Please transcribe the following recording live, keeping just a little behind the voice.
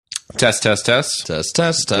Test. Test.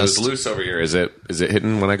 It was loose over here. Is it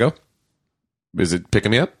hitting when I go? Is it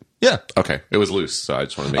picking me up? Yeah. Okay. It was loose, so I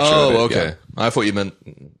just want to make sure. Oh, okay. Yeah. I thought you meant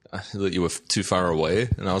that you were too far away,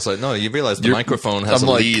 and I was like, no, you realize the microphone has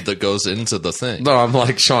a lead that goes into the thing. No, I'm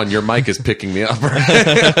like, Sean, your mic is picking me up.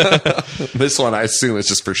 Right? This one, I assume, is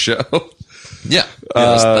just for show. Yeah,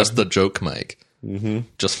 that's the joke mic. Mm-hmm.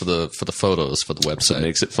 Just for the photos for the website. It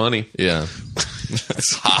makes it funny. Yeah.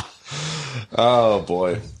 Oh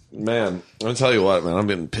boy, man! I'm gonna tell you what, man. I'm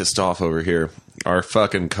getting pissed off over here. Our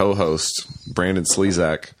fucking co-host Brandon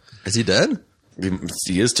Slezak. Is he dead?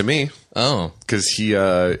 He is to me. Oh, because he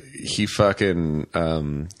fucking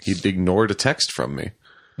he ignored a text from me.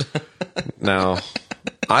 Now,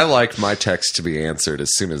 I like my texts to be answered as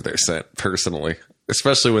soon as they're sent, personally.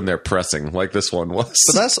 Especially when they're pressing, like this one was.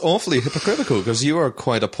 But that's awfully hypocritical, because you are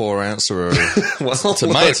quite a poor answerer to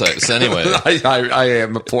my text, anyway. I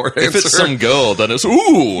am a poor answerer. If it's some girl, then it's,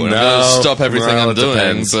 ooh, and stop everything I'm doing.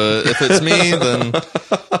 Depends. But if it's me, then...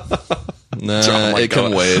 Nah, it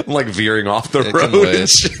can wait. I'm like veering off the road and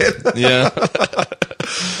shit. Yeah.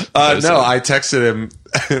 No, I texted him.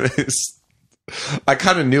 I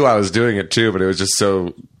kind of knew I was doing it too, but it was just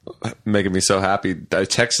so making me so happy. I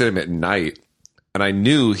texted him at night. And I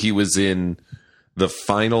knew he was in the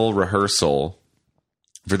final rehearsal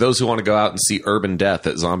for those who want to go out and see Urban Death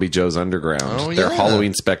at Zombie Joe's Underground. Oh, Their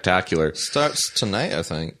Halloween spectacular. Starts tonight, I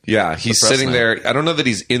think. Yeah, he's sitting there. I don't know that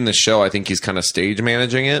he's in the show. I think he's kind of stage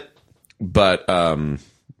managing it, but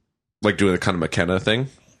like doing a kind of McKenna thing.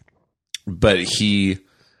 But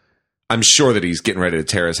I'm sure that he's getting ready to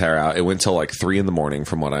tear his hair out. It went till like 3 a.m.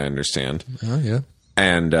 from what I understand. Oh, yeah.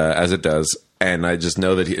 And as it does. And I just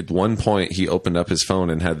know that at one point he opened up his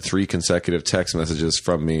phone and had 3 consecutive text messages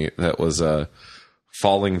from me that was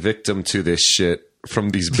falling victim to this shit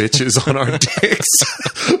from these bitches on our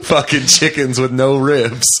dicks. Fucking chickens with no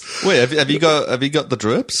ribs. Wait, have you got the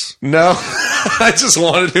drips? No. I just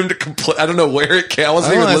wanted him to complain. I don't know where it came. I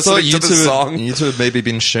wasn't even listening to the song. You two had maybe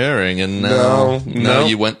been sharing, and now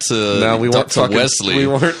you went to Dr. Wesley. We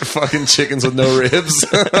weren't fucking chickens with no ribs.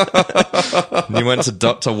 You went to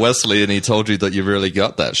Dr. Wesley, and he told you that you really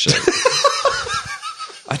got that shit.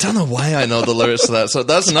 I don't know why I know the lyrics to that. So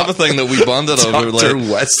that's another thing that we bonded over. Like,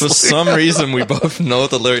 Wesley. For some reason, we both know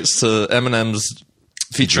the lyrics to Eminem's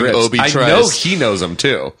featuring Obi Trice. I know he knows them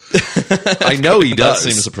too. I know he does.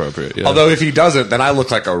 That seems appropriate. Yeah. Although if he doesn't, then I look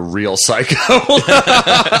like a real psycho.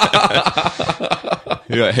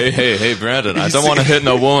 You're like, hey, Brandon, I don't want to hit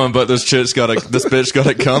no woman, but this bitch got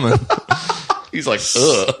it coming. He's like,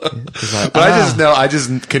 ugh. But I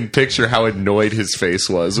just can picture how annoyed his face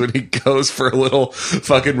was when he goes for a little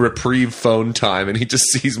fucking reprieve phone time and he just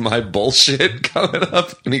sees my bullshit coming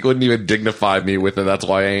up and he wouldn't even dignify me with it. That's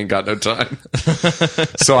why I ain't got no time.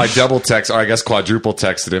 So I quadruple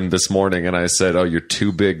texted him this morning and I said, oh, you're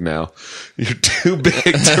too big now. You're too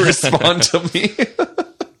big to respond to me.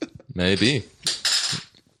 Maybe.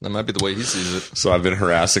 That might be the way he sees it. So I've been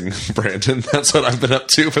harassing Brandon. That's what I've been up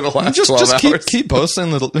to for the last 12 hours. Keep posting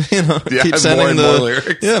keep sending more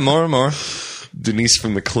lyrics. Yeah, more and more. Denise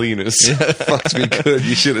from the Cleanest. Fucked me good.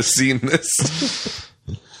 You should have seen this.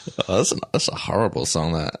 Oh, that's a horrible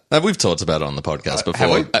song. That we've talked about it on the podcast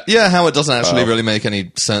before. How it doesn't actually really make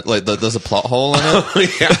any sense. Like there's a plot hole in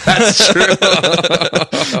it. Yeah, that's true.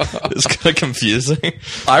 It's kind of confusing.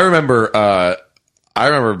 I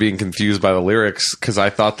remember being confused by the lyrics because I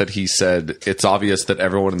thought that he said it's obvious that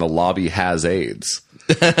everyone in the lobby has AIDS,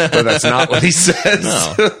 but that's not what he says.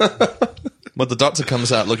 No. But the doctor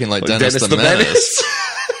comes out looking like Dennis the Menace.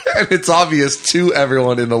 And it's obvious to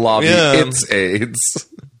everyone in the lobby it's AIDS.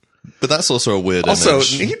 But that's also a weird image.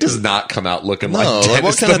 He does not come out looking like Dennis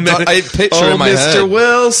what kind the Menace. I picture in my head. Mr.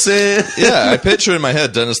 Wilson. Yeah, I picture in my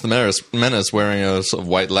head Dennis the Menace wearing a sort of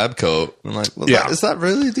white lab coat. I'm like, is that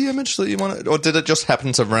really the image that you want? Or did it just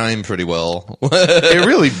happen to rhyme pretty well? It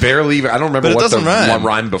really barely. I don't remember what the rhyme.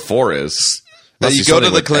 rhyme before is. You go to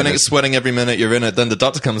the clinic sweating every minute you're in it, then the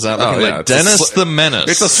doctor comes out looking like Dennis the Menace.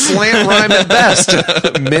 It's a slant rhyme at best.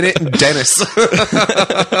 Minute and Dennis.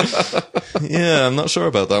 Yeah, I'm not sure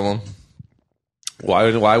about that one. Why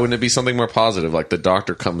wouldn't it be something more positive? Like the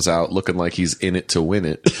doctor comes out looking like he's in it to win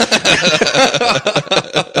it.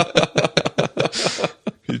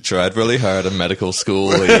 He tried really hard in medical school.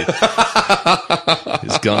 He's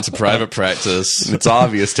gone to private practice. It's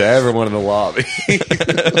obvious to everyone in the lobby.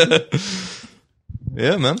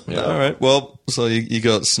 Yeah, man. Yeah. All right. Well, so you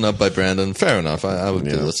got snubbed by Brandon. Fair enough. I would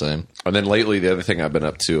do the same. And then lately, the other thing I've been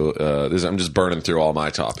up to is I'm just burning through all my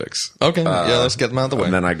topics. Okay. Let's get them out of the way.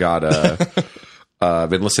 And then I got I've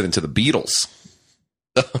been listening to the Beatles.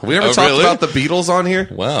 We ever talked about the Beatles on here?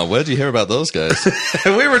 Wow, where did you hear about those guys?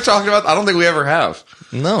 We were talking about... I don't think we ever have.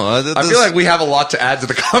 No. I feel like we have a lot to add to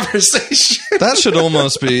the conversation. That should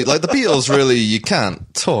almost be... Like, the Beatles, really, you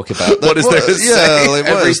can't talk about that. What is there to say? Like,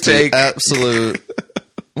 Every take. Absolute...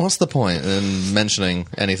 What's the point in mentioning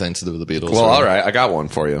anything to do with the Beatles? Well, all right. I got one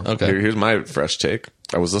for you. Okay. Here's my fresh take.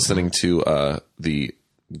 I was listening to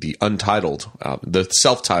the untitled album, the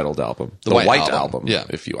self-titled album, the White Album. Yeah.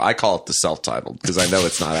 I call it the self-titled because I know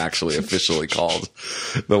it's not actually officially called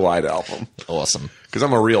the White Album. Awesome. Because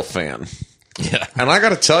I'm a real fan. Yeah. And I got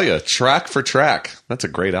to tell you, track for track, that's a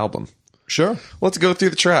great album. Sure. Let's go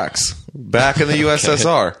through the tracks. Back in the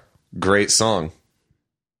USSR. Great song.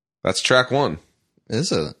 That's track 1.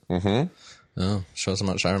 Is it? Mm-hmm. Oh, shows how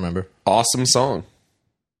much I remember. Awesome song.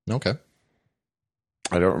 Okay.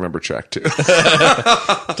 I don't remember track 2.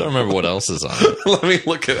 Don't remember what else is on it. Let me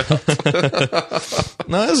look it up.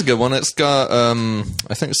 No, it's a good one. It's got,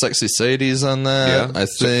 I think Sexy Sadie's on there. Yeah. I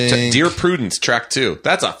think... Dear Prudence, track 2.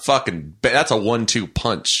 That's a 1-2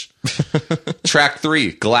 punch. Track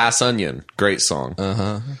 3, Glass Onion. Great song.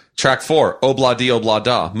 Uh-huh. Track 4, Obla Di Obla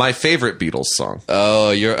Da. My favorite Beatles song.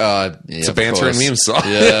 Oh, you're... yeah, it's a banter and meme song.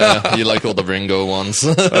 Yeah, you like all the Ringo ones.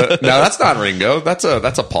 No, that's not Ringo. That's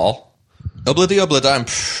a Paul. Obladi Oblada, I'm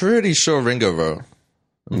pretty sure Ringo wrote.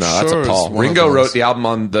 That's a Paul. Ringo wrote the album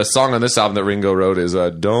on the song on this album that Ringo wrote is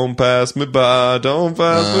Don't Pass Me By, Don't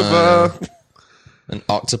Pass Me By. An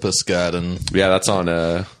Octopus Garden. Yeah, that's on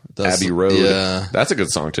Abbey Road. Yeah. That's a good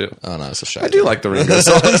song too. Oh no, it's a shame. I do like the Ringo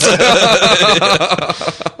songs.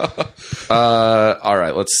 All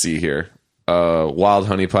right, let's see here. Wild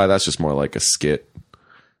Honey Pie, that's just more like a skit.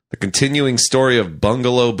 The Continuing Story of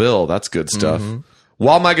Bungalow Bill, that's good stuff. Mm-hmm.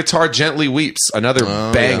 While My Guitar Gently Weeps, another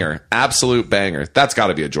banger. Yeah. Absolute banger. That's got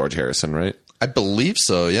to be a George Harrison, right? I believe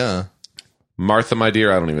so, yeah. Martha, My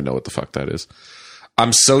Dear, I don't even know what the fuck that is.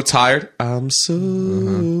 I'm So Tired. I'm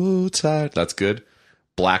so tired. That's good.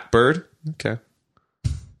 Blackbird. Okay.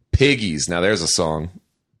 Piggies. Now there's a song.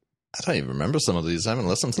 I don't even remember some of these. I haven't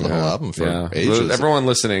listened to the whole album for ages. Everyone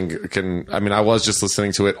listening can... I mean, I was just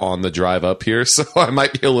listening to it on the drive up here, so I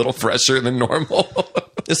might be a little fresher than normal.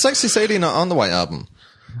 Is Sexy Sadie not on the White Album?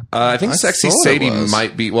 I think Sexy Sadie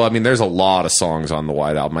might be... Well, I mean, there's a lot of songs on the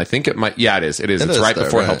White Album. I think it might... Yeah, it is. It is. It's right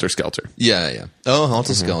before Helter Skelter. Yeah. Oh,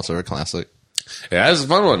 Helter Skelter, a classic. Yeah, it's a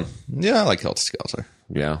fun one. Yeah, I like Helter Skelter.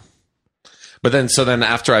 Yeah. But then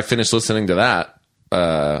after I finished listening to that,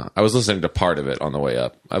 I was listening to part of it on the way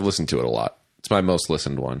up. I've listened to it a lot. It's my most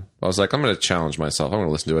listened one. I was like, I'm going to challenge myself. I'm going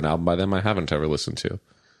to listen to an album by them I haven't ever listened to.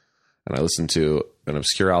 And I listened to an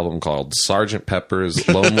obscure album called Sgt. Pepper's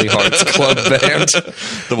Lonely Hearts Club Band.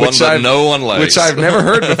 The one that no one likes. Which I've never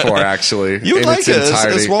heard before, actually. You like it.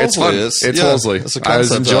 It's Wolseley. It's fun. It's Wolseley. I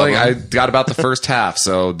was enjoying it. I got about the first half,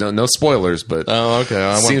 so no spoilers, but oh, okay.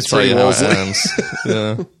 I seems pretty Wolseley.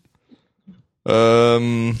 Yeah.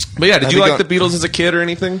 But yeah, did you like the Beatles as a kid or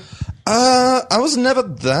anything? I was never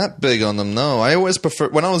that big on them, no. I always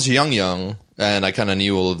preferred... When I was young, and I kind of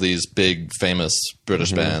knew all of these big, famous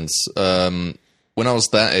British bands, when I was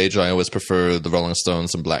that age, I always preferred the Rolling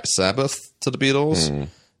Stones and Black Sabbath to the Beatles.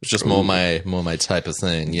 It's just more my type of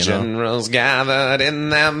thing, you know? Generals gathered in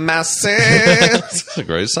their masses. It's a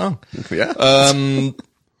great song. Yeah.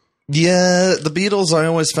 Yeah, the Beatles, I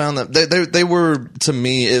always found that they were, to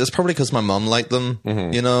me, it was probably because my mom liked them.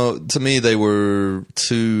 Mm-hmm. You know, to me, they were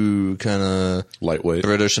too kind of lightweight,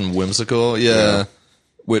 British and whimsical. Yeah.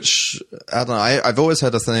 Which, I don't know, I've always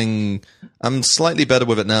had a thing, I'm slightly better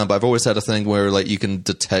with it now, but I've always had a thing where, like, you can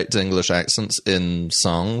detect English accents in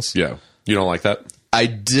songs. Yeah. You don't like that? I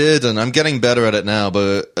did, and I'm getting better at it now,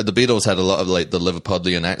 but the Beatles had a lot of, like, the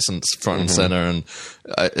Liverpudlian accents front and center, and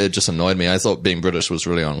it just annoyed me. I thought being British was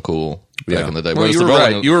really uncool back in the day. Well, you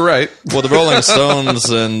were right. Well, the Rolling Stones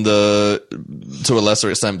and, to a lesser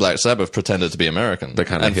extent, Black Sabbath pretended to be American. They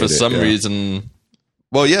kind of and for some reason...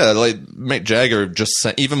 Well, yeah, like, Mick Jagger just...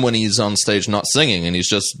 Even when he's on stage not singing, and he's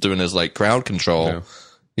just doing his, like, crowd control,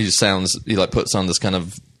 he like, puts on this kind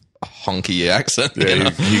of honky accent. Yeah, you know?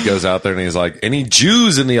 he goes out there and he's like, any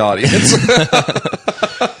Jews in the audience?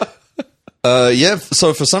 Yeah,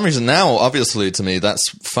 so for some reason now, obviously to me, that's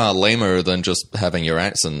far lamer than just having your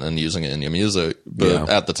accent and using it in your music. But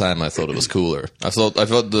at the time, I thought it was cooler. I thought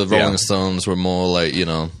the Rolling Stones were more like, you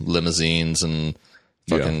know, limousines and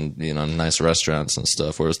fucking, you know, nice restaurants and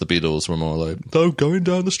stuff. Whereas the Beatles were more like, going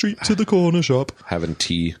down the street to the corner shop. Having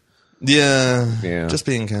tea. Yeah. Just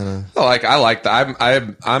being kind of... Oh, like, I like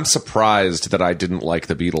that. I'm surprised that I didn't like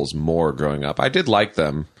the Beatles more growing up. I did like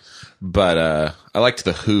them. But I liked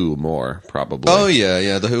The Who more, probably. Oh,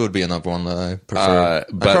 yeah. The Who would be another one that I prefer.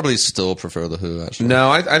 I probably still prefer The Who, actually. No,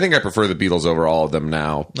 I think I prefer the Beatles over all of them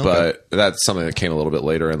now. Okay. But that's something that came a little bit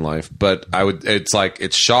later in life. But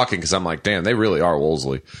it's shocking because I'm like, damn, they really are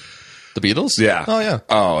Wolseley. The Beatles? Yeah. Oh, yeah.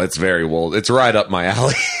 Oh, it's very Wolseley. It's right up my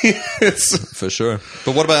alley. For sure.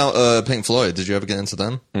 But what about Pink Floyd? Did you ever get into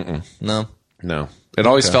them? No. It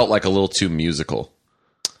always felt like a little too musical.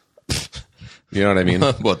 You know what I mean?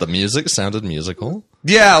 What, the music sounded musical?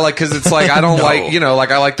 Yeah, like, because it's like, I don't like,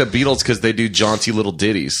 I like the Beatles because they do jaunty little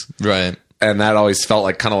ditties. Right. And that always felt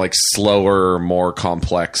like kind of like slower, more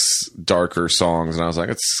complex, darker songs. And I was like,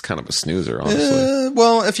 it's kind of a snoozer, honestly.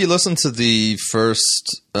 Well, if you listen to the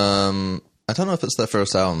first, I don't know if it's their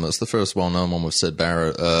first album. It's the first well-known one with Syd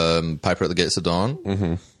Barrett, Piper at the Gates of Dawn.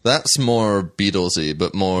 Mm-hmm. That's more Beatlesy,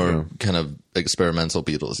 but more kind of experimental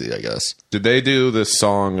Beatlesy, I guess. Did they do this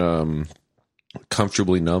song,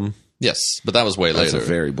 Comfortably Numb? Yes, but that was way later. That's a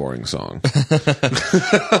very boring song.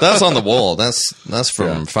 That's on the wall. That's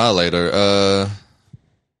from far later.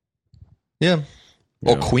 Yeah.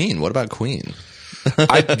 Or Queen. What about Queen?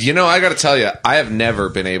 I got to tell you, I have never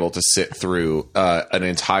been able to sit through an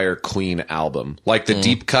entire Queen album. Like the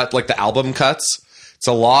deep cut, like the album cuts. It's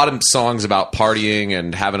a lot of songs about partying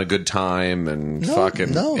and having a good time and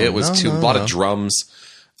it was a lot of drums.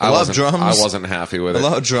 A lot of drums? I wasn't happy with it. A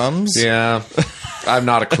lot of drums? Yeah. I'm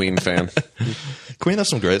not a Queen fan. Queen has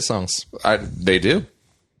some great songs. They do.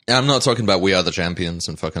 I'm not talking about We Are the Champions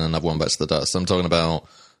and fucking Another One Bites the Dust. I'm talking about,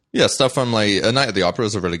 stuff from like A Night at the Opera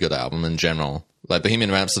is a really good album in general. Like Bohemian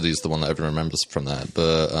Rhapsody is the one that everyone remembers from that.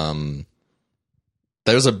 But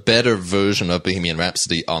there's a better version of Bohemian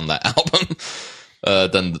Rhapsody on that album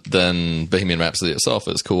than Bohemian Rhapsody itself.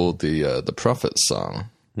 It's called the Prophets song.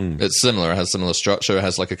 It's similar. It has similar structure. It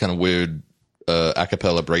has like a kind of weird a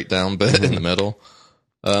cappella breakdown bit in the middle.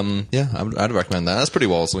 I'd recommend that. That's pretty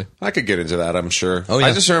Wolseley. I could get into that, I'm sure. Oh, yeah.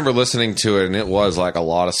 I just remember listening to it, and it was like a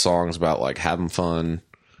lot of songs about like having fun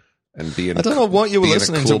and being. I don't know what you were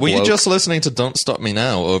listening to. Were you just listening to "Don't Stop Me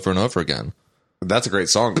Now" over and over again? That's a great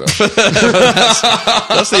song, though.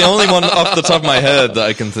 That's the only one off the top of my head that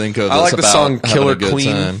I can think of. I like the song "Killer Queen."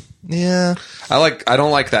 Time. Yeah, I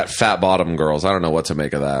don't like that Fat Bottom Girls. I don't know what to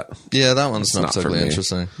make of that. Yeah, that one's not particularly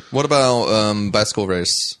interesting. What about Bicycle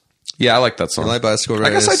Race? Yeah, I like that song. You like Bicycle Race?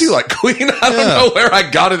 I guess I do like Queen. I don't know where I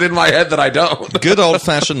got it in my head that I don't. Good old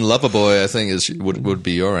fashioned Lover Boy, I think, would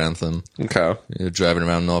be your anthem. Okay, you're driving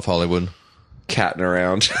around North Hollywood, catting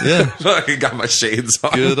around. Yeah, I got my shades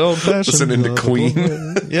on. Good old fashioned listening to Queen.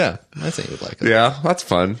 Yeah, I think you'd like it. Yeah, that's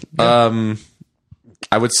fun. Yeah.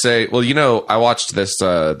 I would say, well, I watched this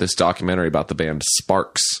documentary about the band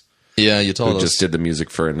Sparks. Yeah, you told us. Who just did the music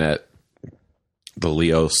for Annette, the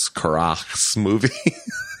Leos Carax movie.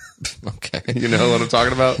 Okay. You know what I'm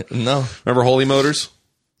talking about? No. Remember Holy Motors?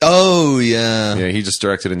 Oh, yeah. Yeah, he just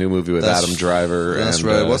directed a new movie with Adam Driver. That's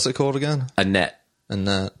right. What's it called again? Annette.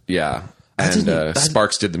 Yeah. And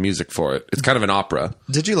Sparks did the music for it. It's kind of an opera.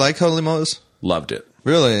 Did you like Holy Motors? Loved it.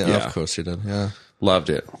 Really? Yeah. Oh, of course you did, yeah.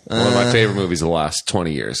 Loved it. One of my favorite movies of the last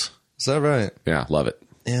 20 years. Is that right? Yeah, love it.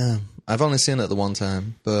 Yeah. I've only seen it the one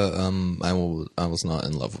time, but I was not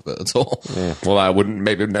in love with it at all. Well, I wouldn't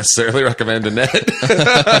maybe necessarily recommend Annette.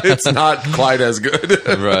 It's not quite as good.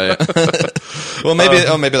 Right. Well,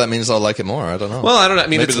 maybe that means I'll like it more. I don't know. Well, I don't know. I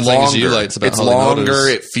mean, maybe it's the longer. Things you liked about it's Holy longer. Motors.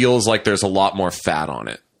 It feels like there's a lot more fat on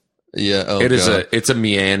it. Yeah, It's a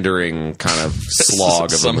meandering kind of slog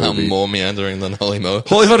of a somehow movie. more meandering than Holy Motors.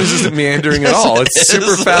 Holy Motors isn't meandering at all. It's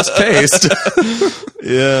super fast paced.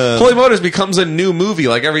 Yeah, Holy Motors becomes a new movie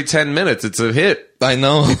like every 10 minutes. It's a hit. I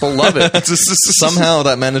know. People love it. Somehow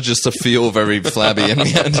that manages to feel very flabby and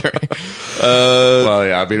meandering. Well,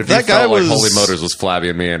 yeah. I mean, if that you felt guy like Holy Motors was flabby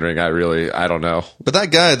and meandering, I don't know. But that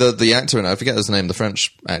guy, the actor, and I forget his name, the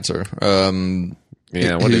French actor.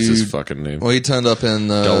 Yeah, what is his fucking name? Well, he turned up in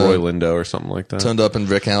Delroy Lindo or something like that. Turned up in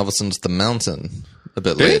Rick Alverson's The Mountain a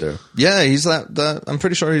bit later. Yeah, he's that. I'm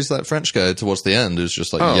pretty sure he's that French guy towards the end who's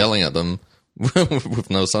just like yelling at them with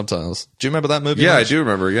no subtitles. Do you remember that movie? Yeah, I do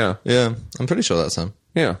remember. Yeah, I'm pretty sure that's him.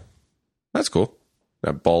 Yeah, that's cool.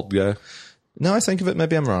 That bald guy. No, I think of it.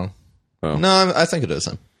 Maybe I'm wrong. Oh. No, I think it is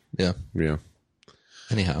him. Yeah.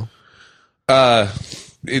 Anyhow,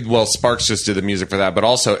 well, Sparks just did the music for that, but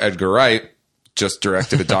also Edgar Wright just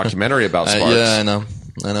directed a documentary about Sparks. Yeah, I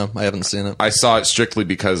know. I haven't seen it. I saw it strictly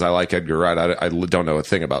because I like Edgar Wright. I don't know a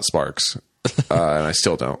thing about Sparks, and I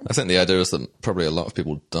still don't. I think the idea is that probably a lot of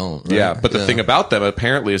people don't. Right? Yeah, but the thing about them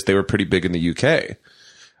apparently is they were pretty big in the UK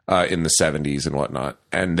in the 70s and whatnot,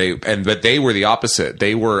 but they were the opposite.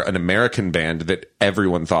 They were an American band that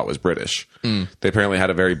everyone thought was British. They apparently had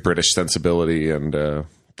a very British sensibility, and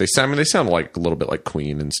they sound like a little bit like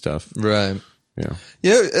Queen and stuff. Right. Yeah.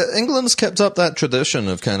 Yeah, England's kept up that tradition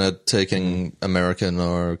of kind of taking American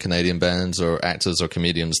or Canadian bands or actors or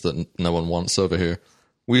comedians that no one wants over here.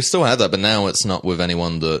 We still had that, but now it's not with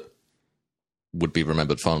anyone that would be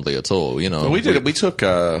remembered fondly at all, you know. Well, we did it. We took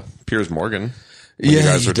Piers Morgan. Yeah, you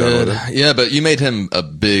guys were done with it. Yeah, but you made him a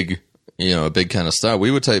big kind of star.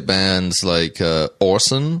 We would take bands like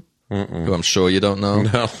Orson, who I'm sure you don't know.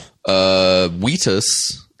 No.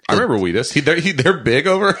 Wheatus. I remember Wheatus. They're big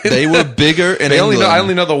over. They were bigger in England. I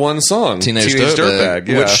only know the one song, Teenage Dirtbag,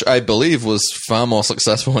 yeah. Which I believe was far more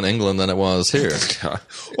successful in England than it was here.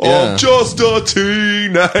 I'm just a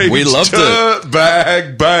teenage we loved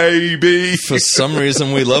dirtbag baby. For some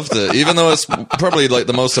reason, we loved it, even though it's probably like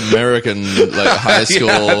the most American like high school.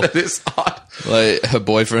 Yeah, that is odd. Like her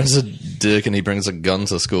boyfriend's a dick and he brings a gun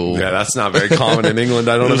to school. Yeah, that's not very common in England.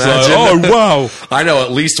 I don't imagine. Like, oh wow! I know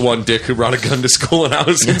at least one dick who brought a gun to school when I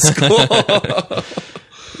was in school.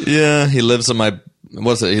 Yeah, he lives on my.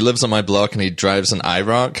 What's it? He lives on my block and he drives an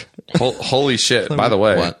IROC. Holy shit! By the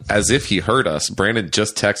way, what? As if he heard us, Brandon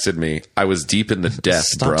just texted me. I was deep in the death.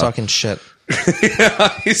 Stop talking shit. Yeah,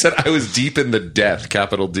 he said I was deep in the death.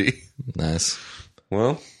 Capital D. Nice.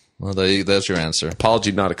 Well, there's your answer.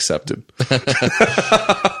 Apology not accepted.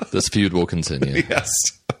 This feud will continue. Yes.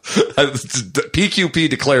 PQP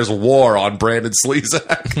declares war on Brandon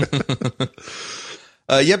Slezak.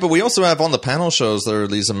 Yeah, but we also have on the panel shows, there are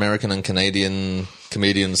these American and Canadian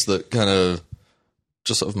comedians that kind of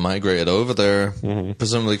just sort of migrated over there,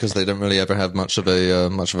 presumably because they don't really ever have much of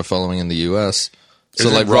a following in the U.S. So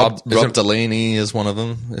like Rob Delaney is one of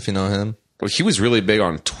them, if you know him. Well, he was really big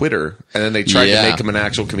on Twitter, and then they tried to make him an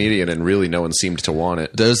actual comedian, and really no one seemed to want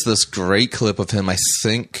it. There's this great clip of him, I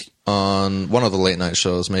think, on one of the late night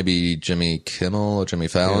shows, maybe Jimmy Kimmel or Jimmy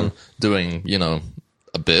Fallon, doing, a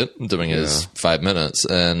bit, doing his 5 minutes,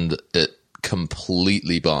 and it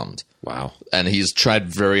completely bombed. Wow. And he's tried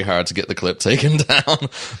very hard to get the clip taken down,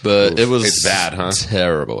 but it's bad, huh?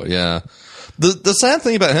 Terrible, yeah. The sad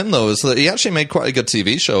thing about him, though, is that he actually made quite a good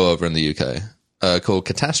TV show over in the UK. Called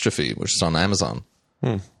Catastrophe, which is on Amazon.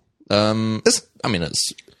 It's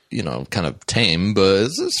kind of tame, but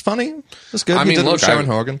it's funny. It's good. I mean, look, Sharon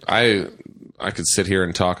Horgan. I could sit here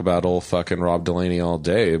and talk about old fucking Rob Delaney all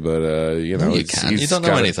day, but you can't. You don't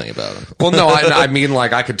know anything about him. Well, no, I mean,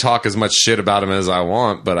 like, I could talk as much shit about him as I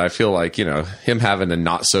want, but I feel like him having a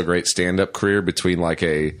not so great stand up career between like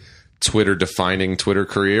a Twitter-defining Twitter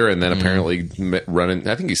career, and then apparently running.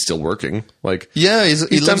 I think he's still working. Like, yeah, he's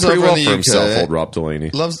done pretty well for himself. Old Rob Delaney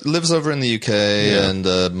lives over in the UK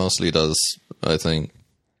and mostly does, I think,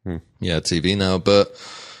 TV now. But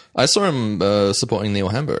I saw him supporting Neil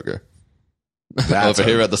Hamburger over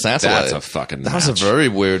here at the Satellite. That's a fucking. That was a very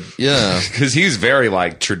weird, because he's very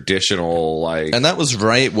like traditional, like, and that was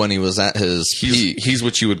right when he was at his peak. He's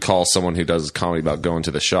what you would call someone who does comedy about going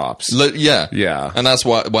to the shops. Yeah, and that's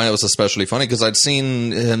why it was especially funny, because I'd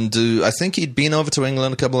seen him do. I think he'd been over to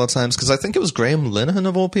England a couple of times, because I think it was Graham Linehan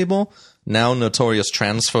of all people, now notorious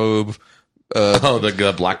transphobe.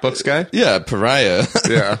 The Black Books guy. Yeah, pariah.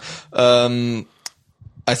 Yeah.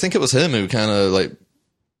 I think it was him who kind of like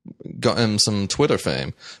got him some Twitter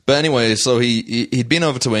fame. But anyway, so he'd been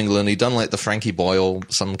over to England. He'd done like the Frankie Boyle,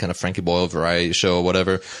 some kind of Frankie Boyle variety show or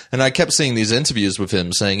whatever. And I kept seeing these interviews with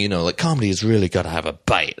him saying, like, comedy has really got to have a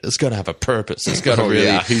bite. It's got to have a purpose. It's got to really.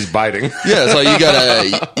 Yeah, he's biting. Yeah, so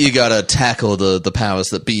you gotta tackle the powers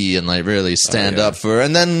that be and like really stand up for.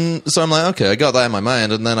 And then so I'm like, okay, I got that in my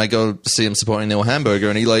mind. And then I go see him supporting Neil Hamburger,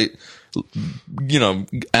 and he like,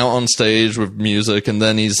 out on stage with music, and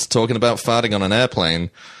then he's talking about farting on an airplane.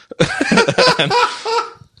 and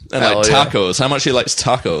like tacos, how much he likes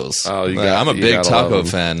tacos. I'm a big taco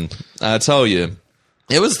fan. I tell you,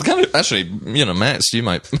 it was kind of actually, Max, you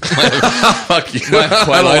might fuck you. Might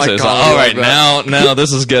quite like it. All right, now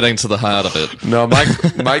this is getting to the heart of it. No, my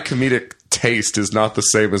comedic taste is not the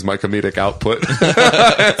same as my comedic output.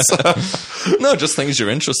 No, just things you're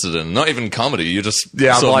interested in. Not even comedy. You just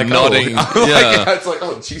I'm like nodding. It's like,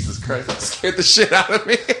 oh Jesus Christ, that scared the shit out of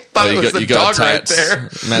me. Thought it was the dog right there.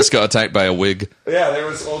 Matt's got attacked by a wig. Yeah, there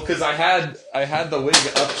was because I had the wig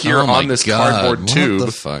up here on this cardboard tube. What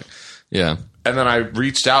the fuck? Yeah. And then I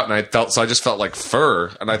reached out and I just felt like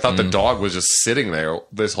fur, and I thought the dog was just sitting there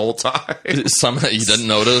this whole time. Somehow you didn't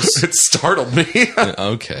notice? It startled me.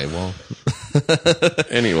 Okay, well.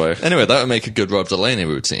 Anyway, that would make a good Rob Delaney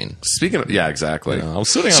routine. Speaking of, exactly. I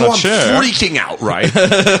was sitting on a chair. I'm freaking out, right?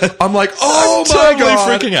 I'm like, oh my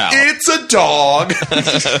God, freaking out. It's a dog.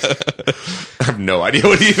 I have no idea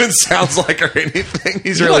what he even sounds like or anything.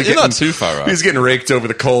 He's really you're not too far off. He's getting raked over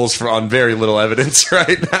the coals on very little evidence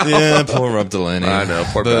right now. Yeah, poor Rob Delaney. I know,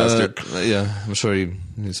 poor bastard. Yeah, I'm sure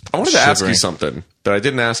he's I wanted to ask you something that I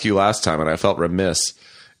didn't ask you last time, and I felt remiss.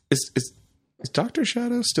 Is Dr.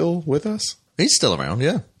 Shadow still with us? He's still around,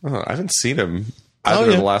 yeah. Oh, I haven't seen him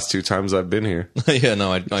either of the last 2 times I've been here. Yeah,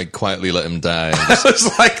 no, I quietly let him die. I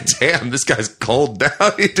was like, damn, this guy's cold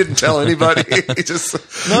now. He didn't tell anybody. He just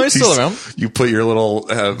No, he's still around. You put your little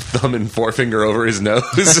thumb and forefinger over his nose.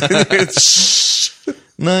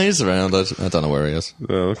 No, he's around. I don't know where he is.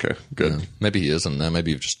 Oh, okay, good. Yeah, maybe he isn't now.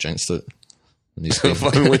 Maybe you've just jinxed it. And When's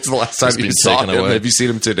the last time you saw him? Away. Have you seen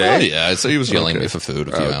him today? Oh, yeah. So he was yelling at me for food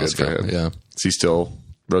a few hours ago. Yeah. Is he still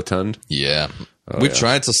rotund? Yeah. We've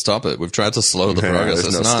tried to stop it. We've tried to slow the progress.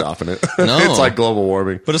 There's it's no not stopping it. No. It's like global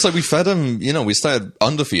warming. But it's like we fed him, we started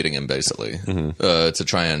underfeeding him basically to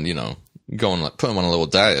try and, go and put him on a little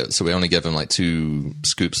diet. So we only give him 2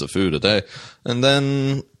 scoops of food a day. And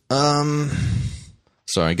then,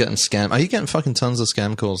 sorry, getting scam. Are you getting fucking tons of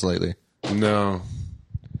scam calls lately? No.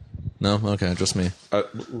 No? Okay, just me. I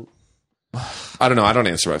don't know. I don't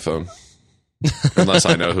answer my phone. Unless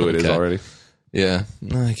I know who it is already. Yeah.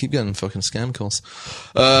 No, I keep getting fucking scam calls.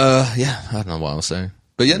 Yeah, I don't know what I was saying.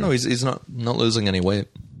 But yeah, no, he's not losing any weight,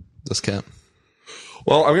 this cat.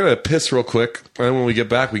 Well, I'm going to piss real quick, and when we get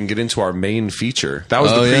back, we can get into our main feature. That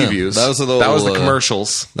was the previews. Yeah. That was the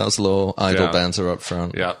commercials. That was a little idle banter up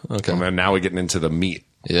front. Yeah. Okay. And then now we're getting into the meat.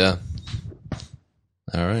 Yeah.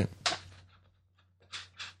 All right.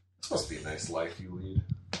 This must be a nice life you lead.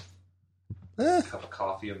 A cup of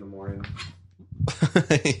coffee in the morning.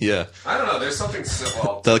 Yeah. I don't know. There's something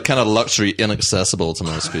the kind of luxury inaccessible to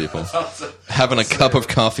most people. Having a cup of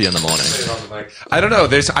coffee in the morning. I don't know.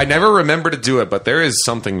 I never remember to do it, but there is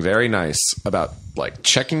something very nice about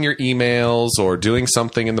checking your emails or doing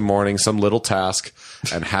something in the morning, some little task,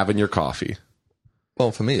 and having your coffee.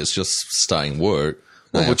 Well, for me, it's just starting work.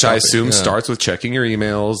 Which I assume starts with checking your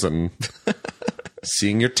emails and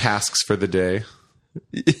seeing your tasks for the day.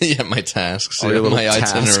 Yeah, my tasks. All your my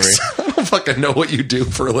itinerary. I don't fucking know what you do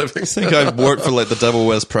for a living. I think I work for the Devil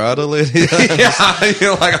Wears Prada lady. Yeah,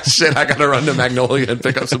 shit, I gotta run to Magnolia and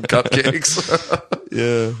pick up some cupcakes.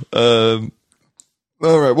 Yeah.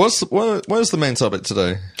 All right, what is the main topic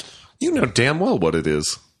today? You know damn well what it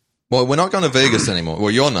is. Well, we're not going to Vegas anymore.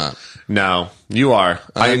 Well, you're not. No, you are.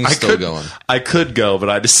 I'm still going. I could go, but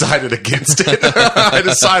I decided against it. I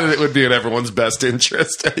decided it would be in everyone's best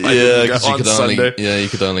interest. Yeah, because you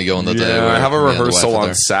could only go on the day. I have a rehearsal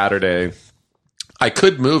on Saturday. I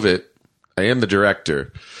could move it. I am the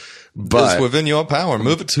director, but it's within your power.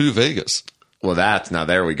 Move it to Vegas. Well, now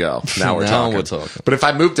there we go. Now we're talking. But if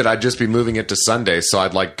I moved it, I'd just be moving it to Sunday. So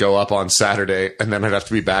I'd go up on Saturday, and then I'd have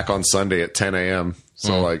to be back on Sunday at 10 a.m.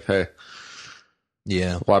 So hey.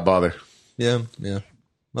 Yeah. Why bother? Yeah. Oh,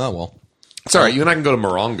 well. It's all right. You and I can go to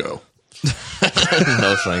Morongo.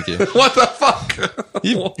 No, thank you. What the fuck?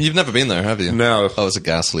 You've never been there, have you? No. Oh, it's a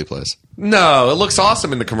ghastly place. No, it looks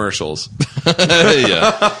awesome in the commercials.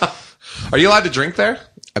 Yeah. Are you allowed to drink there?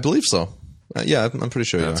 I believe so. Yeah, I'm pretty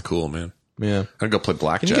sure you are. That's cool, man. Yeah. I'm going to go play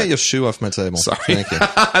blackjack. Can you get your shoe off my table? Sorry. Thank you.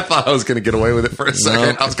 I thought I was going to get away with it for a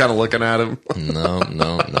second. I was kind of looking at him. No.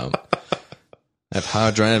 I have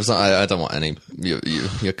hard drives. I don't want any.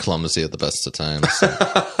 You're clumsy at the best of times. So.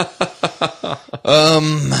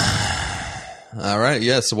 All right.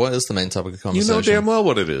 Yeah. So, what is the main topic of conversation? You know damn well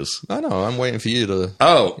what it is. I know. I'm waiting for you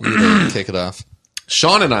to kick it off.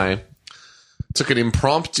 Sean and I took an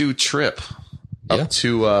impromptu trip up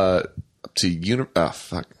to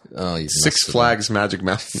Six Flags Magic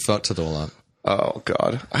Mountain. Fucked it all up. Oh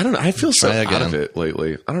God. I don't know. I feel so out of it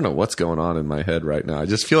lately. I don't know what's going on in my head right now. I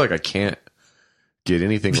just feel like I can't get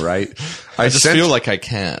anything right. I feel like I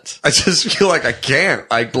can't. I just feel like I can't.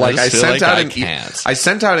 I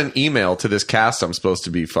sent out an email to this cast I'm supposed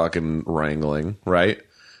to be fucking wrangling, right?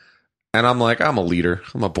 And I'm like, I'm a leader.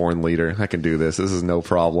 I'm a born leader. I can do this. This is no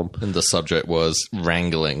problem. And the subject was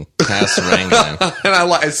wrangling. Cast wrangling. And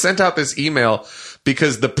I sent out this email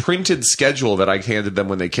because the printed schedule that I handed them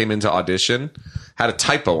when they came into audition had a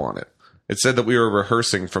typo on it. It said that we were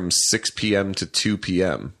rehearsing from 6 p.m. to 2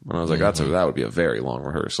 p.m. And I was like, that would be a very long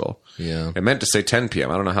rehearsal. Yeah. It meant to say 10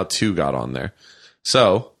 p.m. I don't know how 2 got on there.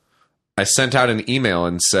 So I sent out an email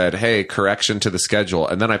and said, hey, correction to the schedule.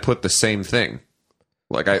 And then I put the same thing.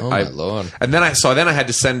 My Lord. And then I had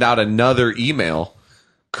to send out another email.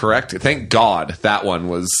 Correct. Thank God that one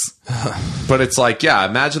was. But it's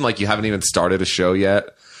imagine you haven't even started a show yet.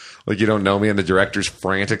 You don't know me, and the director's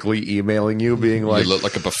frantically emailing you, being like, "You look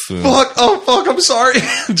like a buffoon." Fuck! Oh fuck! I'm sorry.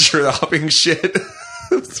 Dropping shit.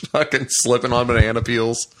 fucking slipping on banana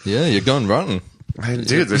peels. Yeah, you're going rotten.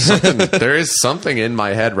 Dude, there is something in my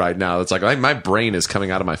head right now that's like my brain is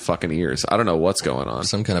coming out of my fucking ears. I don't know what's going on.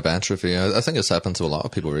 Some kind of atrophy. I think it's happened to a lot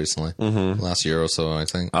of people recently. Last year or so, I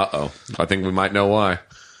think. Uh-oh. I think we might know why.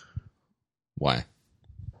 Why?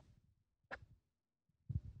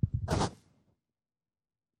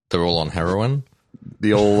 They're all on heroin?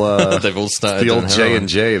 The old they've all started the old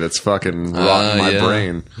J&J that's fucking rotting my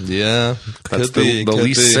brain. Yeah. That's the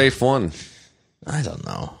least safe one. I don't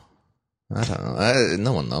know.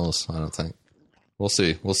 No one knows, I don't think. We'll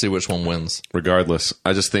see. We'll see which one wins. Regardless,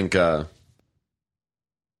 I just think I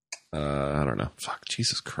don't know. Fuck,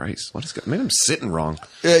 Jesus Christ. What is going on? Maybe I'm sitting wrong.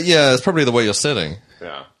 Yeah, it's probably the way you're sitting.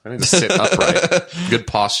 Yeah. I need to sit upright. Good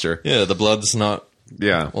posture. Yeah, the blood's not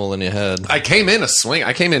all in your head. I came in a swing.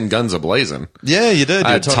 I came in guns a-blazing. Yeah, you did.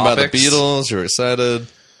 You were talking about the Beatles. You were excited.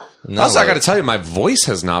 Also, I got to tell you, my voice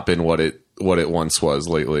has not been what it once was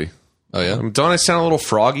lately. Oh, yeah? Don't I sound a little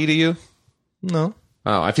froggy to you? No.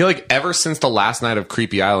 Oh, I feel like ever since the last night of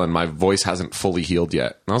Creepy Island, my voice hasn't fully healed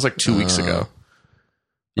yet. That was like 2 weeks ago.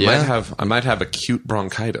 I might have acute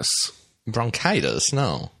bronchitis. Bronchitis?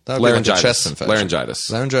 No. That would be like a chest infection.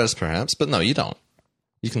 Laryngitis, perhaps, but no, you don't.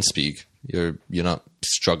 You can speak. You're not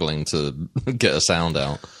struggling to get a sound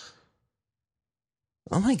out.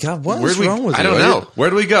 Oh my God, what is wrong with you? I don't know.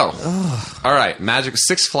 Where do we go? All right,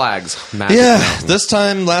 Six Flags. Mountain. This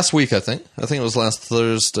time last week, I think. I think it was last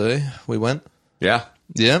Thursday we went. Yeah.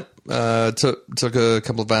 Yeah. Took a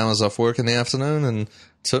couple of hours off work in the afternoon and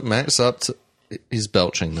took Max up to... He's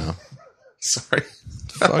belching now. Sorry.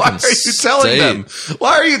 Why are you telling them?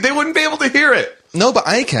 Why are you? They wouldn't be able to hear it. No, but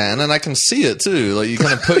I can, and I can see it too. Like, you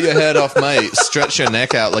kind of put your head off, mate, stretch your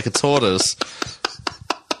neck out like a tortoise,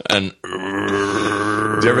 and... Do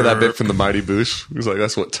you remember that bit from the Mighty Boosh? He was like,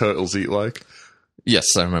 that's what turtles eat like. Yes,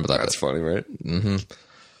 I remember that. That's funny, right? Mm-hmm.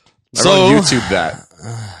 So YouTube that.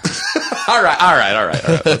 All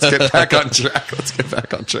right. Let's get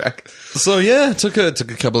back on track. So yeah, took a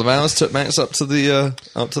couple of hours. Took Max up to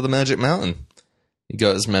the Magic Mountain. He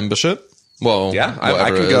got his membership. Well, yeah,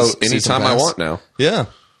 I can go anytime I want now. Yeah.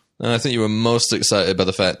 And I think you were most excited by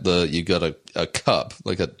the fact that you got a cup,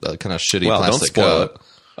 like a kind of shitty plastic cup. It.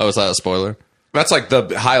 Oh, is that a spoiler? That's like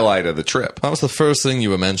the highlight of the trip. That was the first thing you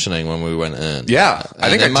were mentioning when we went in. Yeah. I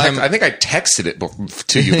think I texted it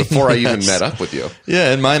to you before I even met up with you.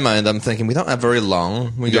 Yeah, in my mind, I'm thinking, we don't have very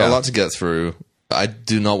long. We got a lot to get through. I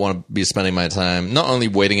do not want to be spending my time not only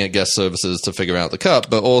waiting at guest services to figure out the cup,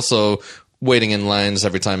 but also waiting in lines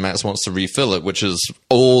every time Max wants to refill it, which is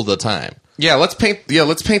all the time. Yeah, let's paint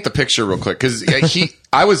the picture real quick, because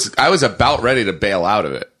I was about ready to bail out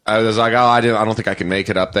of it. I was like, I don't think I can make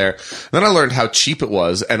it up there. Then I learned how cheap it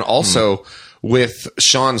was, and also with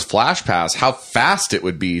Sean's Flash Pass, how fast it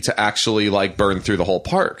would be to actually like burn through the whole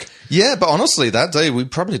park. Yeah, but honestly, that day we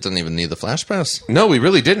probably didn't even need the Flash Pass. No, we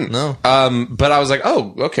really didn't. No. But I was like,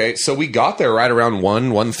 oh, okay. So we got there right around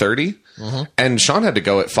 1:30, and Sean had to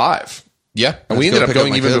go at 5. Yeah. And we ended up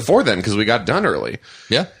going even before then because we got done early.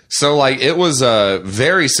 Yeah. So, like, it was a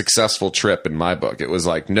very successful trip in my book. It was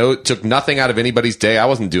like, took nothing out of anybody's day. I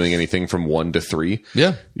wasn't doing anything from 1 to 3.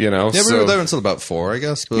 Yeah. You know? Yeah, we were there until about 4, I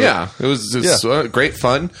guess. But yeah. It was great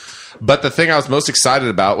fun. But the thing I was most excited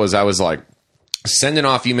about was I was like, sending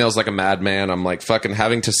off emails like a madman. I'm like fucking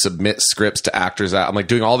having to submit scripts to actors. I'm like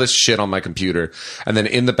doing all this shit on my computer. And then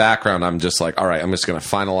in the background, I'm just like, all right, I'm just going to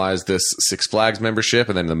finalize this Six Flags membership.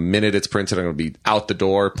 And then the minute it's printed, I'm going to be out the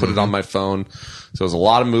door, put it on my phone. So it was a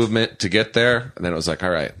lot of movement to get there. And then it was like, all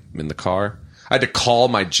right, I'm in the car. I had to call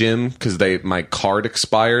my gym because my card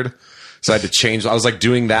expired. So I had to change. I was like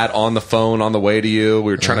doing that on the phone on the way to you.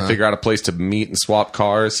 We were trying to figure out a place to meet and swap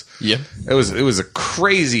cars. Yeah. It was a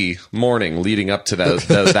crazy morning leading up to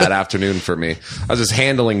that afternoon for me. I was just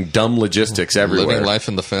handling dumb logistics everywhere. Living life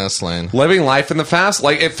in the fast lane. Like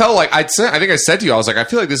it felt like I think I said to you, I was like, I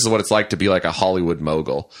feel like this is what it's like to be like a Hollywood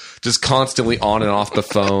mogul. Just constantly on and off the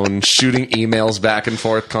phone, shooting emails back and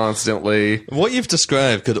forth constantly. What you've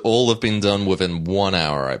described could all have been done within 1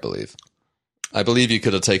 hour, I believe. I believe you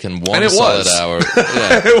could have taken one solid hour.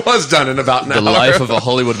 Yeah. It was done in about an hour. The life of a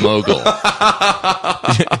Hollywood mogul.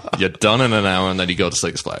 You're done in an hour, and then you go to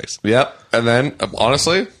Six Flags. Yep. And then,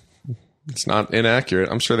 honestly, it's not inaccurate.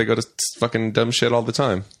 I'm sure they go to fucking dumb shit all the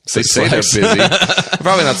time. They say they're busy.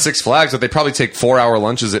 Probably not Six Flags, but they probably take 4-hour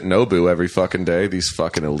lunches at Nobu every fucking day. These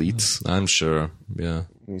fucking elites. I'm sure. Yeah.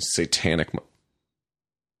 These satanic.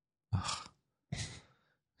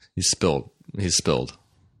 He's spilled.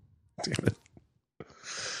 Damn it.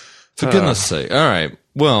 For goodness sake. All right.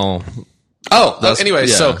 Well. Anyway,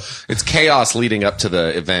 so it's chaos leading up to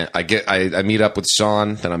the event. I meet up with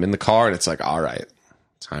Sean, then I'm in the car, and it's like, all right,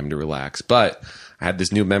 time to relax. But I had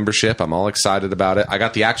this new membership. I'm all excited about it. I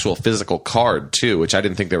got the actual physical card, too, which I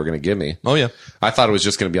didn't think they were going to give me. Oh, yeah. I thought it was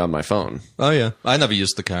just going to be on my phone. Oh, yeah. I never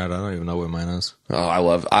used the card. I don't even know where mine is. Oh, I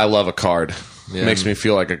love a card. Yeah. It makes me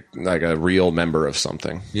feel like a real member of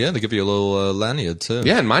something. Yeah, they give you a little lanyard, too.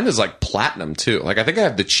 Yeah, and mine is like platinum, too. Like, I think I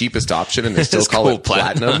have the cheapest option, and they still call it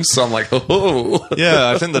platinum. So I'm like, oh.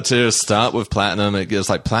 Yeah, I think the tiers start with platinum. It gets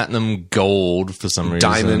like platinum gold for some reason.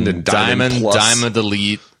 Diamond and diamond plus. Diamond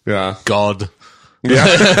elite. Yeah. God. Yeah.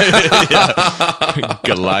 Yeah.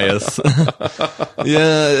 Goliath.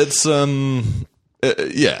 Yeah, it's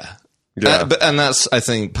yeah. And that's, I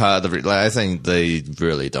think, part of the I think they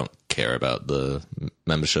really don't care about the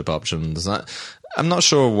membership options. I'm not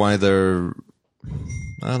sure why they're,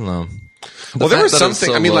 I don't know. Well, there was something,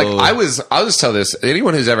 so I mean, like, I'll just tell this,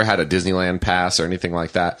 anyone who's ever had a Disneyland pass or anything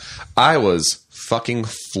like that, I was fucking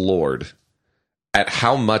floored at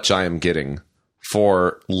how much I am getting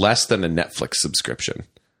for less than a Netflix subscription.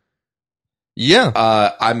 Yeah.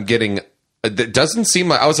 I'm getting, it doesn't seem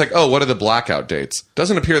like, I was like, oh, what are the blackout dates?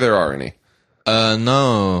 Doesn't appear there are any.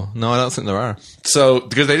 No, I don't think there are. So,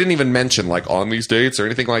 because they didn't even mention, like, on these dates or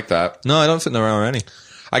anything like that. No, I don't think there are any.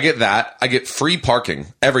 I get that. I get free parking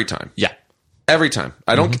every time. Yeah. Every time.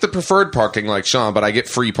 I don't get the preferred parking like Sean, but I get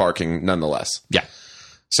free parking nonetheless. Yeah.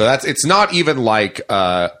 So it's not even like,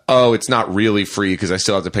 it's not really free because I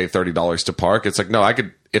still have to pay $30 to park. It's like, no,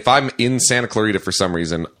 if I'm in Santa Clarita for some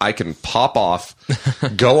reason, I can pop off,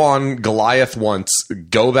 go on Goliath once,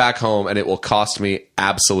 go back home, and it will cost me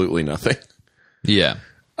absolutely nothing. Yeah.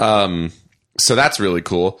 So that's really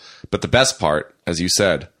cool. But the best part, as you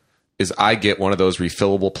said, is I get one of those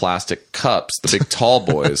refillable plastic cups, the big tall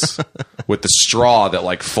boys, with the straw that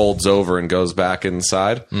like folds over and goes back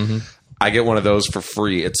inside. Mm-hmm. I get one of those for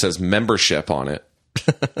free. It says membership on it.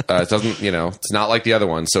 It doesn't, it's not like the other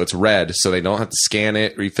one. So it's red. So they don't have to scan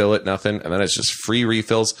it, refill it, nothing. And then it's just free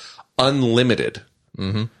refills, unlimited.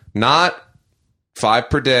 Mm-hmm. Not 5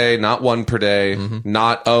 per day, not 1 per day,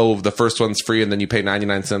 not, the first one's free and then you pay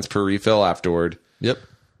 99 cents per refill afterward. Yep.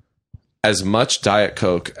 As much Diet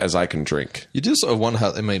Coke as I can drink. You do sort of wonder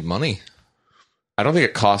how they made money. I don't think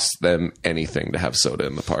it costs them anything to have soda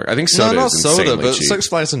in the park. I think soda is insanely soda, but cheap. Six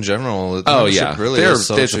Flags in general. Really is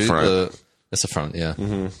so it's cheap. a front. It's a front, yeah.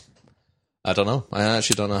 Mm-hmm. I don't know. I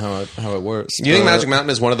actually don't know how it works. You think Magic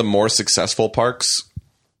Mountain is one of the more successful parks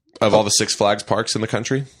of all the Six Flags parks in the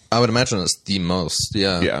country? I would imagine it's the most.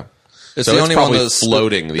 Yeah, yeah. It's the only one that's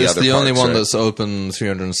floating. It's the only one that's open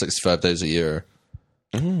 365 days a year.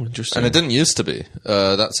 Oh, interesting. And it didn't used to be.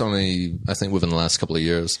 That's only, I think, within the last couple of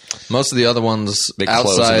years. Most of the other ones they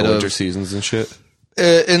close outside in the of winter seasons and shit.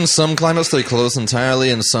 In some climates, they close entirely.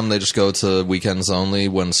 In some, they just go to weekends only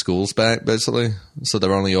when school's back, basically. So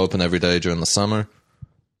they're only open every day during the summer.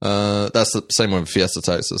 That's the same with Fiesta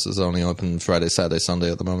Texas. Is only open Friday, Saturday,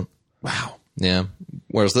 Sunday at the moment. Wow. Yeah.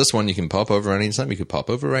 Whereas this one, you can pop over anytime. You could pop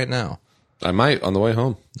over right now. I might on the way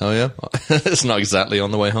home. Oh yeah, it's not exactly on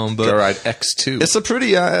the way home, but go ride X2. It's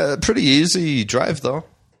a pretty easy drive though.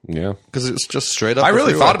 Yeah, because it's just straight up. I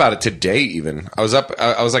really thought about it today. Even I was up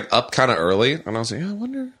kind of early, and I was like, I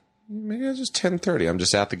wonder, maybe it's just 10:30. I'm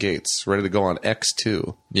just at the gates, ready to go on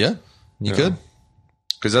X2. Yeah, you could,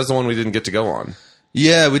 because that's the one we didn't get to go on.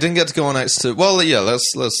 Yeah, we didn't get to go on X2. Well, yeah,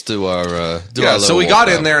 let's do our so we got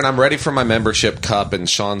in there, and I'm ready for my membership cup, and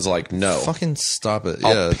Sean's like, no, fucking stop it.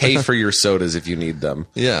 I'll pay for your sodas if you need them.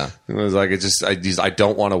 Yeah, it was like I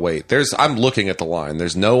don't want to wait. I'm looking at the line.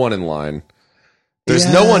 There's no one in line. There's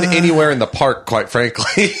no one anywhere in the park, quite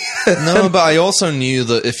frankly. No, but I also knew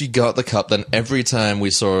that if you got the cup, then every time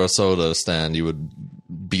we saw a soda stand, you would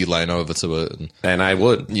beeline over to it. And I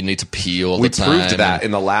would. You need to pee all the time. We proved that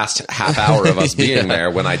in the last half hour of us being there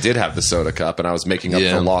when I did have the soda cup and I was making up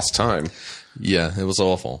for lost time. Yeah, it was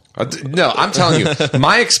awful. No, I'm telling you,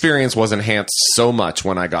 my experience was enhanced so much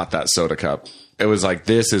when I got that soda cup. It was like,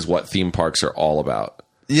 this is what theme parks are all about.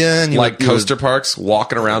 Yeah, and like coaster parks,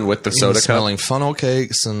 walking around with the soda cup, smelling funnel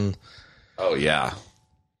cakes, and oh yeah,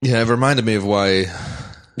 it reminded me of why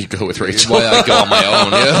you go with Rachel. Why I go on my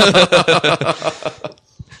own. Yeah.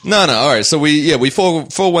 No. All right, so we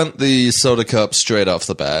forewent the soda cup straight off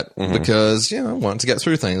the bat because I wanted to get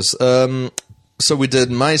through things. So we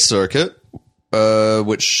did my circuit,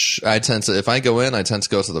 which I tend to, if I go in, I tend to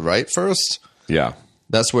go to the right first. Yeah.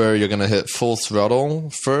 That's where you're going to hit full throttle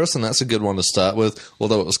first, and that's a good one to start with,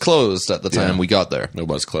 although it was closed at the time we got there. It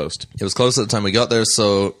was closed. It was closed at the time we got there,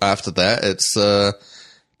 so after that, it's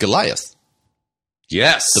Goliath.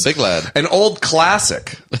 Yes. The big lad. An old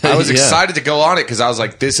classic. I was excited to go on it because I was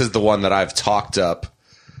like, this is the one that I've talked up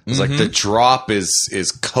It's like the drop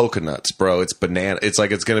is coconuts, bro. It's banana. It's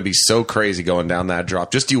like it's going to be so crazy going down that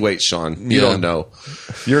drop. Just you wait, Sean. You don't know.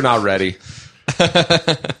 You're not ready.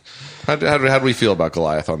 How do we feel about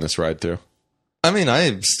Goliath on this ride through? I mean,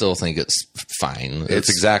 I still think it's fine. It's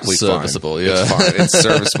exactly serviceable. Fine. Yeah, it's fine. It's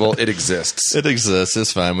serviceable. It exists. It exists.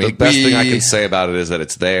 It's fine. The best thing I can say about it is that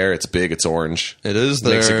it's there. It's big. It's orange. It is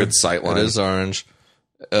there. Makes a good sight line. It is orange,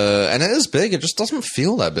 and it is big. It just doesn't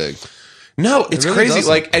feel that big. No, it's really crazy. doesn't.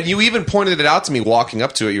 Like, and you even pointed it out to me walking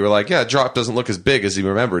up to it. You were like, "Yeah, drop doesn't look as big as you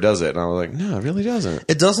remember, does it?" And I was like, "No, it really doesn't."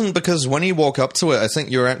 It doesn't, because when you walk up to it, I think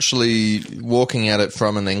you're actually walking at it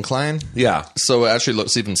from an incline. Yeah. So it actually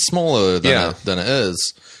looks even smaller than it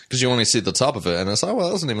is, because you only see the top of it, and it's like, well,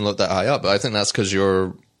 it doesn't even look that high up. But I think that's because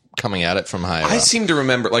you're coming at it from higher up. I seem to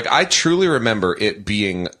remember, like, I truly remember it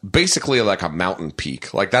being basically like a mountain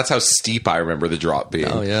peak. Like, that's how steep I remember the drop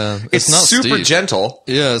being. Oh, yeah. It's not super steep. gentle.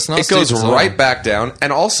 Yeah, it's not It steep goes at all. right back down,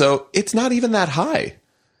 and also, it's not even that high.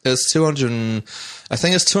 It's 200. I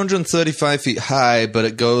think it's 235 feet high, but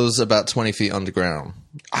it goes about 20 feet underground.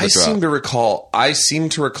 I seem to recall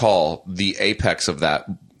the apex of that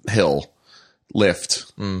hill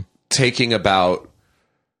lift taking about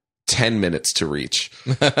 10 minutes to reach.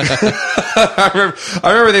 I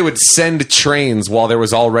remember they would send trains while there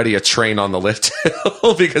was already a train on the lift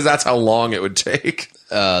hill because that's how long it would take.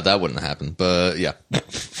 That wouldn't happen, but yeah.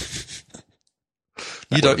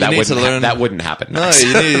 That wouldn't happen. No, Max.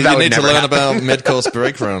 you need to learn happen. about mid-course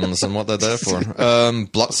brake runs and what they're there for.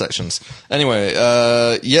 Block sections. Anyway,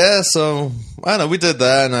 so I don't know, we did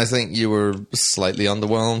that, and I think you were slightly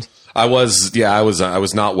underwhelmed. I was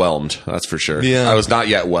not whelmed. That's for sure. Yeah. I was not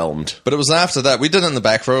yet whelmed. But it was after that. We did it in the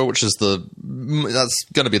back row, which is that's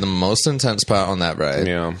going to be the most intense part on that ride.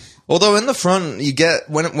 Yeah. Although in the front, you get,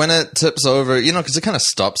 when it tips over, because it kind of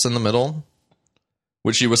stops in the middle,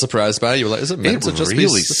 which you were surprised by. You were like, is it meant to just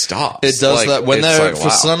really stops? It does like, that when they're, like, for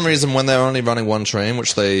some reason, when they're only running one train,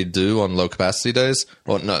 which they do on low capacity days,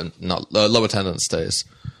 or no, not low attendance days.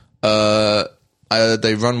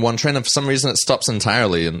 They run one train, and for some reason it stops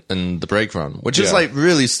entirely in the brake run, which is like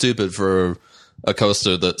really stupid for a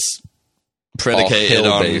coaster that's predicated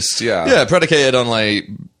on predicated on like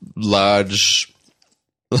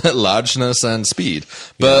largeness and speed.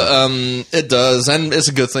 But it does, and it's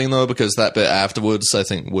a good thing though, because that bit afterwards I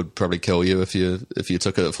think would probably kill you if you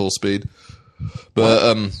took it at full speed.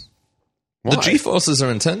 But the G-forces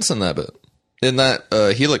are intense in that bit. In that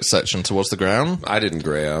helix section towards the ground. I didn't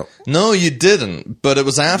gray out. No, you didn't. But it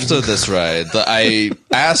was after this ride that I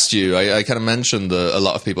asked you. I kind of mentioned that a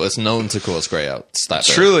lot of people, it's known to cause gray outs.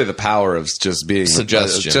 Truly the power of just being...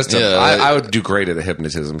 Suggestion. I would do great at a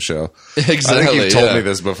hypnotism show. Exactly. I think you've told me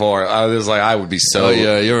this before. I was like, I would be so...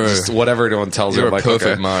 you're just whatever anyone tells you. You're I'm a like,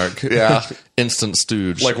 perfect okay. mark. Yeah. Instant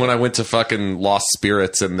stooge. Like when I went to fucking Lost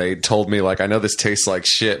Spirits and they told me, like, I know this tastes like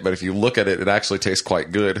shit, but if you look at it, it actually tastes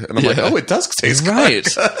quite good. And I'm like, oh, it does taste right.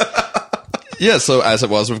 good. Yeah, so as it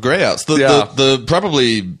was with grey outs. The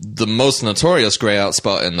probably the most notorious grey out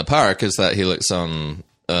spot in the park is that helix on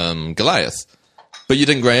Goliath. But you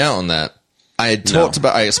didn't grey out on that. I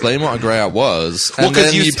explained what a grey out was. Well,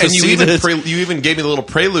 because you even gave me the little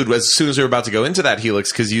prelude as soon as we were about to go into that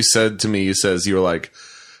helix, because you said to me, you were like,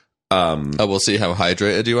 we'll see how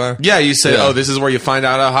hydrated you are. Yeah, you said, this is where you find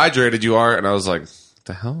out how hydrated you are. And I was like, what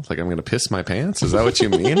the hell? Like, I'm going to piss my pants? Is that what you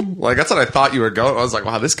mean? Like, that's what I thought you were going. I was like,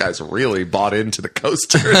 wow, this guy's really bought into the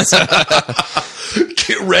coasters.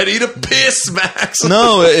 Get ready to piss, Max.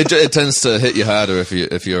 No, it tends to hit you harder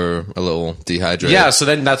if you're a little dehydrated. Yeah, so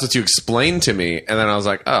then that's what you explained to me. And then I was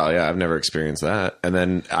like, oh, yeah, I've never experienced that. And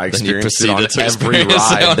then I experienced it on every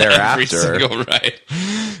ride thereafter. Every single ride.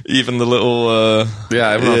 Even the little...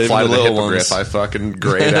 even on Fly to the Hippogriff, I fucking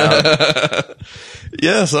grayed out.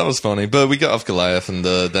 Yes, that was funny. But we got off Goliath, and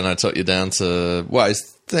then I took you down to what I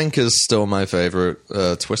think is still my favorite,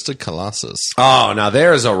 Twisted Colossus. Oh, now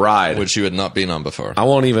there's a ride which you had not been on before. I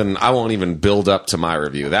won't even build up to my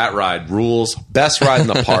review. That ride rules. Best ride in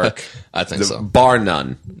the park. I think so, bar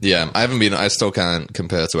none. Yeah, I haven't been. I still can't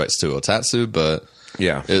compare to X2 or Tatsu, but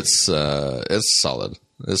yeah, it's solid.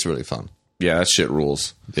 It's really fun. Yeah, that shit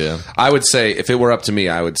rules. Yeah, I would say if it were up to me,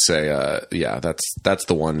 I would say, that's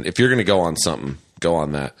the one. If you're going to go on something, go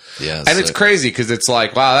on that. Yeah, and it's crazy because it's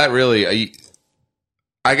like, wow, that really.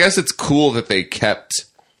 I guess it's cool that they kept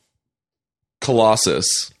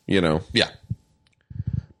Colossus. Yeah,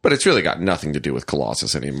 but it's really got nothing to do with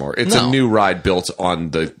Colossus anymore. It's a new ride built on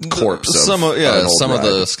the corpse of some of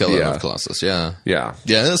the skeleton of Yeah. Colossus. Yeah.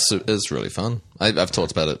 It's really fun. I've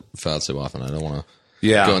talked about it far too often. I don't want to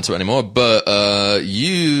go into it anymore. But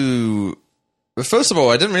first of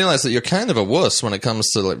all, I didn't realize that you're kind of a wuss when it comes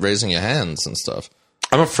to like raising your hands and stuff.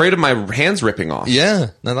 I'm afraid of my hands ripping off.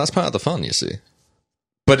 Yeah, no, that's part of the fun, you see.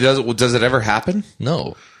 But does it ever happen?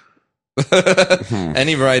 No.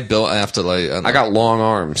 Any ride built after I got long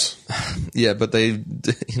arms. Yeah, but they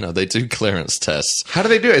do clearance tests. How do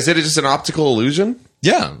they do it? Is it just an optical illusion?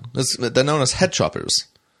 Yeah, they're known as head choppers.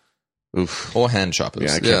 Oof. Or hand choppers.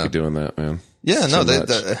 Yeah, I can't be doing that, man. Yeah, no,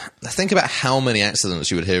 think about how many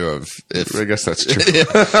accidents you would hear of. I guess that's true.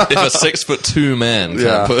 If a 6'2" man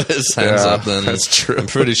can't put his hands up, then that's true. I'm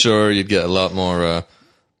pretty sure you'd get a lot more.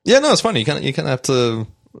 Yeah, no, it's funny. You kind of have to.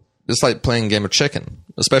 It's like playing a game of chicken,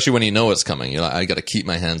 especially when you know it's coming. You're like, I got to keep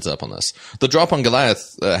my hands up on this. The drop on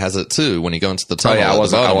Goliath has it too. When you go into the tunnel,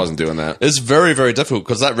 I wasn't doing that. It's very, very difficult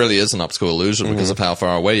because that really is an optical illusion because of how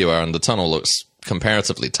far away you are, and the tunnel looks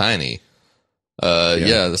comparatively tiny. So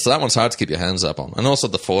that one's hard to keep your hands up on, and also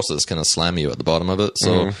the forces kind of slam you at the bottom of it,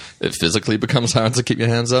 so it physically becomes hard to keep your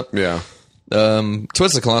hands up. Yeah.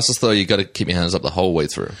 Twisted Colossus, though, you got to keep your hands up the whole way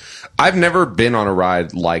through. I've never been on a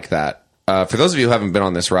ride like that. For those of you who haven't been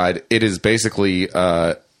on this ride, it is basically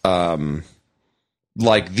like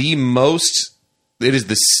it is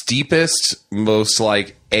the steepest, most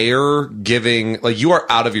like air giving, like you are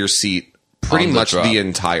out of your seat pretty much the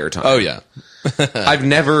entire time. Oh yeah. I've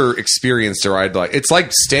never experienced a ride like it's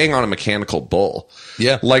like staying on a mechanical bull.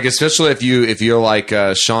 Yeah. Like especially if you're like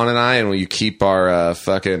Sean and I, and you keep our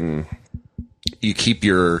you keep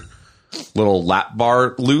your little lap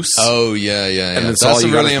bar loose. Oh yeah. And then that's all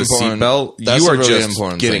really important. Seatbelt. You are really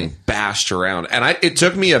just getting bashed around. And it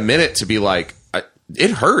took me a minute to be like, it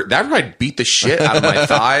hurt. That ride beat the shit out of my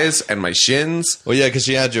thighs and my shins. Well, yeah, because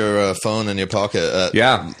you had your phone in your pocket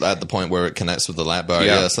at the point where it connects with the lap bar.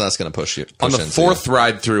 Yeah, so that's going to push you. On the fourth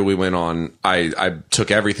ride through we went on, I took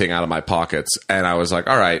everything out of my pockets, and I was like,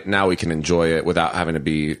 all right, now we can enjoy it without having to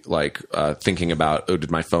be like thinking about, oh,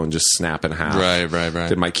 did my phone just snap in half? Right.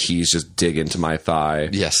 Did my keys just dig into my thigh?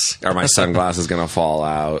 Yes. Are my sunglasses going to fall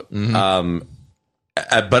out?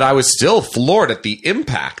 But I was still floored at the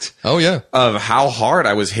impact. Oh yeah, of how hard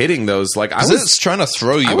I was hitting those. Like it's trying to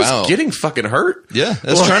throw you out. I was getting fucking hurt. Yeah,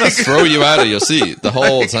 it's trying to throw you out of your seat the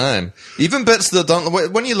whole time. Even bits that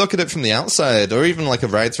don't. When you look at it from the outside, or even like a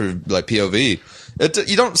ride through like POV,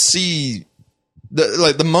 you don't see.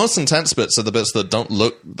 The most intense bits are the bits that don't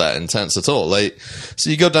look that intense at all. Like, so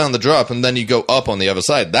you go down the drop and then you go up on the other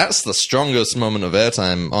side. That's the strongest moment of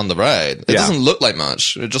airtime on the ride. It doesn't look like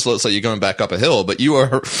much. It just looks like you're going back up a hill, but you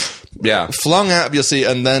are flung out of your seat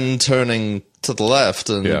and then turning to the left,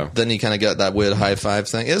 and then you kind of get that weird high five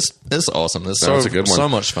thing. It's awesome. It's a good one. So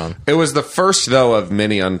much fun. It was the first, though, of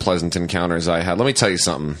many unpleasant encounters I had. Let me tell you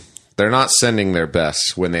something. They're not sending their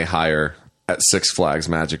best when they hire at Six Flags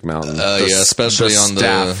Magic Mountain. Especially on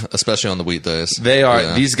the weekdays. They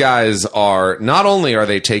are these guys are not only are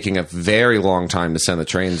they taking a very long time to send the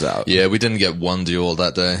trains out. Yeah, we didn't get one duel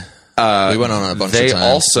that day. We went on a bunch of times. They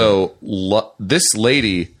also this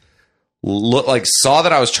lady saw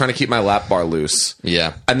that I was trying to keep my lap bar loose.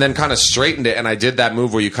 Yeah. And then kind of straightened it, and I did that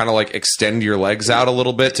move where you kind of like extend your legs out a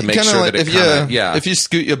little bit to make sure that it if you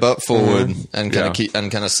scoot your butt forward and kind of keep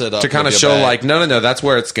and kind of sit up to kind of show like no, that's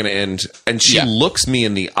where it's going to end. And she looks me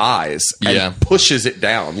in the eyes and pushes it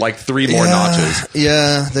down like 3 more notches.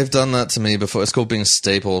 Yeah, they've done that to me before. It's called being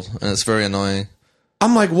stapled, and it's very annoying.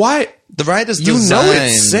 I'm like, why? The ride is designed. You know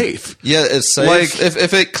it's safe. Yeah, it's safe. Like,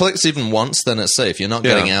 if it clicks even once, then it's safe. You're not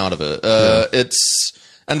getting out of it.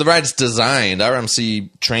 And the ride's designed. RMC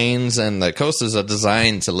trains and the coasters are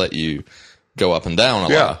designed to let you go up and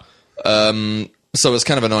down a lot. So it's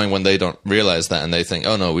kind of annoying when they don't realize that and they think,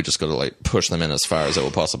 oh no, we just got to like push them in as far as it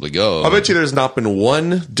will possibly go. I bet you there's not been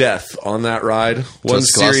one death on that ride, one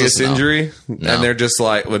serious injury, and they're just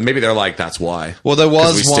like, well, maybe they're like, that's why. Well, there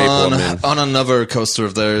was one on another coaster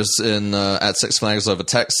of theirs in at Six Flags over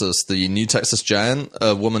Texas, the New Texas Giant.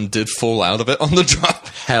 A woman did fall out of it on the drop.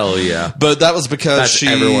 Hell yeah! But that was because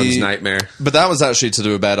everyone's nightmare. But that was actually to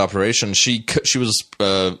do a bad operation. She was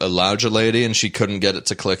a larger lady and she couldn't get it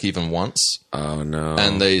to click even once. Oh no!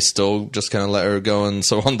 And they still just kind of let her go, and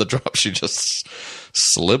so on the drop she just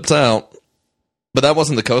slipped out. But that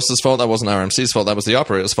wasn't the coaster's fault. That wasn't RMC's fault. That was the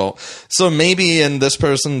operator's fault. So maybe in this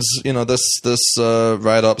person's, this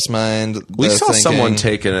ride up's mind, we saw someone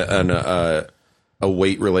take a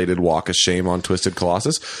weight related walk of shame on Twisted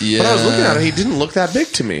Colossus. Yeah, but I was looking at it. He didn't look that big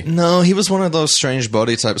to me. No, he was one of those strange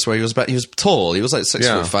body types where he was tall. He was like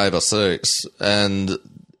 6'5" or 6", and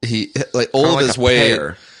he all of his weight.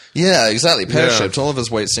 Pear. Yeah, exactly. Pear-shaped. All of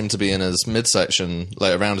his weight seemed to be in his midsection,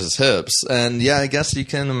 like around his hips. And I guess you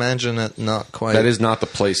can imagine it not quite. That is not the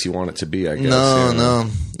place you want it to be, I guess. No.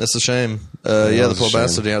 That's a shame. The poor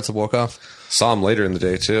bastard, he had to walk off. Saw him later in the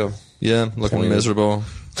day, too. Yeah, looking miserable.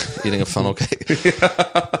 eating a funnel cake.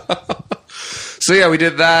 So yeah, we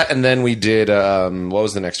did that, and then we did. What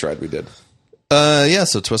was the next ride we did?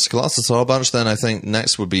 So Twisted Colossus a whole bunch. Then I think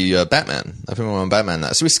next would be Batman. I think we went on Batman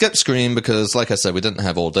next. So we skipped Scream because, like I said, we didn't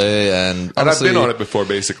have all day. And I've been on it before,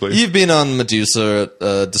 basically. You've been on Medusa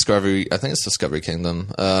at Discovery. I think it's Discovery Kingdom,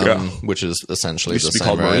 which is essentially it used the to be same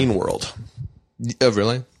called ride. Marine World. Oh,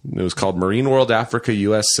 really? It was called Marine World Africa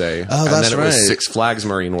USA. Oh, that's and then it right. was Six Flags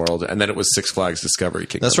Marine World, and then it was Six Flags Discovery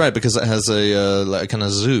Kingdom. That's right, because it has a like a kind of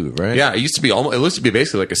zoo, right? Yeah, it used to be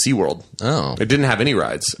basically like a SeaWorld. Oh. It didn't have any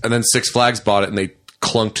rides. And then Six Flags bought it, and they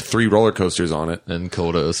clunked 3 roller coasters on it. And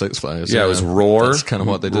called it a Six Flags. Yeah, it was Roar. That's kind of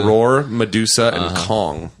what they did. Roar, Medusa, and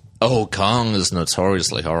Kong. Oh, Kong is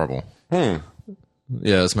notoriously horrible.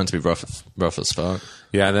 Yeah, it's meant to be rough as fuck.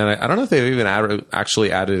 Yeah, and then I don't know if they've even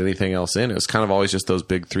actually added anything else in. It was kind of always just those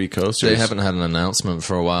big 3 coasters. They haven't had an announcement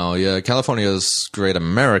for a while. Yeah, California's Great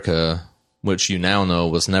America, which you now know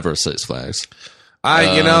was never Six Flags.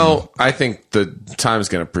 I think the time's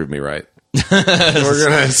going to prove me right. Something's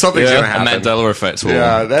gonna happen. Mandela effect.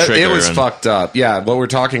 It was fucked up. Yeah, what we're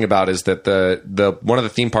talking about is that the one of the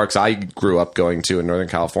theme parks I grew up going to in Northern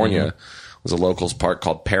California was a locals park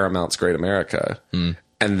called Paramount's Great America, and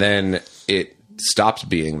then it stopped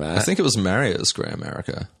being that. I think it was Marriott's Great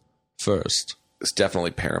America first. It's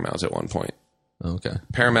definitely Paramount at one point. Okay,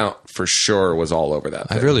 Paramount for sure was all over that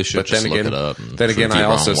thing. I really should but just then look again, it up. Then again, I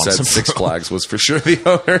also said Six Flags was for sure the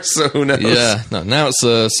owner, so who knows? Yeah, no, now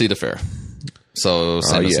it's Cedar Fair. So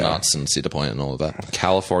same as Knott's and Cedar Point and all of that.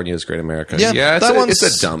 California's Great America. Yeah, it's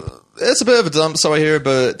a dump. It's a bit of a dump, so I hear,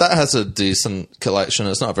 but that has a decent collection.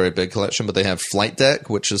 It's not a very big collection, but they have Flight Deck,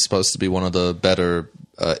 which is supposed to be one of the better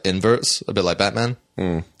inverts, a bit like Batman.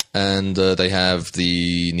 And they have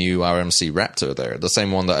the new RMC Raptor there, the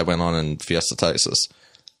same one that I went on in Fiesta, Texas.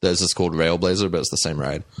 There's this called Railblazer, but it's the same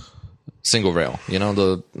ride. Single rail. You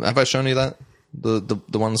know, have I shown you that? The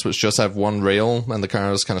ones which just have one rail and the car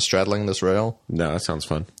is kind of straddling this rail. No, that sounds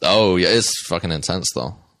fun. Oh yeah, it's fucking intense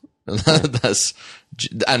though.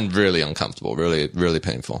 And really uncomfortable, really really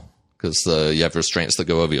painful because you have restraints that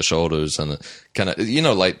go over your shoulders and kind of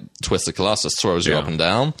like Twisted Colossus throws you up and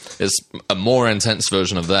down. It's a more intense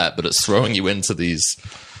version of that, but it's throwing you into these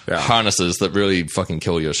harnesses that really fucking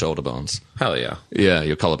kill your shoulder bones. Hell yeah. Yeah,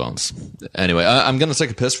 your collarbones. Anyway, I'm going to take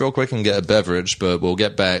a piss real quick and get a beverage, but we'll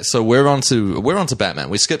get back. So we're on to Batman.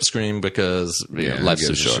 We skipped Scream because life's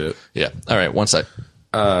too short. Shit. Yeah. All right, one sec.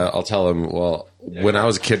 I'll tell him, when I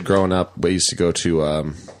was a kid growing up, we used to go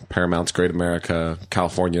to Paramount's Great America,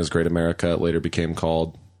 California's Great America, it later became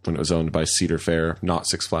called, when it was owned by Cedar Fair, not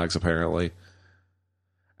Six Flags apparently.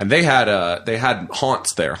 And they had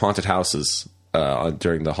haunts there, haunted houses.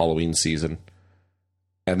 During the Halloween season.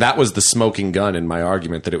 And that was the smoking gun in my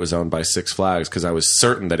argument that it was owned by Six Flags, because I was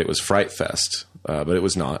certain that it was Fright Fest, but it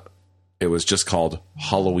was not. It was just called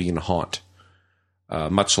Halloween Haunt.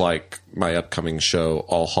 Much like my upcoming show,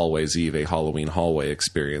 All Hallways Eve, a Halloween hallway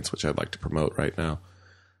experience, which I'd like to promote right now.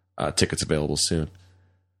 Tickets available soon.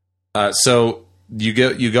 So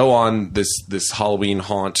you go on this Halloween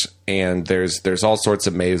haunt, and there's all sorts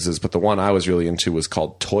of mazes, but the one I was really into was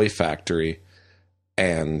called Toy Factory.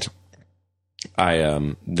 And there's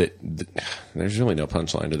really no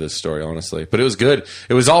punchline to this story, honestly, but it was good.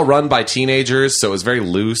 It was all run by teenagers, so it was very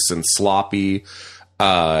loose and sloppy.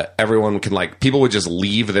 Everyone people would just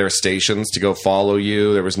leave their stations to go follow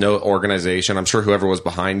you. There was no organization. I'm sure whoever was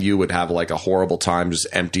behind you would have a horrible time, just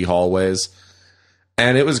empty hallways.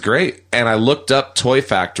 And it was great. And I looked up Toy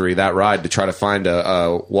Factory, that ride, to try to find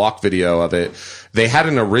a walk video of it. They had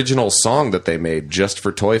an original song that they made just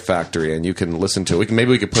for Toy Factory, and you can listen to it. Maybe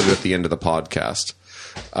we could put it at the end of the podcast.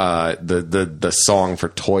 The song for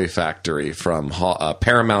Toy Factory from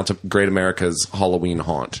Paramount Great America's Halloween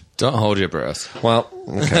Haunt. Don't hold your breath. Well,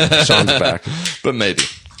 okay, Sean's back, but maybe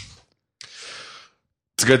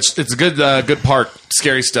it's a good park.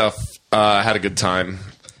 Scary stuff. Had a good time.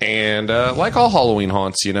 And like all Halloween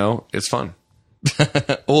haunts, it's fun.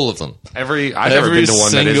 All of them. I've never been to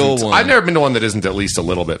one that isn't at least a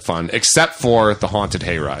little bit fun, except for the Haunted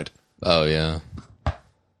Hayride. Oh yeah,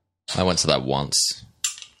 I went to that once.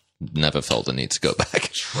 Never felt the need to go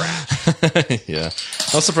back. Yeah,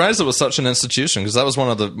 I was surprised it was such an institution, because that was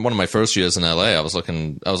one of my first years in LA. I was like,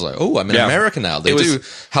 oh, I'm in America now. They do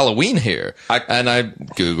Halloween here, and I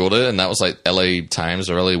googled it, and that was like LA Times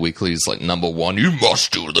or LA Weekly's #1. You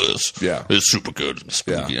must do this. Yeah, it's super good and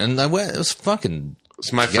spooky. Yeah. And I went. It was fucking.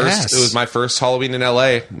 It was my first Halloween in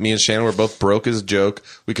LA. Me and Shannon were both broke as a joke.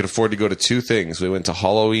 We could afford to go to 2 things. We went to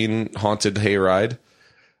Halloween Haunted Hayride,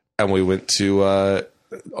 and we went to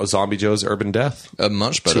Zombie Joe's Urban Death. A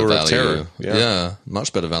much better Tour value. of Terror. Yeah,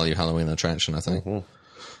 much better value Halloween attraction, I think. Mm-hmm.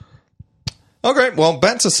 Okay, well,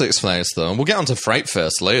 back to Six Flags, though. We'll get on to Fright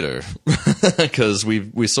Fest later, because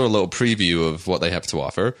we saw a little preview of what they have to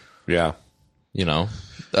offer. Yeah. You know.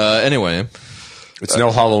 Anyway. It's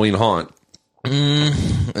no Halloween haunt.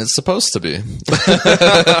 It's supposed to be.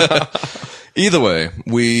 Either way,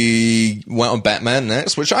 we went on Batman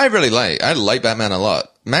next, which I really like. I like Batman a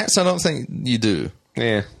lot. Max, I don't think you do.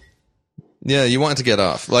 Yeah. Yeah, you wanted to get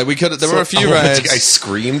off. Like, we could. There were a few rides. I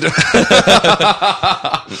screamed. But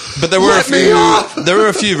there were there were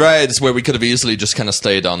a few rides where we could have easily just kind of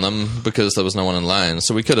stayed on them because there was no one in line.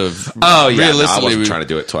 So we could have. Oh yeah, realistically, I wasn't trying to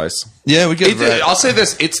do it twice. Yeah, we could. I'll say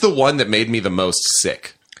this: it's the one that made me the most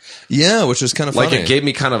sick. Yeah, which is kind of funny. Like, it gave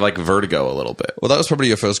me kind of like vertigo a little bit. Well, that was probably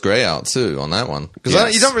your first grey out too on that one,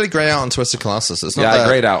 because you don't really grey out on Twisted Colossus. It's not. Yeah, I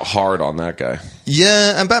grayed out hard on that guy.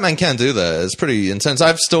 Yeah, and Batman can do that. It's pretty intense.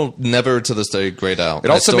 I've still never to this day grayed out.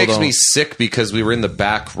 It also makes me sick because we were in the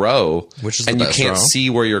back row, which is and you can't see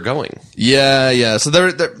where you're going. Yeah. So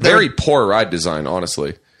they're very poor ride design,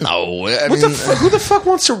 honestly. No, who the fuck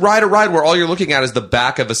wants to ride a ride where all you're looking at is the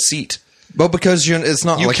back of a seat? Well, because it's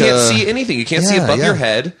not. You like can't see anything. You can't see above your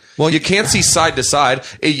head. Well, you can't see side to side.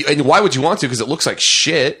 And why would you want to? Because it looks like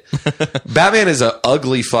shit. Batman is an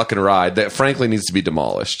ugly fucking ride that frankly needs to be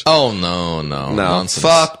demolished. Oh, no. Nonsense.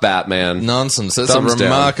 Fuck Batman. Nonsense. It's a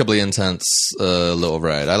remarkably intense little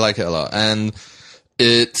ride. I like it a lot. And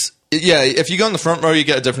if you go in the front row, you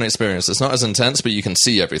get a different experience. It's not as intense, but you can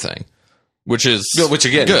see everything. Which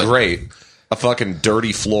again, good. Great. A fucking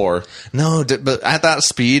dirty floor. No, but at that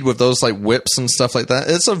speed with those like whips and stuff like that,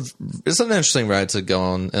 it's an interesting ride to go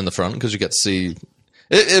on in the front because you get to see.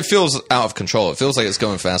 It feels out of control. It feels like it's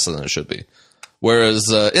going faster than it should be.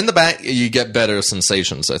 Whereas in the back, you get better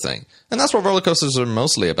sensations, I think, and that's what roller coasters are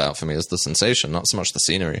mostly about for me: is the sensation, not so much the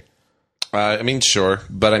scenery. I mean, sure,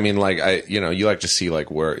 but I mean, like, you like to see like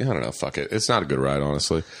where I don't know. Fuck it, it's not a good ride,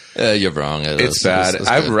 honestly. You're wrong. It's bad.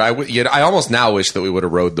 I almost now wish that we would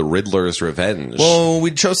have rode the Riddler's Revenge. Well,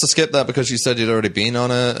 we chose to skip that because you said you'd already been on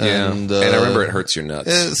it, and I remember it hurts your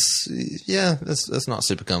nuts. It's not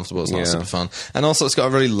super comfortable. It's not super fun, and also it's got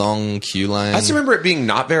a really long queue line. I just remember it being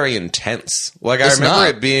not very intense. Like I remember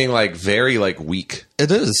it being like very like weak. It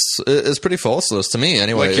is. It's pretty forceless to me,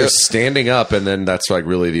 anyway. Like you're standing up, and then that's like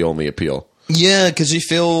really the only appeal. Yeah, because you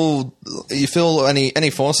feel any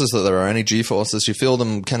forces that there are, any G forces, you feel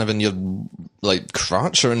them kind of in your like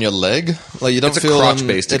crotch or in your leg. Like you don't feel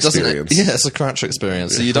crotch-based experience. Yeah, it's a crotch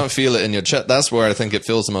experience. So you don't feel it in your chest. That's where I think it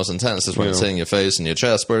feels the most intense, is when it's hitting your face and your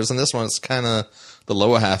chest. Whereas in this one, it's kind of the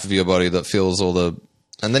lower half of your body that feels all the,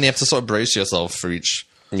 and then you have to sort of brace yourself for each.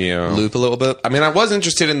 Loop a little bit. I mean, I was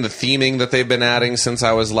interested in the theming that they've been adding since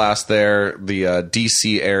I was last there. The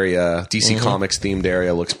DC area, DC Comics themed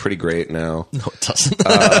area looks pretty great now. No, it doesn't.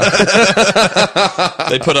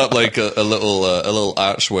 They put up like a little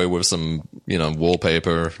archway with some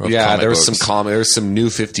wallpaper. Yeah, there was there's some new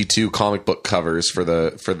 52 comic book covers for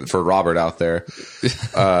Robert out there.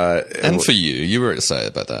 And for you were excited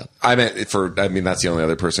about that. I mean, that's the only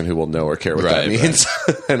other person who will know or care what that means,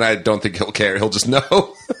 and I don't think he'll care. He'll just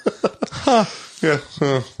know. Huh. Yeah.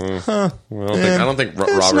 I don't think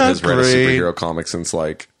Robert has read a superhero comic since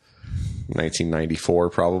like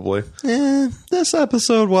 1994, probably. This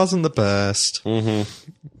episode wasn't the best.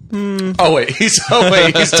 Oh wait, he's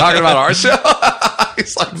talking about our show.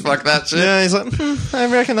 He's like, fuck that shit. Yeah, he's like, I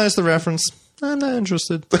recognize the reference. I'm not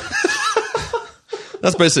interested.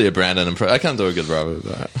 That's basically a Brandon impression. I can't do a good Robert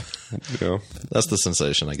with that. That's the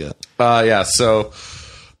sensation I get. So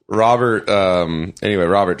Robert,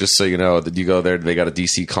 Robert, just so you know, that you go there, they got a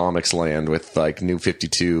DC Comics land with like new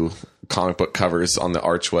 52 comic book covers on the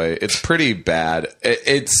archway. It's pretty bad.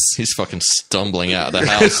 He's fucking stumbling out of the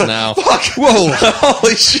house now. Fuck. Whoa.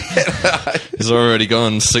 Holy shit. He's already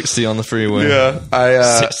gone 60 on the freeway.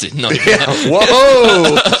 Yeah. 60. No. Yeah.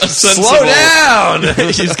 Whoa. Slow down.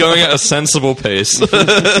 He's going at a sensible pace.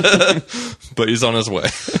 But he's on his way.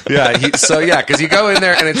 Because you go in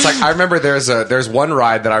there and it's like, I remember there's one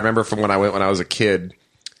ride that I remember from when I went when I was a kid,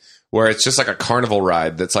 where it's just like a carnival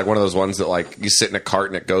ride that's like one of those ones that like you sit in a cart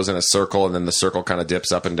and it goes in a circle and then the circle kind of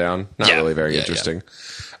dips up and down. Not really very interesting.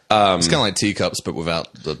 Yeah. It's kind of like teacups, but without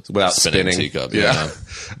spinning teacup. Yeah.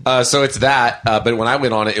 So it's that. But when I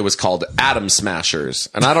went on it, it was called Atom Smashers.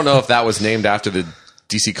 And I don't know if that was named after the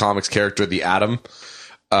DC Comics character, the Atom.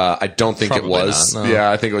 I don't think it was. Not, no. Yeah,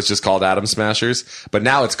 I think it was just called Atom Smashers. But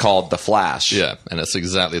now it's called The Flash. Yeah, and it's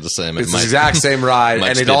exactly the same. It's the exact same ride,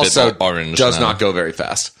 and it also does not go very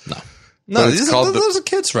fast. No, those are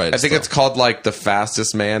kids' rides. I think it's called like the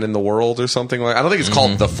fastest man in the world or something like. I don't think it's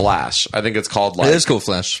called The Flash. I think it's called like. It is called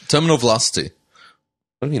Flash. Terminal velocity.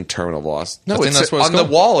 What do you mean terminal velocity? No, that's what on the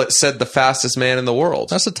wall it said the fastest man in the world.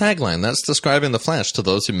 That's a tagline. That's describing the Flash to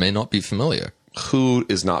those who may not be familiar. Who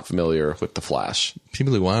is not familiar with the Flash?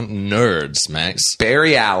 People who aren't nerds, Max.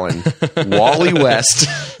 Barry Allen, Wally West.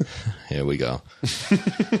 Here we go.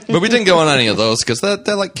 But we didn't go on any of those because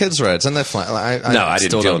they're like kids' rides and they're flat. I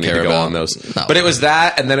didn't feel need to go on those. No. But it was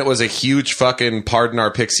that, and then it was a huge fucking "Pardon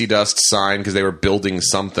Our Pixie Dust" sign because they were building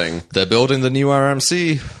something. They're building the new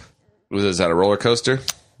RMC. Is that a roller coaster?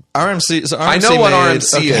 RMC. So RMC I know what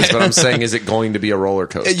RMC is, but I'm saying, is it going to be a roller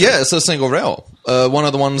coaster? Yeah, it's a single rail. One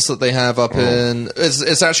of the ones that they have up in...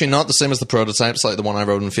 It's actually not the same as the prototypes, like the one I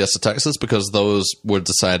rode in Fiesta, Texas, because those were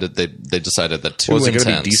decided... They decided that too intense. Was it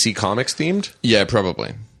going to be DC Comics themed? Yeah,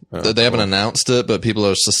 probably. They haven't announced it, but people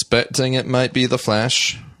are suspecting it might be the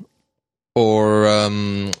Flash. Or,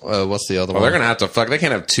 what's the other one? They're going to have to fuck... They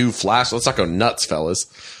can't have two Flash. Let's not go nuts, fellas.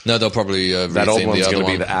 No, they'll probably that old one's going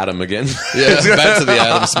to be the Atom again. Yeah, back to the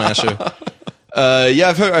Atom Smasher. Yeah,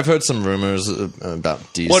 I've heard some rumors about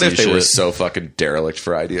DC. What if they were so fucking derelict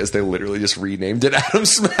for ideas? They literally just renamed it Atom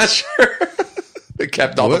Smasher. They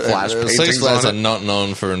kept all the Flash paintings Six Flags on are not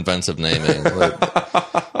known for inventive naming.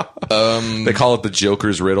 They call it the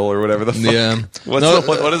Joker's riddle or whatever the fuck. Yeah.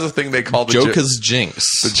 What is the thing they call the Joker's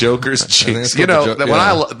jinx? The Joker's jinx. You know,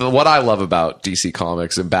 what I love about DC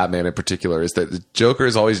Comics and Batman in particular is that the Joker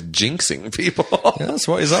is always jinxing people. Yeah, that's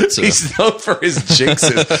what he's up to. He's known for his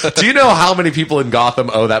jinxes. Do you know how many people in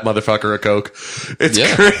Gotham owe that motherfucker a Coke? It's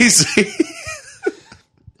crazy.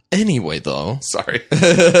 Anyway, though, sorry,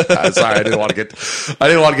 I didn't want to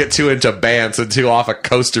get too into bants and too off of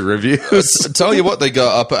coaster reviews. Tell you what, they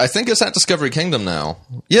got up. I think it's at Discovery Kingdom now.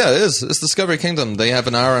 Yeah, it is. It's Discovery Kingdom. They have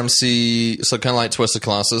an RMC, so kind of like Twisted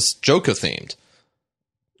Colossus, Joker themed.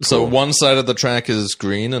 Cool. So one side of the track is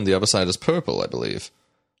green and the other side is purple, I believe.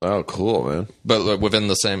 Oh, cool, man! But within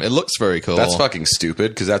the same, it looks very cool. That's fucking stupid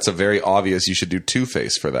because that's a very obvious. You should do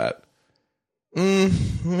Two-Face for that.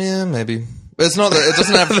 Yeah, maybe. It's not that it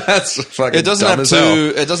doesn't have. That's fucking. It doesn't dumb have as two. hell.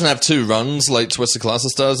 It doesn't have two runs like Twisted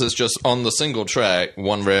Colossus does. It's just on the single track.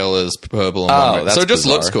 One rail is purple, and one rail. That's so it just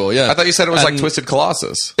bizarre. looks cool. Yeah, I thought you said it was like Twisted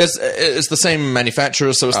Colossus. It's the same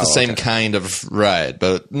manufacturer, so it's the same kind of ride.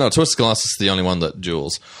 But no, Twisted Colossus is the only one that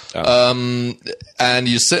duels. And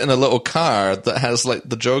you sit in a little car that has like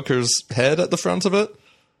the Joker's head at the front of it.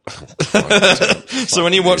 So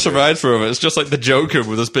when you watch a ride through it, it's just like the Joker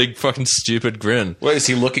with this big fucking stupid grin. Wait, is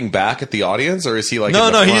he looking back at the audience, or is he like?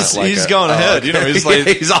 No, he's going ahead. Okay. You know, he's like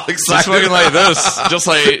he's all excited, he's fucking like this, just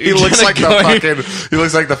like he looks like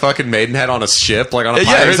the fucking Maidenhead on a ship, like on a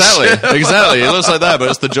pirate exactly, ship. Exactly. It looks like that, but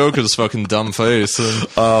it's the Joker's fucking dumb face.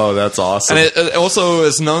 Oh, that's awesome. And it also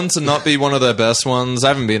is known to not be one of their best ones. I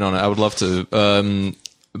haven't been on it. I would love to.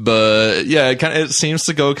 But yeah, it seems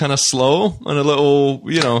to go kind of slow and a little,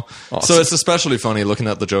 awesome. So it's especially funny looking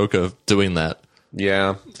at the Joker doing that.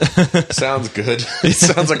 Yeah. Sounds good. It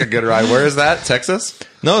sounds like a good ride. Where is that? Texas?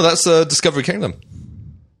 No, that's Discovery Kingdom.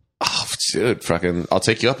 Oh, dude, fucking, I'll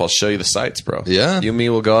take you up. I'll show you the sights, bro. Yeah. You and me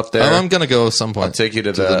will go up there. I'm going to go at some point. I'll take you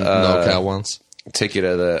to the NoCal ones. Take you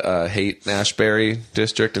to the Haight-Ashbury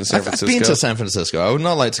district in San Francisco. I've been to San Francisco. I would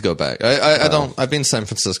not like to go back. I don't. I've been to San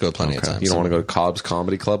Francisco plenty of times. You don't want to go to Cobb's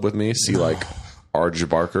Comedy Club with me? See like R.J.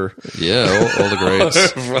 Barker? Yeah, all the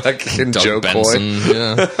greats. Fucking Doug Joe Benson. Coy.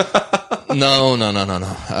 Yeah. No.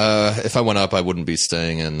 If I went up, I wouldn't be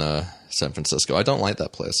staying in San Francisco. I don't like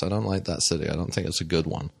that place. I don't like that city. I don't think it's a good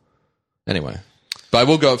one. Anyway, but I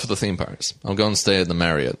will go up for the theme parks. I'll go and stay at the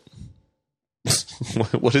Marriott.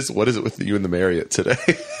 What is it with you and the Marriott today?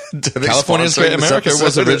 California's Great America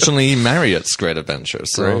was originally Marriott's Great Adventure.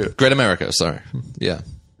 So Great America, sorry. Yeah.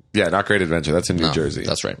 Yeah, not Great Adventure. That's in New Jersey.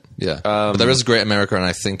 That's right. Yeah. But there is a Great America, and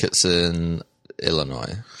I think it's in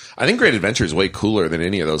Illinois. I think Great Adventure is way cooler than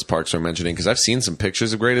any of those parks we're mentioning because I've seen some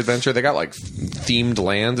pictures of Great Adventure. They got like themed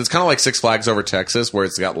lands. It's kind of like Six Flags Over Texas, where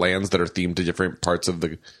it's got lands that are themed to different parts of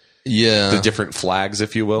the different flags,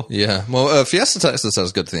 if you will. Yeah. Well, Fiesta Texas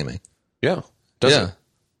has good theming. Yeah.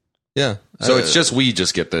 Yeah. So it's just we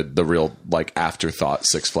just get the real like afterthought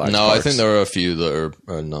Six Flags. No, parks. I think there are a few that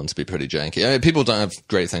are known to be pretty janky. I mean, people don't have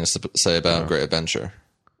great things to say about Great Adventure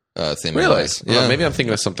theming. Really? Yeah. Well, maybe I'm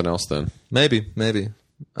thinking of something else then. Maybe.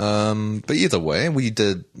 But either way, we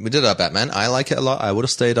did our Batman. I like it a lot. I would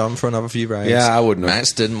have stayed on for another few rides. Yeah, I wouldn't.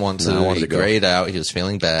 Max didn't want to. No, He grayed out. He was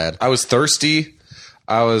feeling bad. I was thirsty.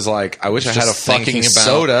 I was like, I wish I had a fucking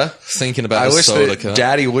soda. Thinking about I wish soda that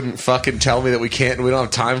Daddy wouldn't fucking tell me that we don't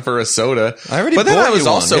have time for a soda. I already but then bought I was you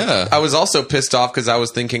also, one, yeah. I was also pissed off because I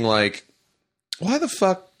was thinking like, why the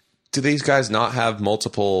fuck do these guys not have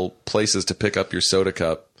multiple places to pick up your soda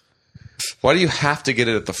cup? Why do you have to get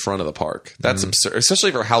it at the front of the park? That's absurd,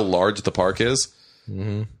 especially for how large the park is.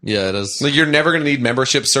 Mm-hmm. Yeah, it is. Like, you're never going to need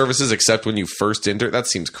membership services except when you first enter. That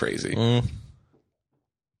seems crazy.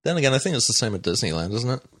 Then again, I think it's the same at Disneyland, isn't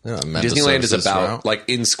it? Disneyland is about, like,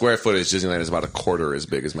 in square footage, Disneyland is about a quarter as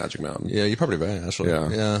big as Magic Mountain. Yeah, you're probably right, actually.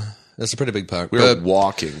 Yeah. It's a pretty big park. We were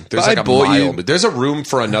walking. There's like a mile. There's a room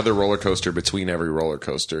for another roller coaster between every roller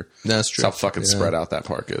coaster. That's true. That's how fucking spread out that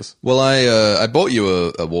park is. Well, I bought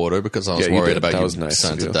you a water because I was worried about you nice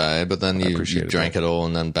starting to die, but then you drank it all,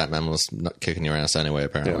 and then Batman was not kicking your ass anyway,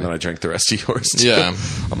 apparently. Yeah, and then I drank the rest of yours, too. Yeah.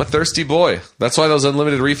 I'm a thirsty boy. That's why those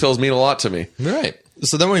unlimited refills mean a lot to me. Right.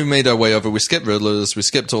 So then we made our way over. We skipped Riddlers. We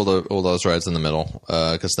skipped all those rides in the middle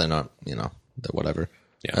because they're not, they're whatever.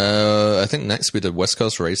 Yeah. I think next we did West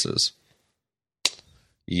Coast Races.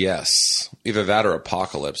 Yes. Either that or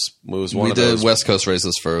Apocalypse. We did West Coast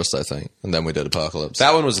Races first, I think, and then we did Apocalypse.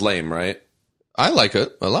 That one was lame, right? I like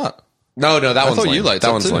it a lot. No, that one's lame. You liked that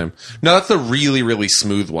it one's too. lame. No, that's the really, really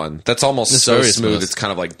smooth one. That's almost so smooth. It's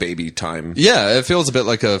kind of like baby time. Yeah, it feels a bit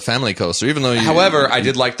like a family coaster, even though However, I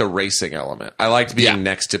did like the racing element. I liked being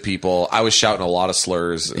next to people. I was shouting a lot of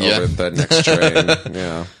slurs over the next train.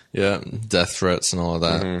 Yeah. Yeah, death threats and all of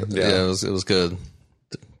that. Mm-hmm. Yeah, it was good.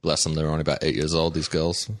 Bless them, they were only about 8 years old, these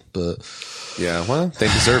girls. But yeah, well, they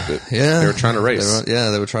deserved it. Yeah. They were trying to race.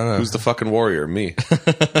 They were trying to... Who's the fucking warrior? Me.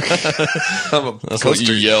 I'm a That's what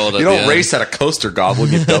you yelled at. You don't race at a coaster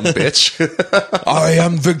goblin, you dumb bitch. I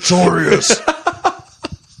am victorious.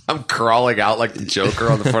 I'm crawling out like the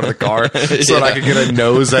Joker on the front of the car so that I could get a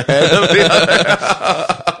nose ahead of the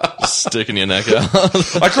other. Sticking your neck out.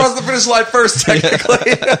 I crossed the finish line first,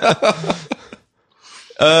 technically.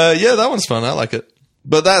 Yeah, that one's fun. I like it.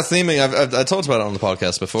 But that theming, I talked about it on the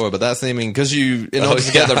podcast before, but that theming, because in order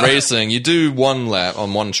to get the racing, you do one lap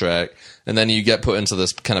on one track, and then you get put into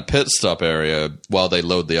this kind of pit stop area while they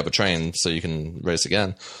load the other train so you can race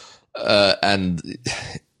again. And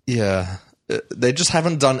yeah, they just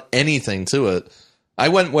haven't done anything to it. I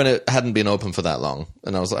went when it hadn't been open for that long,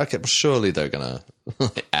 and I was like, okay, well, surely they're going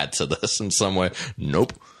to add to this in some way.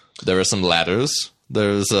 Nope. There are some ladders.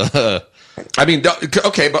 There's I mean,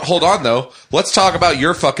 okay, but hold on, though. Let's talk about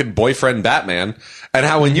your fucking boyfriend, Batman, and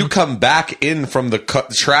how when you come back in from the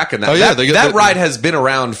track and that ride has been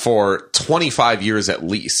around for 25 years at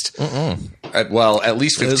least. At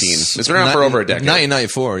least 15. It's been around for over a decade.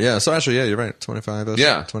 1994, yeah. So actually, yeah, you're right. 25-ish.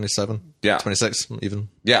 Yeah. 27. Yeah. 26 even.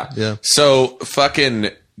 Yeah. So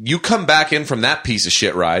fucking, you come back in from that piece of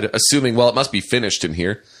shit ride, assuming, well, it must be finished in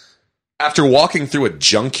here, after walking through a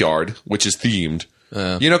junkyard, which is themed.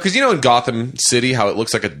 Because in Gotham City, how it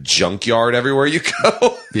looks like a junkyard everywhere you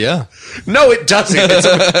go. Yeah. No, it doesn't.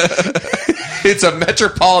 It's a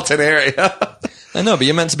metropolitan area. I know, but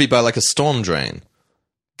you're meant to be by like a storm drain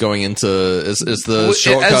going into is the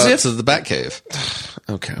shortcut to the Batcave.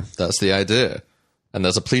 Okay, that's the idea. And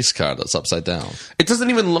there's a police car that's upside down. It doesn't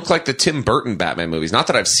even look like the Tim Burton Batman movies. Not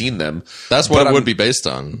that I've seen them. That's what it would be based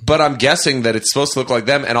on. But I'm guessing that it's supposed to look like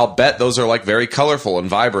them, and I'll bet those are like very colorful and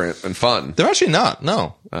vibrant and fun. They're actually not.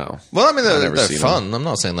 No. Oh. Well, I mean, they're fun. Them. I'm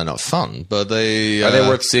not saying they're not fun, but they... Are they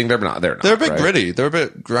worth seeing? They're not. They're a bit gritty. They're a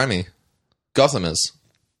bit grimy. Gotham is.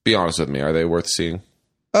 Be honest with me. Are they worth seeing?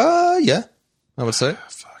 Yeah. I would say.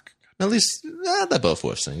 At least, they're both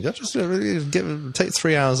worth seeing. Just take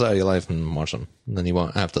 3 hours out of your life and watch them. And then you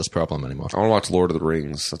won't have this problem anymore. I want to watch Lord of the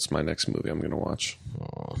Rings. That's my next movie I'm going to watch.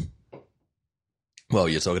 Oh. Well,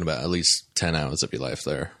 you're talking about at least 10 hours of your life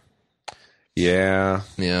there. Yeah.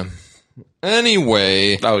 Yeah.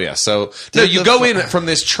 Anyway. Oh, yeah. So, no, you go in from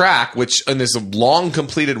this track, in this long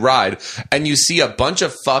completed ride, and you see a bunch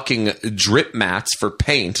of fucking drip mats for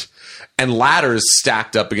paint. And ladders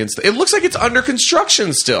stacked up against it looks like it's under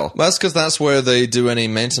construction still. Well, that's because that's where they do any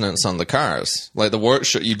maintenance on the cars. Like the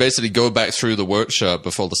workshop, you basically go back through the workshop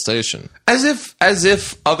before the station. As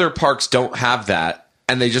if other parks don't have that,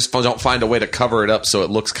 and they just don't find a way to cover it up so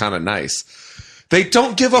it looks kind of nice. They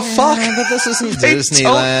don't give a fuck. But this isn't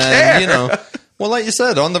Disneyland, Well, like you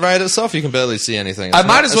said, on the ride itself, you can barely see anything. They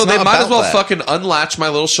might as well fucking unlatch my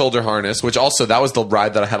little shoulder harness, which also, that was the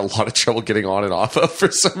ride that I had a lot of trouble getting on and off of for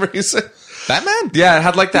some reason. Batman? Yeah, it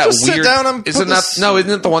had like that weird... Sit down and isn't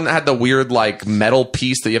it the one that had the weird like metal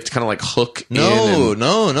piece that you have to kind of like hook in? No.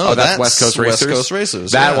 Oh, that's West Coast Racers? West Coast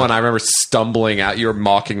Racers, that one, I remember stumbling out. You were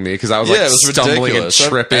mocking me because I was like stumbling ridiculous. And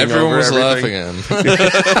tripping. Everyone was laughing at him.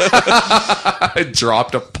 I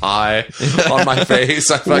dropped a pie on my face.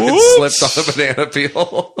 I fucking slipped on a banana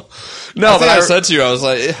peel. No, but I said to you, I was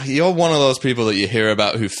like, you're one of those people that you hear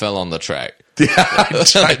about who fell on the track. Yeah, I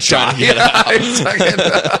tried to get out.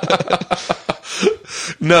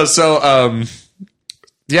 No, so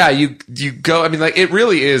yeah, you go. I mean, like it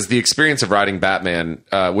really is the experience of riding Batman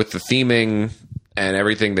with the theming and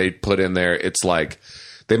everything they put in there, it's like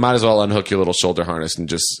they might as well unhook your little shoulder harness and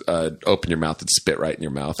just open your mouth and spit right in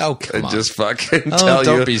your mouth. Oh, come and on. just fucking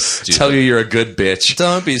Don't be stupid. tell you you're a good bitch.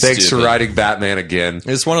 Don't be Thanks stupid. for writing Batman again.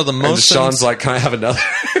 It's one of the most. And Sean's like, can I have another?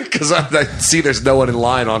 Because I see there's no one in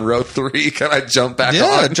line on row 3. Can I jump back on?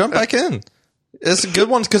 Yeah, jump back in. It's a good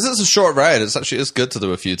one because it's a short ride. It's good to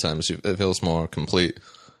do a few times. It feels more complete.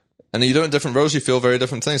 And you do it in different rows, you feel very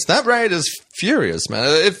different things. That ride is furious, man.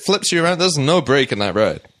 It flips you around. There's no break in that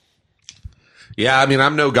ride. Yeah, I mean,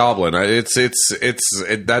 I'm no goblin.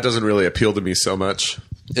 That doesn't really appeal to me so much.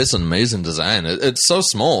 It's an amazing design. It's so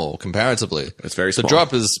small comparatively. It's very small. The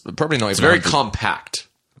drop is probably not even. It's very compact.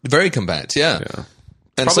 Very compact, yeah.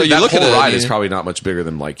 And probably so you look whole at it. Ride is probably not much bigger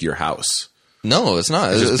than like your house. No, it's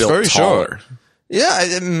not. It's It's very taller. short. Yeah,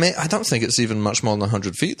 I don't think it's even much more than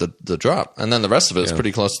 100 feet, the drop. And then the rest of it is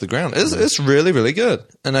pretty close to the ground. It's really, really good.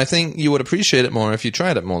 And I think you would appreciate it more if you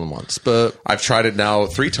tried it more than once. But I've tried it now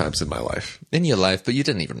 3 times in my life. in your life, but you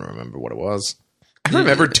didn't even remember what it was. I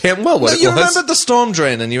remember damn well what it was. You remembered the storm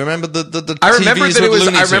drain, and you remember the I remember TVs that it with was.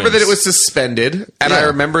 Looney I remember that it Tunes. was suspended, and I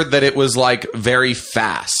remember that it was like very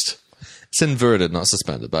fast. It's inverted, not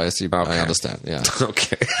suspended, but I see. I understand. Yeah,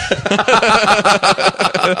 Okay.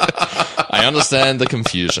 I understand the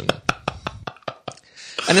confusion.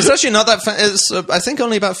 And it's actually not that fast. It's, I think,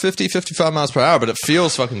 only about 50, 55 miles per hour, but it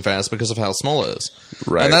feels fucking fast because of how small it is.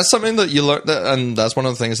 Right. And that's something that you learn, and that's one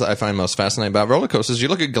of the things that I find most fascinating about roller coasters. You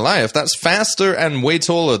look at Goliath, that's faster and way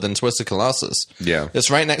taller than Twisted Colossus. Yeah.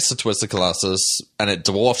 It's right next to Twisted Colossus, and it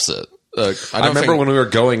dwarfs it. I remember when we were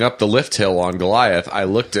going up the lift hill on Goliath, I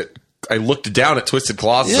looked down at Twisted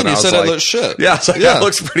Colossus, and you I was said like, it looks shit. Yeah, it's like, that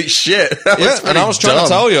looks pretty shit. And I was trying to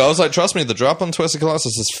tell you, I was like, trust me, the drop on Twisted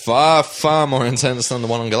Colossus is far, far more intense than the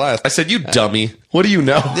one on Goliath. I said, you dummy. What do you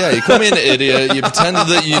know? Yeah, you called me an idiot, you pretended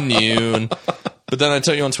that you knew, but then I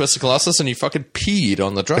took you on Twisted Colossus and you fucking peed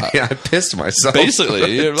on the drop. Yeah, I pissed myself.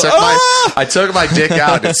 Basically. You're like, I took my dick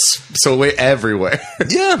out and so it went everywhere.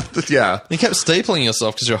 Yeah. Yeah. You kept stapling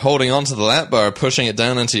yourself because you're holding onto the lap bar, pushing it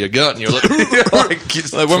down into your gut, and you're like,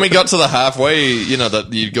 like when we got to the halfway, that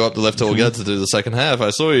you go up the lift hill again to do the second half, I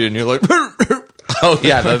saw you and you're like, oh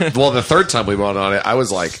yeah. The third time we went on it, I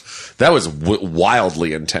was like, that was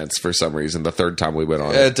wildly intense for some reason. The third time we went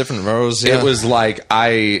on it, different rows. Yeah. it was like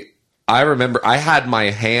I remember I had my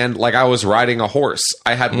hand like I was riding a horse.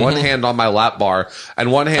 I had one hand on my lap bar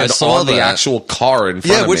and one hand on the actual car in front of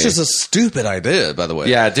me. Yeah, which is a stupid idea, by the way.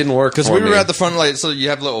 Yeah, it didn't work because for we were me. at the front, like, so you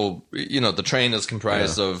have little, the train is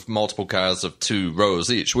comprised of multiple cars of 2 rows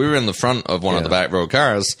each. We were in the front of one of the back row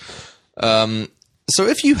cars. So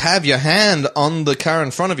if you have your hand on the car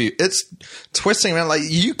in front of you, it's twisting around like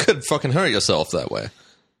you could fucking hurt yourself that way.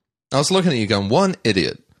 I was looking at you going, one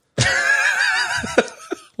idiot.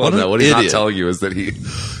 Well, no, what he's not telling you is that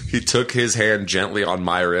he took his hand gently on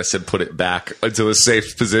my wrist and put it back into a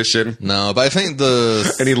safe position. No, but I think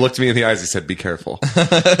and he looked me in the eyes. He said, "Be careful,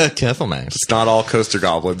 careful, man. It's not all coaster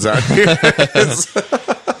goblins out here."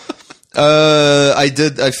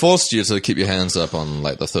 I forced you to keep your hands up on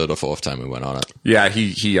like the 3rd or 4th time we went on it. Yeah,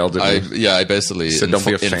 he yelled at me. I basically said, "Don't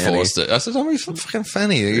be a fanny." enforced it. I said, "Don't be fucking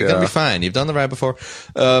fanny. You're gonna be fine. You've done the ride before."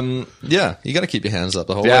 You got to keep your hands up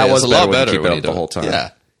the whole way. Yeah, it was a lot better keep when it you up do the whole time. Yeah.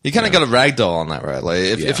 You kind of got a ragdoll on that ride. Like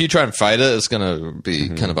if you try and fight it, it's gonna be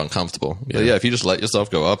kind of uncomfortable. But if you just let yourself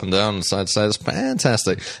go up and down and side to side, it's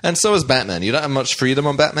fantastic. And so is Batman. You don't have much freedom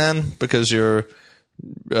on Batman because you're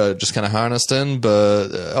just kind of harnessed in. But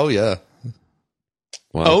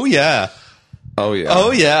Well, oh yeah,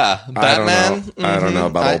 Batman. I don't know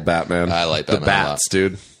about old Batman. I like Batman the bats,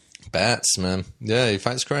 dude. Bats, man. Yeah, he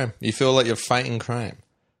fights crime. You feel like you're fighting crime.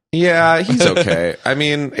 Yeah, he's okay. I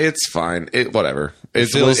mean, it's fine. Whatever.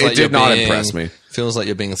 It did not impress me. Feels like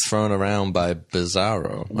you're being thrown around by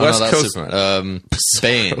Bizarro. West Coast Superman.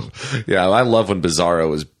 Bane. Yeah, I love when Bizarro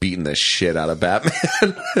was beating the shit out of Batman.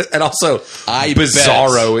 And also,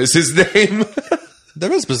 Bizarro is his name.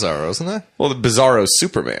 There is Bizarro, isn't there? Well, the Bizarro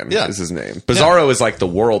Superman is his name. Bizarro is like the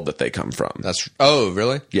world that they come from. Oh,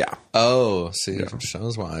 really? Yeah. Oh, see,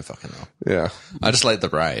 shows what I fucking know. Yeah. I just like the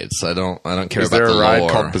rides. I don't care is about there the a ride lore.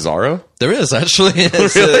 called Bizarro? There is, actually. Really?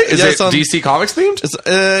 Is it DC Comics themed?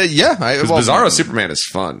 Yeah. Bizarro Superman is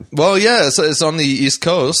fun. Well, yeah, it's on the East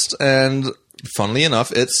Coast, and funnily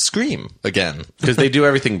enough, it's Scream again. Because they do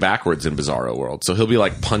everything backwards in Bizarro World. So he'll be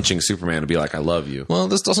like punching Superman and be like, "I love you." Well,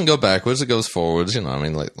 this doesn't go backwards, it goes forwards,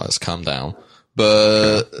 let's calm down.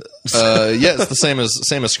 But it's the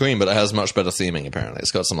same as Scream, but it has much better theming apparently.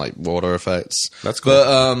 It's got some like water effects. That's cool.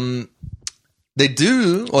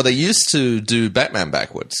 But they used to do Batman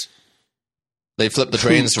backwards. They flipped the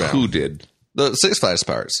trains around. Who did? The Six Flags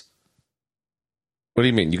parks. What do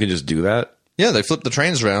you mean? You can just do that? Yeah, they flip the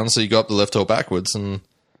trains around, so you go up the lift or backwards and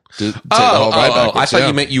take the whole ride backwards. I thought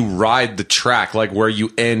you meant you ride the track, like where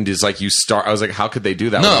you end is like you start. I was like, how could they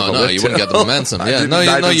do that? No, you wouldn't get the momentum. Yeah,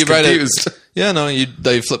 you ride it. Yeah,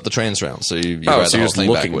 they flip the trains around, so you ride the whole just thing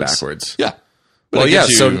looking backwards. Yeah. Well, yeah,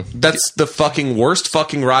 so that's the fucking worst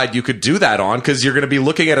fucking ride you could do that on, because you're going to be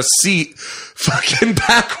looking at a seat fucking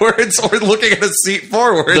backwards or looking at a seat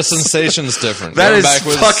forwards. The sensation's different. That is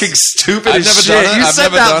fucking stupid as shit. You said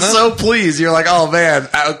that so pleased. You're like, oh man,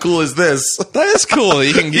 how cool is this? That is cool.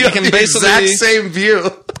 You can basically exact same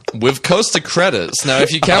view. With Coaster credits. Now,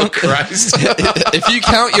 if you count, if you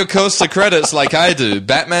count your Coaster credits like I do,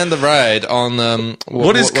 Batman the Ride on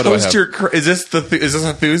what is Coaster? Is this a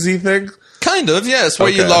Thuzy thing? Kind of, yeah. It's where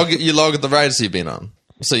you log the rides you've been on,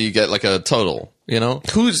 so you get like a total. You know,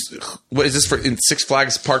 what is this for? In Six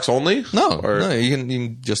Flags parks only? No, you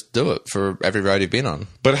can just do it for every ride you've been on.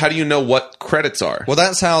 But how do you know what credits are? Well,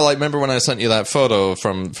 that's how. Like, remember when I sent you that photo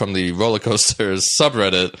from the roller coasters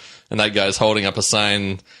subreddit, and that guy's holding up a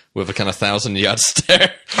sign with a kind of 1,000-yard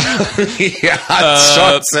stare. And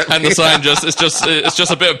the sign it's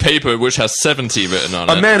just a bit of paper which has 70 written on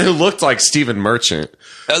it. A man who looked like Stephen Merchant,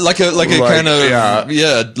 like a kind of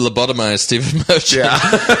lobotomized Stephen Merchant. Yeah.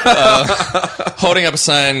 Holding up a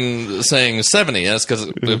sign saying 70. That's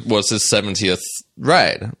because it was his 70th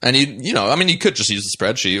ride. And you could just use a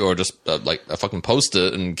spreadsheet or just like a fucking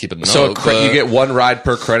post-it and keep it in So you get one ride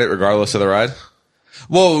per credit regardless of the ride?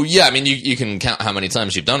 Well, yeah, I mean, you can count how many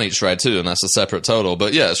times you've done each ride, too, and that's a separate total.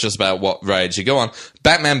 But, yeah, it's just about what rides you go on.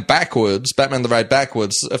 Batman the Ride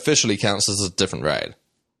Backwards, officially counts as a different ride.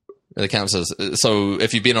 It counts as... So,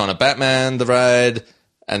 if you've been on a Batman the Ride,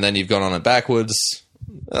 and then you've gone on it backwards,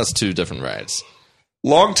 that's 2 different rides.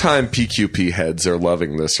 Longtime PQP heads are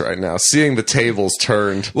loving this right now, seeing the tables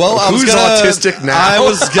turned. Well, who's autistic now? I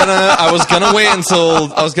was gonna wait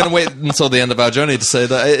until the end of our journey to say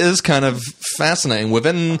that it is kind of fascinating.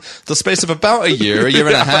 Within the space of about a year and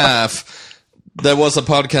a half, there was a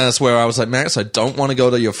podcast where I was like, Max, I don't want to go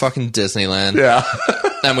to your fucking Disneyland. Yeah.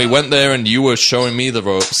 And we went there, and you were showing me the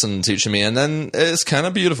ropes and teaching me, and then it's kind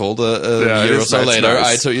of beautiful. A year or so later,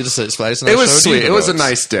 I took you to Six Flags, and it was sweet. It was a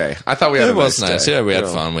nice day. I thought we had. It was nice. Yeah, we had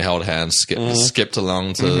fun. We held hands, skipped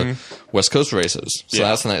along to West Coast races. So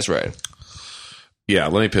that's a nice ride. Yeah,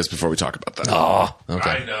 let me piss before we talk about that. Oh,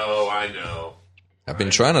 okay. I know. I've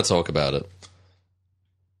been trying to talk about it.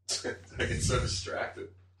 I get so distracted.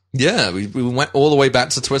 Yeah, we went all the way back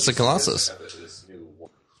to Twisted Colossus.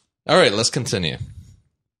 All right, let's continue.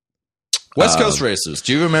 West Coast races.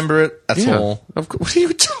 Do you remember it at all? What are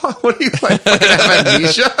you talking? What are you like? Have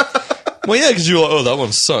amnesia? Well, yeah, because you were like, "Oh, that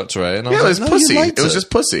one sucked," right? And I was like, it was pussy. It was just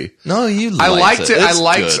pussy. No, you liked it. It's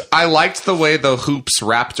good. I liked the way the hoops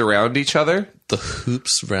wrapped around each other. The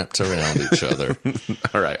hoops wrapped around each other.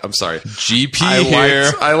 All right, I'm sorry. GP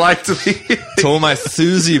here. I liked the to all my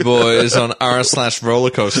Thuzy boys on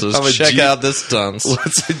r/roller coasters. Check out this dance.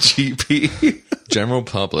 What's a GP? General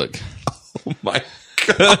public. Oh my.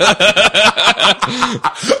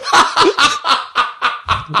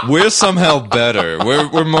 We're somehow better.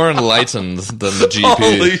 We're more enlightened than the GP.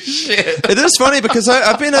 Holy shit! It is funny because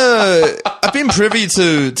I've been privy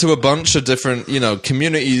to a bunch of different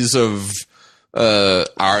communities of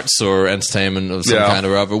arts or entertainment of some kind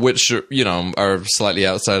or other, which are slightly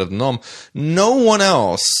outside of the norm. No one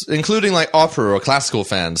else, including like opera or classical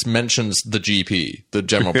fans, mentions the GP, the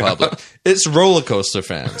general public. It's roller coaster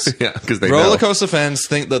fans. Yeah, because roller coaster fans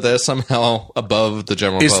think that they're somehow above the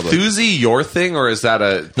general public. Is Thuzy your thing, or is that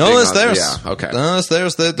a no? It's theirs. Yeah, okay. No, it's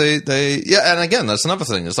theirs. They yeah, and again, that's another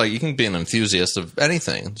thing. It's like you can be an enthusiast of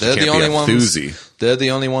anything. They're the only ones. Thuzy. They're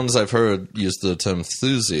the only ones I've heard use the term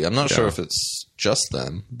Thuzy. I'm not sure if it's just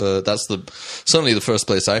them, but that's certainly the first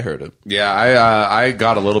place I heard it. Yeah, I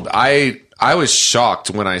got a little bit. I was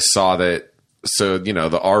shocked when I saw that. So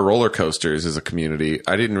the R roller coasters is a community.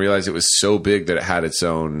 I didn't realize it was so big that it had its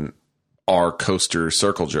own R coaster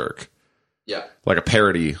circle jerk. Yeah, like a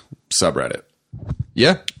parody subreddit.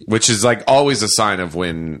 Yeah, which is like always a sign of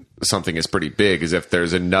when something is pretty big, is if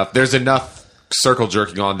there's enough circle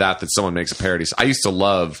jerking on that someone makes a parody. I used to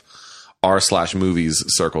love r/movies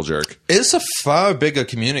circle jerk. It's a far bigger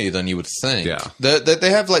community than you would think. Yeah,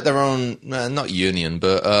 they have like their own not union,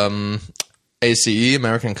 but ACE,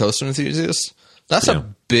 American Coaster Enthusiasts. That's a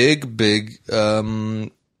big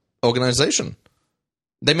organization.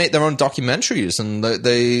 They make their own documentaries, and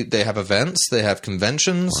they have events, they have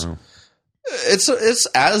conventions. Wow. It's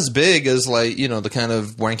as big as like the kind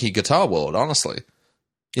of wanky Guitar World, honestly.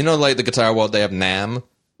 Like the Guitar World, they have NAMM.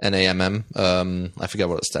 NAMM. I forget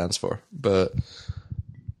what it stands for, but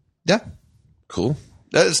yeah, cool.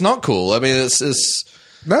 It's not cool. I mean,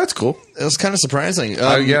 That's cool. It was kind of surprising.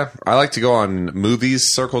 Yeah, I like to go on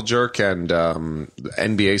movies circle jerk and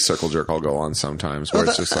NBA circle jerk. I'll go on sometimes where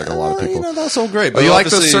it's just like a lot of people. You know, that's all great. But you like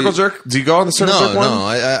the circle jerk? Do you go on the circle jerk one? No,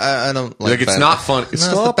 I don't like it's not fun. It's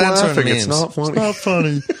not laughing. It's not funny. It's not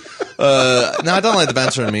funny. No, I don't like the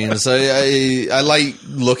banter and memes. I like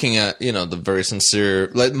looking at, the very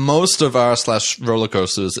sincere, like most of our / roller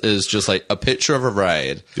coasters is just like a picture of a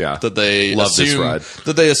ride. Yeah. That they love this ride.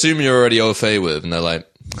 That they assume you're already au fait with. And they're like,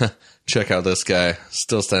 check out this guy,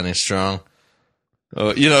 still standing strong.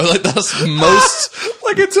 Like that's most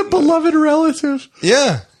like it's a beloved relative.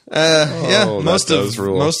 Yeah. Most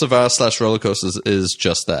of our / roller coasters is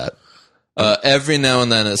just that. Every now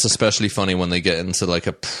and then it's especially funny when they get into like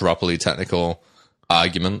a properly technical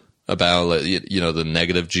argument about like, the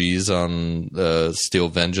negative G's on Steel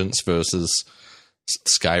Vengeance versus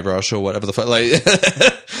Skyrush or whatever the fuck, like,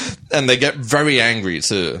 and they get very angry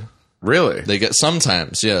too. Really? They get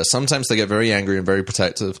sometimes they get very angry and very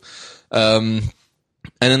protective. And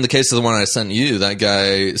in the case of the one I sent you, that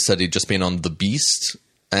guy said he'd just been on The Beast,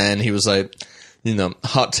 and he was like,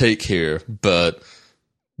 hot take here, but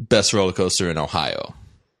best roller coaster in Ohio.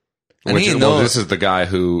 And this is the guy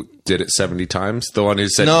who did it 70 times. The one who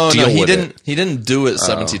said, he didn't do it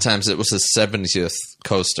 70 times. It was his 70th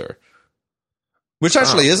coaster, which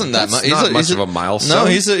actually isn't that much. Not much of a milestone. No,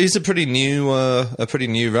 he's a pretty new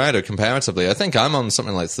rider comparatively. I think I'm on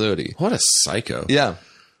something like 30. What a psycho! Yeah,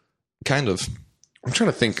 kind of. I'm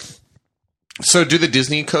trying to think. So, do the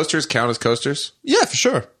Disney coasters count as coasters? Yeah, for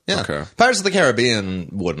sure. Yeah. Okay. Pirates of the Caribbean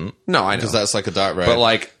wouldn't. No, I know. Because that's like a dark ride. But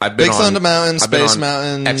like, I've been Big Thunder Mountain, Space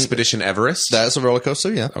Mountain, Expedition Everest. That's a roller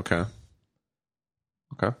coaster. Yeah. Okay.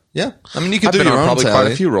 Yeah. I mean, you could I've do been your on own probably tally.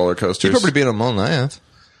 quite a few roller coasters. You've probably been on more than I have.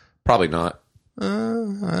 Probably not.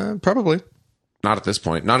 Probably. Not at this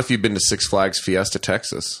point. Not if you've been to Six Flags Fiesta,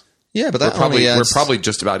 Texas. Yeah, but that we're probably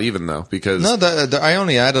just about even though, because I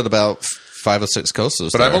only added about 5 or 6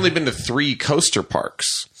 coasters. But I've only been to 3 coaster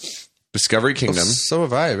parks. Discovery Kingdom. So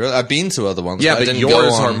have I. Really? I've been to other ones. Yeah, but I didn't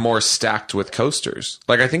yours are more stacked with coasters.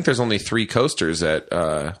 Like, I think there's only 3 coasters at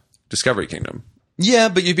Discovery Kingdom. Yeah,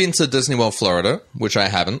 but you've been to Disney World, Florida, which I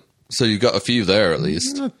haven't. So you've got a few there at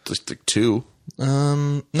least. Just like 2.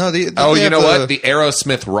 No, you know what? The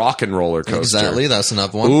Aerosmith Rock and Roller Coaster. Exactly, that's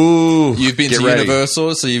another one. Ooh, you've been to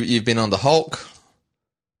Universal, so you've been on the Hulk.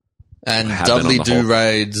 And Dudley Do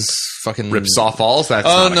Rides, fucking Ripsaw Falls. That's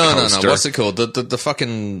no. What's it called? The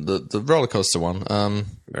fucking the roller coaster one.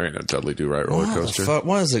 There ain't no Dudley Do Right roller coaster.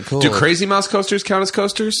 What is it called? Do Crazy Mouse coasters count as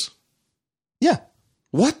coasters? Yeah.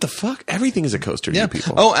 What the fuck? Everything is a coaster to you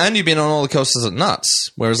people. Oh, and you've been on all the coasters at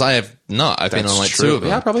Nuts, whereas I have not. I've been on like 2 of them.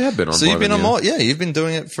 Yeah, I probably have been on. So you've been on more. Yeah, you've been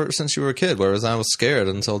doing it since you were a kid, whereas I was scared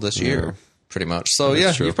until this year, pretty much. So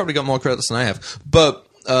you've probably got more credits than I have. But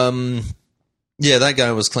yeah, that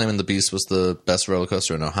guy was claiming the Beast was the best roller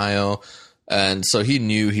coaster in Ohio. And so he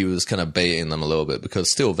knew he was kind of baiting them a little bit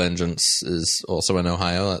because Steel Vengeance is also in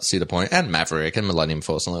Ohio at Cedar Point, and Maverick and Millennium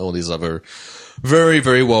Force and all these other very,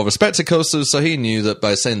 very well-respected coasters. So he knew that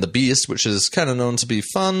by saying the Beast, which is kind of known to be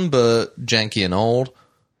fun but janky and old,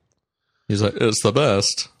 he's like, it's the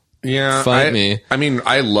best. Yeah, Fight me. I mean,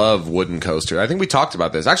 I love wooden coaster. I think we talked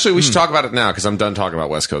about this. Actually, we should talk about it now because I'm done talking about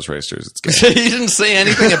West Coast Racers. It's good. You didn't say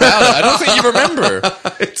anything about it. I don't think you remember.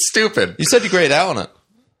 It's stupid. You said you grayed out on it.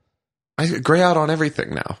 I gray out on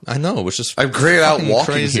everything now. I know, which is I've grayed out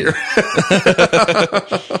walking crazy. Here.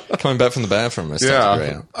 Coming back from the bathroom, I started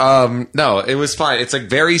to gray out. No, it was fine. It's like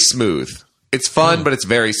very smooth. It's fun, but it's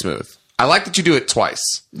very smooth. I like that you do it twice.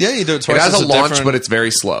 Yeah, you do it twice. It has a launch, but it's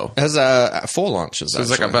very slow. It has 4 launches. So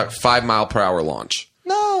it's like about 5 mile per hour launch.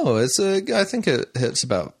 No, I think it hits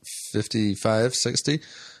about 55, 60.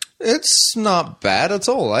 It's not bad at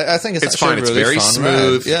all. I think it's fine. Really it's very fun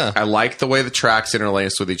smooth. Ride. Yeah, I like the way the tracks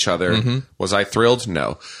interlace with each other. Mm-hmm. Was I thrilled?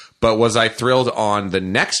 No. But was I thrilled on the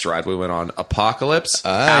next ride we went on, Apocalypse?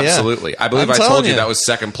 Absolutely. Yeah. I believe I told you that was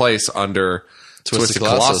second place under Twisted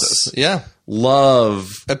Colossus. Yeah.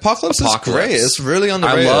 Love Apocalypse is great. It's really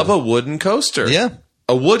underrated. I love a wooden coaster. Yeah.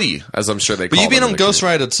 A Woody, as I'm sure they call it. But you've been on Ghost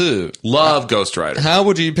Rider too. Love Ghost Rider. How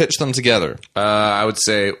would you pitch them together? I would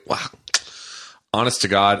say, wow. Honest to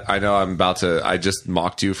God, I know I just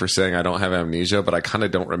mocked you for saying I don't have amnesia, but I kind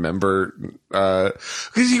of don't remember,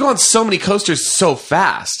 because you go on so many coasters so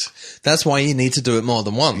fast. That's why you need to do it more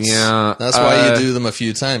than once. Yeah. That's why you do them a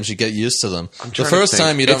few times. You get used to them. The first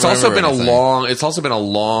time you don't It's also been anything. It's also been a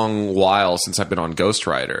long while since I've been on Ghost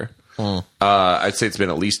Rider. I'd say it's been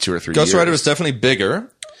at least 2 or 3 years. Ghost Rider was definitely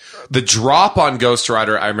bigger. The drop on Ghost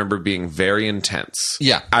Rider, I remember being very intense.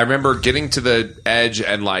 Yeah. I remember getting to the edge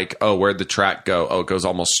and like, oh, where'd the track go? Oh, it goes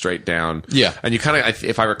almost straight down. Yeah. And you kind of,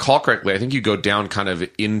 if I recall correctly, I think you go down kind of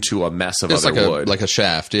into a mess of It's other wood. like a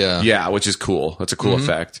shaft, yeah. Yeah, which is cool. That's a cool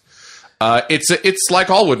effect. It's like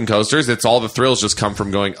all wooden coasters. It's all the thrills just come from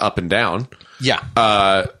going up and down. Yeah.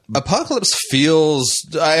 Apocalypse feels...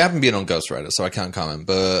 I haven't been on Ghost Rider, so I can't comment,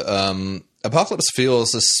 but Apocalypse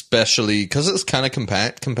feels especially... Because it's kind of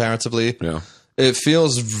compact comparatively. Yeah. It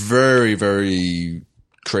feels very, very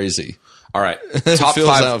crazy. All right. Top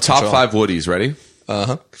five Woodies. Ready?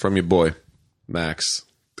 Uh-huh. From your boy, Max,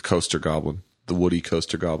 the Coaster Goblin. The Woody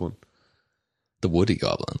Coaster Goblin. The Woody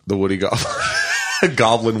Goblin. The Woody Goblin.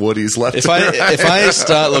 Goblin Woodies left. If I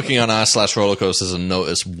start looking on r/rollercoasters and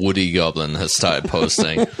notice Woody Goblin has started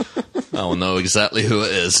posting, I will know exactly who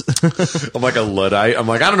it is. I'm like a Luddite. I'm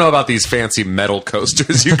like, I don't know about these fancy metal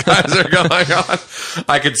coasters you guys are going on.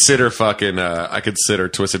 I consider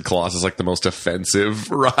Twisted Colossus like the most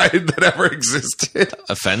offensive ride that ever existed.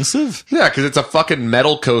 Offensive? Yeah, because it's a fucking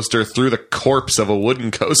metal coaster through the corpse of a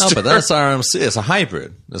wooden coaster. No, but that's RMC. It's a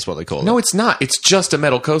hybrid. That's what they call it. No, it's not. It's just a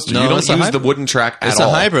metal coaster. No, you don't use the wooden track at all. It's a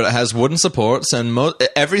hybrid. It has wooden supports, and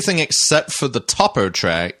everything except for the topper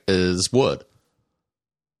track is wood.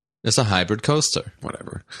 It's a hybrid coaster.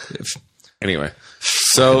 Whatever. Anyway,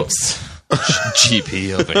 so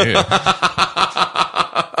GP over here.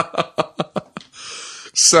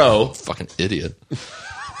 So fucking idiot.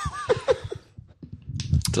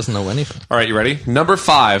 Doesn't know anything. All right, you ready? Number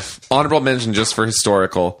 5, honorable mention just for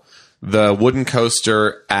historical, the wooden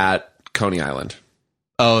coaster at Coney Island.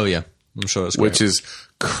 Oh yeah, I'm sure it's great. Which is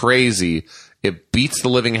crazy. It beats the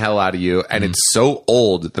living hell out of you, and it's so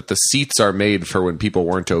old that the seats are made for when people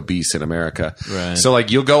weren't obese in America. Right. So,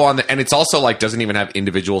 like, you'll go on and it's also, like, doesn't even have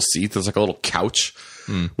individual seats. It's like a little couch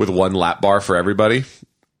with one lap bar for everybody.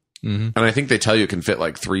 And I think they tell you it can fit,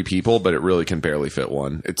 like, 3 people, but it really can barely fit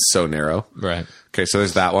one. It's so narrow. Right. Okay, so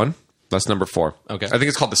there's that one. That's number 4. Okay. I think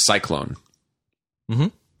it's called the Cyclone.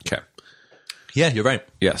 Okay. Yeah, you're right.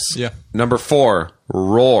 Yes. Yeah. Number 4,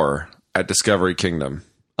 Roar at Discovery Kingdom.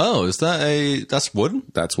 Oh, that's wooden?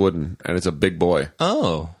 That's wooden, and it's a big boy.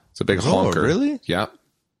 Oh. It's a big honker. Really? Yep.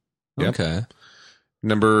 Okay.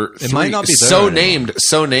 Number 3. It might not be there so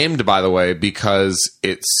anymore. named, by the way, because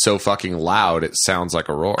it's so fucking loud, it sounds like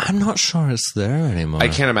a roar. I'm not sure it's there anymore. I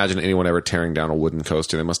can't imagine anyone ever tearing down a wooden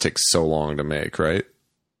coaster. They must take so long to make, right?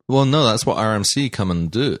 Well, no, that's what RMC come and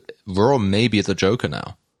do. Roar may be the Joker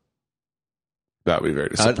now. That would be very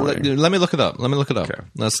disappointing. Let me look it up. Okay.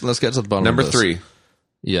 Let's get to the bottom Number of this. 3.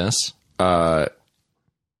 Yes. Okay,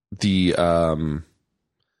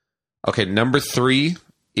 number 3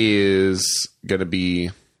 is going to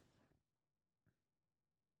be...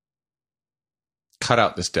 Cut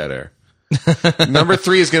out this dead air. Number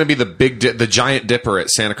 3 is going to be the Giant Dipper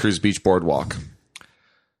at Santa Cruz Beach Boardwalk.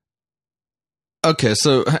 Okay,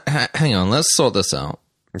 so hang on. Let's sort this out.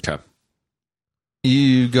 Okay.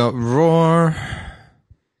 You got Roar.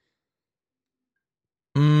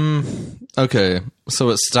 Okay, so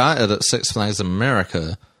it started at Six Flags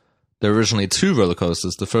America. There were originally 2 roller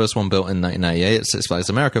coasters. The first one built in 1998 at Six Flags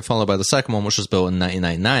America, followed by the second one, which was built in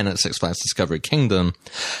 1999 at Six Flags Discovery Kingdom.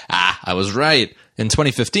 I was right. In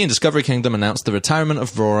 2015, Discovery Kingdom announced the retirement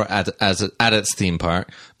of Roar at its theme park,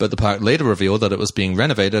 but the park later revealed that it was being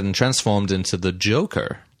renovated and transformed into the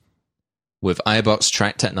Joker with iBox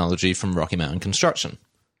track technology from Rocky Mountain Construction.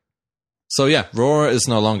 So yeah, Roar is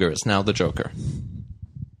no longer. It's now the Joker.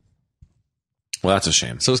 Well, that's a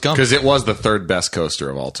shame. So it's gone. Because it was the 3rd best coaster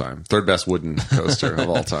of all time. 3rd best wooden coaster of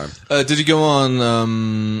all time. Did you go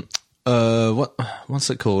on, what's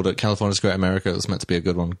it called at California's Great America? It was meant to be a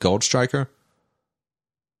good one. Gold Striker?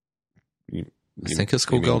 I think it's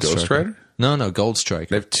called Gold Ghost Striker. Rider? No, Gold Striker.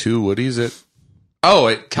 They have 2 Woodies at... Oh,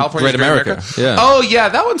 at California's Great America. Yeah. Oh, yeah,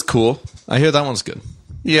 that one's cool. I hear that one's good.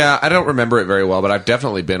 Yeah, I don't remember it very well, but I've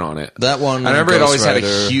definitely been on it. That one, I remember it always Rider.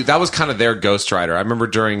 had a huge... That was kind of their Ghost Rider. I remember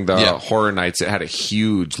during the horror nights, it had a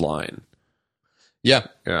huge line. Yeah.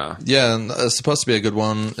 Yeah. Yeah, and it's supposed to be a good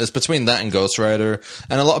one. It's between that and Ghost Rider.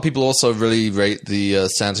 And a lot of people also really rate the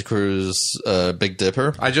Santa Cruz Big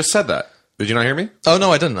Dipper. I just said that. Did you not hear me? Oh,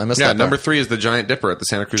 no, I didn't. I missed that part. Number 3 is the Giant Dipper at the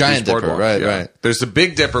Santa Cruz Beach Boardwalk. Right. There's the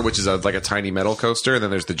Big Dipper, which is like a tiny metal coaster, and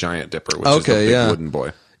then there's the Giant Dipper, which is the big wooden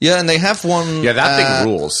boy. Yeah, and they have one... Yeah, that thing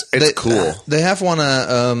rules. It's cool. They have one at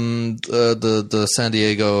the San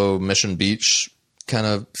Diego Mission Beach kind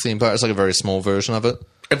of theme park. It's like a very small version of it.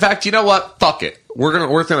 In fact, you know what? Fuck it. We're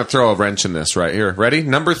gonna throw a wrench in this right here. Ready?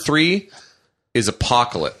 Number 3 is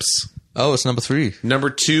Apocalypse. Oh, it's number 3. Number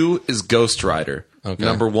 2 is Ghost Rider. Okay.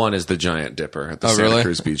 Number 1 is the Giant Dipper at the Santa really?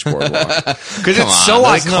 Cruz Beach Boardwalk. Because it's so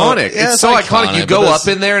iconic. Yeah, it's so iconic. You go up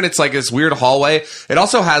in there and it's like this weird hallway. It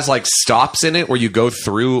also has like stops in it where you go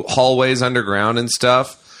through hallways underground and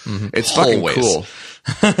stuff. Mm-hmm. It's hallways. Fucking cool.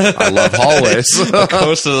 I love hallways. A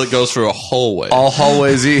coaster that goes through a hallway. All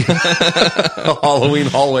hallways-y. A Halloween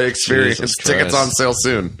hallway experience. Tickets on sale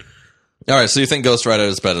soon. All right, so you think Ghost Rider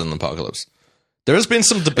is better than Apocalypse? There has been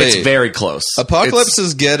some debate. It's very close. Apocalypse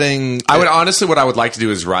is getting... I would honestly, what I would like to do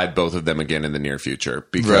is ride both of them again in the near future.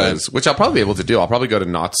 Because, which I'll probably be able to do. I'll probably go to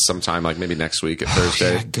Knott's sometime, like maybe next week at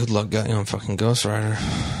Thursday. Yeah, good luck getting on fucking Ghost Rider.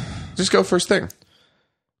 Just go first thing.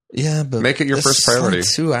 Yeah, but... Make it your first priority. Like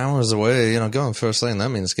 2 hours away. Going first thing, that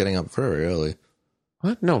means getting up very early.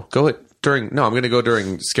 What? No, I'm going to go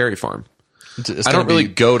during Scary Farm. I don't really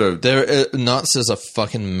go to... Knott's is a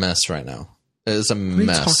fucking mess right now. It is a mess.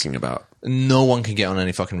 What are you talking about? No one can get on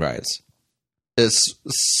any fucking rides. It's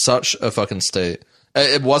such a fucking state.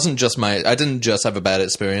 It wasn't just I didn't just have a bad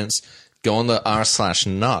experience. Go on the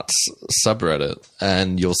r/Knott's subreddit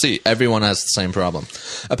and you'll see everyone has the same problem.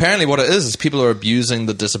 Apparently what it is people are abusing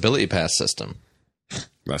the disability pass system.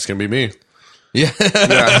 That's going to be me. Yeah.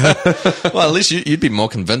 Well, at least you'd be more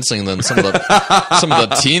convincing than some of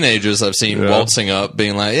the teenagers I've seen waltzing up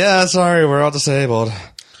being like, yeah, sorry, we're all disabled.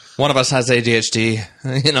 One of us has ADHD.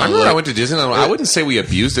 I remember when I went to Disneyland. I wouldn't say we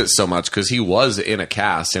abused it so much because he was in a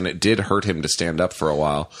cast and it did hurt him to stand up for a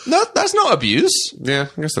while. No, that's not abuse. Yeah,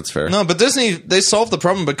 I guess that's fair. No, but Disney, they solved the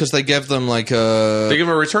problem because they gave them they give him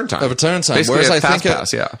a return time. Basically whereas I think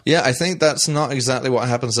pass, yeah, I think that's not exactly what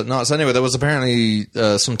happens at Knott's. Anyway, there was apparently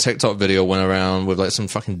some TikTok video went around with like some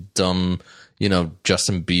fucking dumb,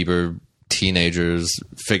 Justin Bieber teenagers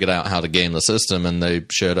figured out how to game the system and they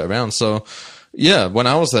shared it around. So. Yeah, when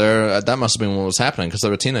I was there, that must have been what was happening because there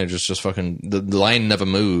were teenagers just fucking... The line never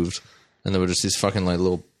moved, and there were just these fucking like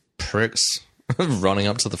little pricks running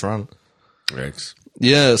up to the front. Pricks.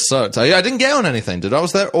 Yeah, it sucked. I didn't get on anything, dude. I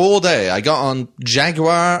was there all day. I got on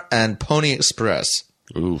Jaguar and Pony Express.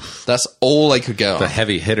 Oof. That's all I could get on. The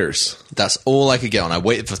heavy hitters. That's all I could get on. I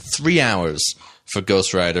waited for 3 hours for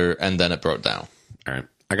Ghost Rider, and then it broke down. All right.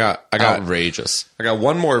 I got outrageous. I got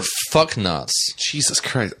one more. Fuck Knott's. Jesus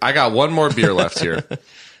Christ! I got one more beer left here.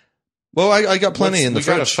 Well, I got plenty in the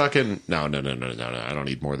fridge. Got a fucking no. I don't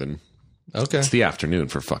need more than. Okay. It's the afternoon,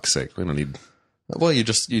 for fuck's sake. We don't need. Well, you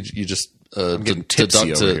just I'm getting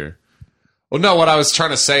tipsy over here. Well, no. What I was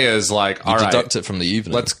trying to say is like, all right, deduct it from the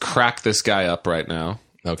evening. Let's crack this guy up right now.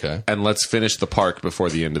 Okay. And let's finish the park before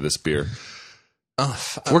the end of this beer.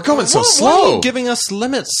 We're going so slow. Why are you giving us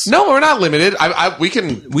limits? No, we're not limited.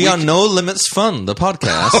 We are No Limits Fun, the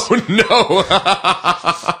podcast. Oh,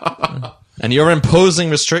 no. And you're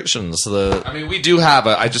imposing restrictions. We do have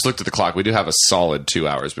I just looked at the clock. We do have a solid 2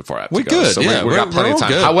 hours before I have to go. Good. So yeah, we got plenty of time.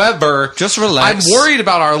 Good. However, just relax. I'm worried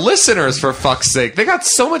about our listeners, for fuck's sake. They got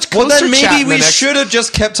so much coaster chat. Well, then maybe we should have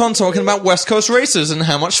just kept on talking about West Coast races and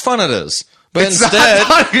how much fun it is. But instead,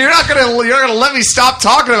 you're not gonna let me stop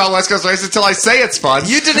talking about West Coast races until I say it's fun.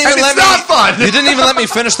 You didn't even let me. It's not fun. You didn't even let me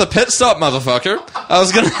finish the pit stop, motherfucker. I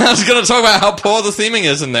was gonna talk about how poor the theming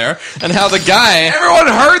is in there and how the guy. Everyone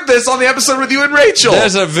heard this on the episode with you and Rachel.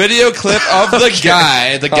 There's a video clip of the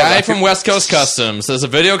guy from West Coast Customs. There's a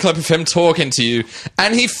video clip of him talking to you,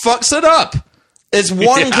 and he fucks it up. It's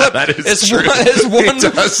one clip. That is it's true.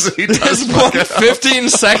 He does one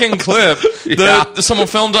 15-second clip that someone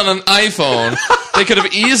filmed on an iPhone. They could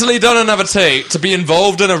have easily done another take to be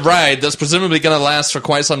involved in a ride that's presumably going to last for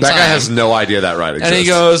quite some time. That guy has no idea that ride exists. And he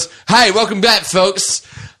goes, "Hi, welcome back, folks.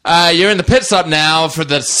 You're in the pit stop now for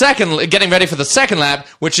the getting ready for the second lap,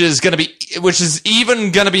 which is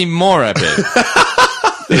even going to be more epic."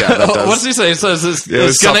 Yeah, that does. What does he say? He says it's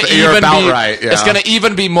going to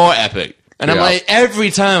even be more epic. And I'm like, every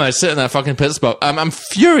time I sit in that fucking pit spot, I'm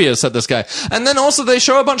furious at this guy. And then also they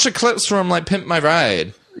show a bunch of clips from like Pimp My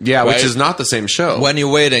Ride. Yeah, right? Which is not the same show. When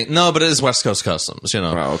you're waiting. No, but it is West Coast Customs,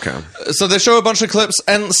 Oh, okay. So they show a bunch of clips,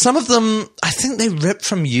 and some of them, I think they ripped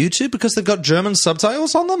from YouTube because they've got German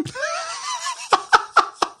subtitles on them.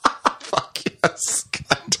 Fuck yes.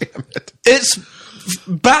 God damn it. It's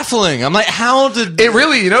baffling. I'm like, how did... It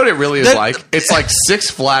really, you know what it really is like? It's like Six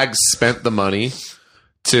Flags spent the money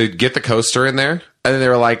to get the coaster in there, and then they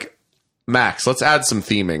were like, Max, let's add some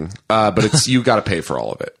theming, but it's you got to pay for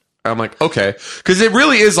all of it. I'm like, okay, because it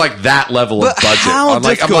really is like that level of budget. I'm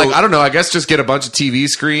like, I don't know. I guess just get a bunch of TV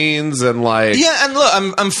screens and like, yeah. And look,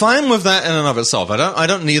 I'm fine with that in and of itself. I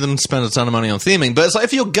don't need them to spend a ton of money on theming, but it's like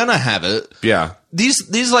if you're gonna have it, yeah.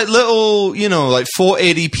 These like little, like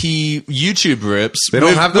 480p YouTube rips. They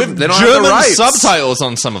don't have them. They don't German have the rights. Subtitles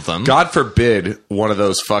on some of them. God forbid one of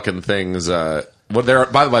those fucking things. Well,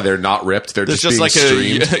 by the way, they're not ripped. They're just being like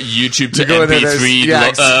streamed. a YouTube to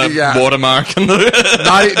MP3 watermark. No,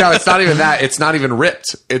 it's not even that. It's not even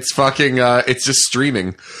ripped. It's fucking. It's just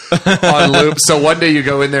streaming on loop. So one day you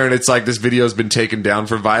go in there and it's like this video's been taken down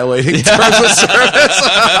for violating terms of service.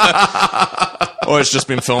 Or it's just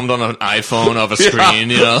been filmed on an iPhone of a screen,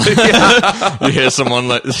 you know? You hear someone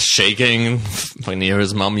like shaking when you hear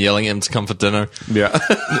his mum yelling at him to come for dinner. Yeah.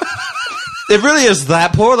 It really is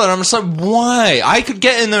that poor that I'm just like, why? I could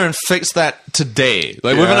get in there and fix that today.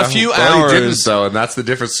 Like within a few hours. He didn't, though, and that's the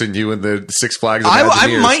difference between you and the Six Flags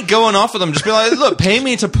I might go and offer them, just be like, look, pay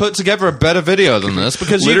me to put together a better video than this,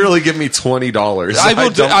 because literally give me $20.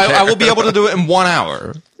 I will be able to do it in 1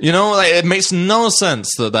 hour. You know, like, it makes no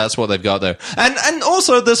sense that that's what they've got there. And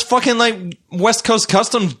also this fucking like West Coast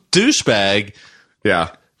Customs douchebag. Yeah.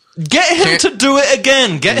 Get him to do it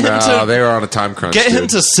again. Get him to. They were on a time crunch. Get him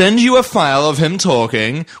to send you a file of him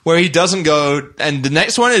talking where he doesn't go. And the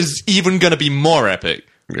next one is even going to be more epic.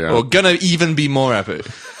 Yeah. Or going to even be more epic.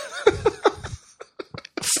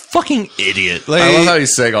 Fucking idiot. Like, I love how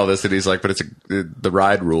he's saying all this, and he's like, but the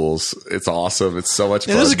ride rules. It's awesome. It's so much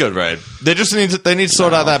fun. It is a good ride. They just need to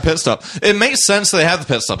sort out that pit stop. It makes sense they have the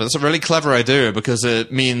pit stop. It's a really clever idea, because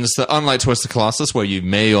it means that unlike Twisted Colossus, where you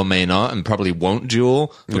may or may not and probably won't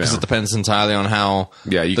duel, because it depends entirely on how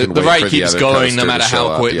the ride keeps going, no matter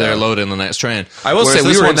how quick they're loading the next train. I will say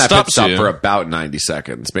we were in that pit stop for about 90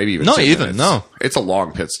 seconds, maybe even 10 minutes. No. It's a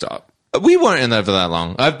long pit stop. We weren't in there for that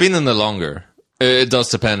long. I've been in there longer. It does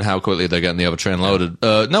depend how quickly they're getting the other train loaded.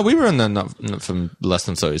 No, we were in there not from less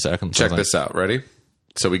than 30 seconds. Check this out. Ready?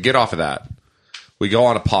 So we get off of that. We go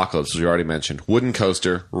on Apocalypse, as we already mentioned. Wooden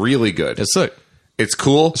coaster. Really good. It's sick. It's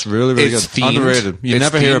cool. It's really, really good. Themed. Underrated. You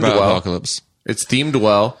never hear about Apocalypse. It's themed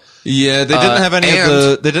well. Yeah, they didn't have any of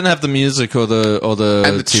the. They didn't have the music or the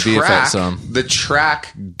TV effects on. The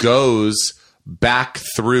track goes back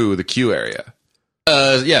through the queue area.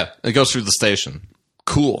 Yeah, it goes through the station.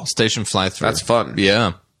 Cool. Station fly through. That's fun.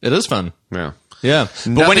 Yeah, it is fun. Yeah. Yeah.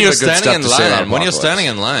 But when you're standing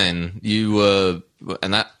in line, you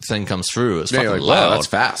and that thing comes through. It's fucking like, loud. Wow, that's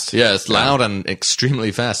fast. Yeah, it's loud and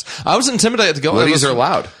extremely fast. I was intimidated to go. These are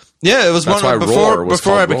loud. Yeah, it was that's one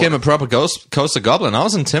before I became Roar. a proper Coaster Goblin. I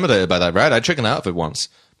was intimidated by that ride. I chickened out of it once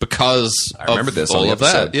because I remember this all on the of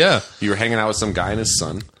episode. that. Yeah, you were hanging out with some guy and his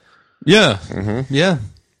son. Yeah, yeah.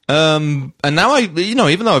 And now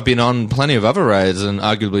even though I've been on plenty of other rides and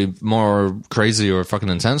arguably more crazy or fucking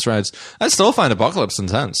intense rides, I still find Apocalypse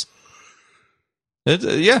intense. It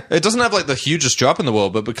doesn't have like the hugest drop in the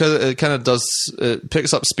world, but because it kind of does, it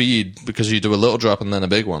picks up speed because you do a little drop and then a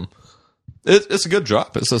big one. It's a good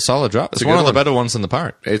drop. It's a solid drop. It's one of the better ones in the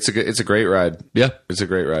park. It's a great ride. Yeah, it's a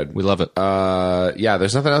great ride. We love it. Yeah.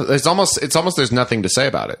 There's nothing else. It's almost there's nothing to say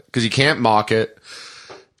about it because you can't mock it.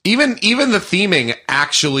 Even the theming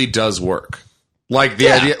actually does work. Like the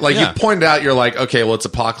idea, like you pointed out, you're like, okay, well, it's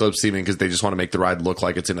Apocalypse theming because they just want to make the ride look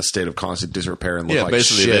like it's in a state of constant disrepair and look like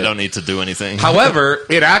basically shit. They don't need to do anything. However,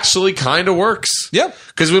 it actually kind of works. Yeah,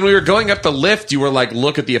 because when we were going up the lift, you were like,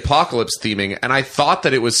 look at the Apocalypse theming, and I thought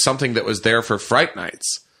that it was something that was there for Fright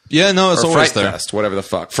Nights. Yeah, no, it's or always Fright there. Fest, whatever the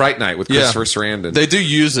fuck, Fright Night with Christopher Sarandon. They do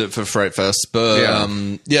use it for Fright Fest, but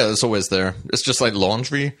it's always there. It's just like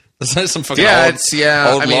laundry. It's like some fucking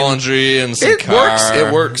old laundry and some car.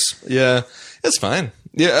 It works. Yeah, it's fine.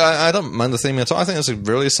 Yeah, I don't mind the theme at all. I think it's a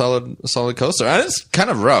really solid coaster. And it's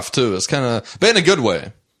kind of rough, too. It's kind of... But in a good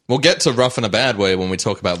way. We'll get to rough in a bad way when we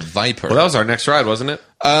talk about Viper. Well, that was our next ride, wasn't it?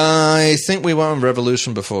 I think we went on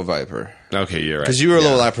Revolution before Viper. Okay, you're right. Because you were a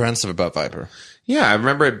little apprehensive about Viper. Yeah, I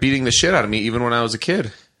remember it beating the shit out of me even when I was a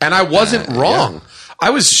kid. And I wasn't wrong. Yeah. I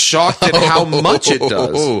was shocked at how much it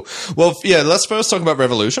does. Well, yeah, let's first talk about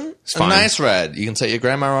Revolution. It's fine. A nice ride. You can take your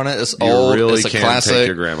grandma on it. It's old. You really it's a can classic. Take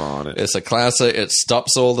your grandma on it. It's a classic. It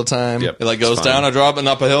stops all the time. Yep, it like goes down a drop and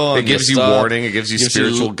up a hill. It gives you warning. It gives you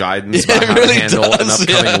spiritual guidance about how to handle an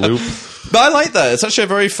upcoming loop. But I like that. It's actually a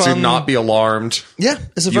very fun... Do not be alarmed. Yeah,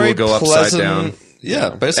 it's a you very will go pleasant... upside down.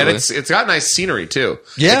 Yeah, basically. And it's got nice scenery, too.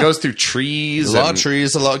 Yeah. It goes through trees. A lot of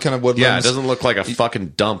trees, a lot of kind of woodlands. Yeah, it doesn't look like a fucking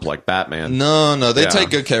dump like Batman. No, they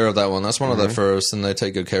take good care of that one. That's one of their first, and they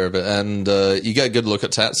take good care of it. And you get a good look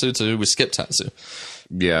at Tatsu, too. We skipped Tatsu.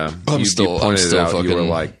 Yeah. I'm still fucking... You were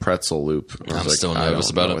like, pretzel loop. I'm still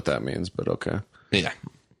nervous about it. I don't know what that means, but okay. Yeah.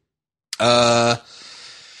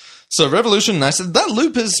 So Revolution, that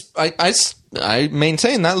loop is... I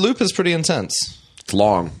maintain that loop is pretty intense. It's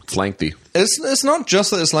long. It's lengthy. It's not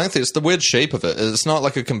just that it's lengthy. It's the weird shape of it. It's not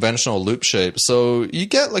like a conventional loop shape. So you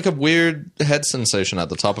get like a weird head sensation at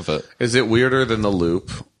the top of it. Is it weirder than the loop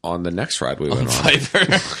on the next ride we went on?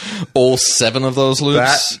 Viper. All 7 of those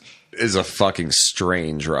loops. is a fucking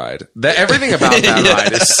strange ride. Everything about that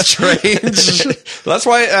ride is strange. That's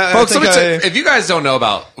why, folks. If you guys don't know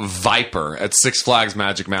about Viper at Six Flags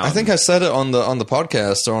Magic Mountain, I think I said it on the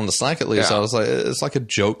podcast or on the Slack at least. I was like, it's like a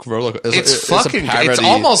joke roller. It's fucking. It's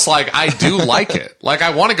almost like I do like it. Like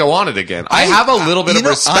I want to go on it again. I have a little bit of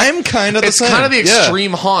respect. I'm kind of the same. It's kind of the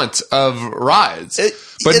extreme haunt of rides.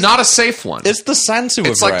 But not a safe one. It's the Santu.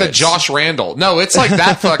 It's like rides. the Josh Randall. No, it's like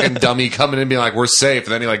that fucking dummy coming in and being like, "We're safe,"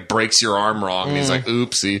 and then he like breaks your arm wrong, and he's like,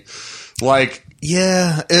 "Oopsie." Like,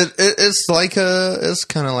 yeah, it's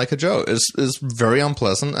kind of like a joke. It's very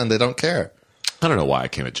unpleasant, and they don't care. I don't know why I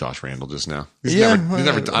came at Josh Randall just now. He's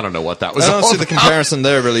never. I don't know what that was. I don't see the comparison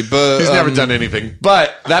there really, but he's never done anything.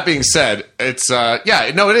 But that being said, it's it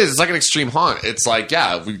is. It's like an extreme haunt. It's like,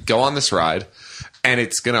 yeah, we go on this ride, and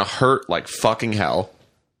it's gonna hurt like fucking hell.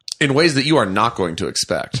 In ways that you are not going to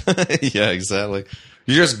expect. Yeah, exactly.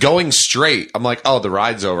 You're just going straight. I'm like, oh, the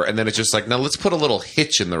ride's over. And then it's just like, now let's put a little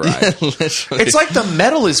hitch in the ride. It's like the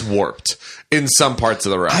metal is warped in some parts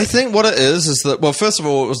of the ride. I think what it is that, well, first of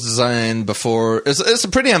all, it was designed before. It's a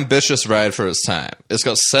pretty ambitious ride for its time. It's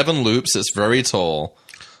got 7 loops. It's very tall.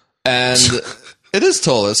 And it is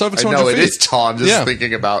tall. It's over 200 feet. It is tall. I'm just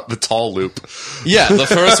thinking about the tall loop. Yeah, the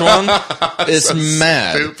first one is so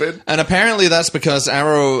mad. Stupid. And apparently that's because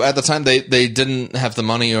Arrow, at the time, they didn't have the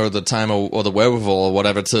money or the time or the wherewithal or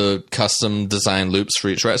whatever to custom design loops for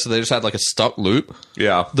each ride. So they just had like a stock loop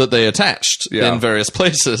that they attached in various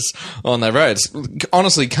places on their rides.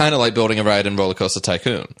 Honestly, kind of like building a ride in Roller Coaster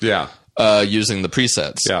Tycoon. Yeah. Using the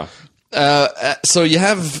presets. Yeah. So you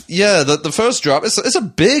have, the first drop, it's a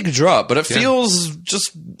big drop, but it feels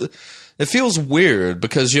it feels weird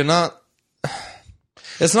because you're not,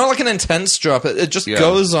 it's not like an intense drop. It just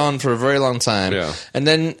goes on for a very long time. Yeah. And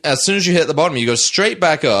then as soon as you hit the bottom, you go straight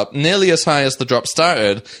back up, nearly as high as the drop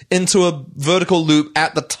started, into a vertical loop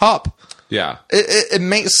at the top. Yeah. It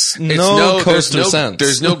makes no coaster sense.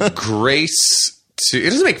 There's no grace.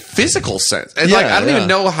 It doesn't make physical sense. And I don't even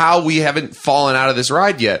know how we haven't fallen out of this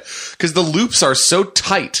ride yet. Because the loops are so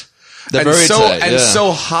tight. They're very tight. And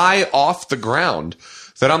so high off the ground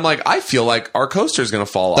that I'm like, I feel like our coaster is going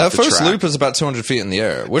to fall off the track. That first loop is about 200 feet in the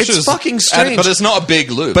air. Which is fucking strange. But it's not a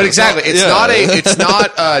big loop. But exactly. It's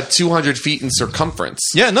not 200 feet in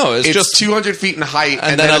circumference. Yeah, no. It's just 200 feet in height.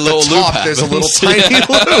 And then at a little the top, loop there's a little tiny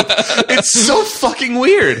loop. It's so fucking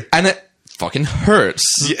weird. And it fucking hurts.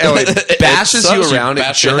 It bashes you around,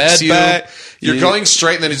 it jerks you. Back. You're going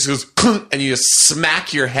straight, and then it just goes, and you just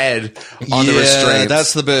smack your head on the restraints.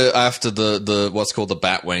 That's the bit after the what's called the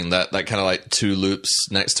bat wing, that kind of like 2 loops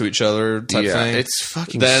next to each other type thing. It's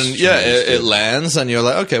fucking then strange, it lands, and you're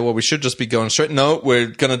like, okay, well, we should just be going straight. No, we're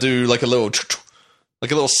gonna do like a little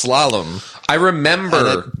slalom. I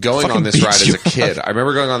remember going on this ride as a kid. I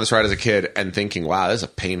remember going on this ride as a kid and thinking, wow, this is a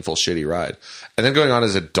painful, shitty ride. And then going on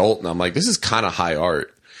as an adult, and I'm like, this is kind of high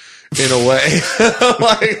art. In a way.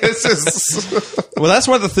 Like, it's just... Well, that's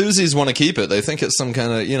why the Thusies want to keep it. They think it's some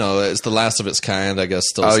kind of, it's the last of its kind, I guess,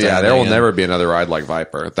 still standing. There will never be another ride like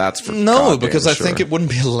Viper. That's for because I think it wouldn't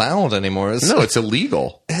be allowed anymore. It's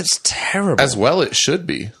illegal. It's terrible. As well it should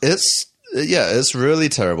be. It's really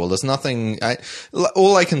terrible. There's nothing...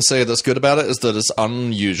 all I can say that's good about it is that it's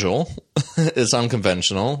unusual. It's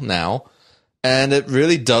unconventional now. And it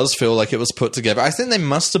really does feel like it was put together. I think they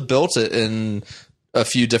must have built it in a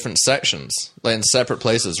few different sections, like in separate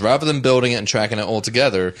places. Rather than building it and tracking it all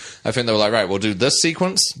together, I think they were like, right, we'll do this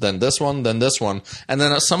sequence, then this one, then this one. And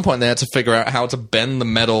then at some point they had to figure out how to bend the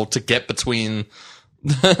metal to get between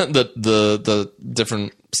the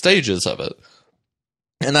different stages of it.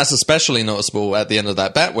 And that's especially noticeable at the end of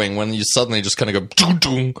that Batwing when you suddenly just kind of go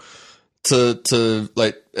to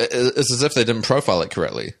like, it's as if they didn't profile it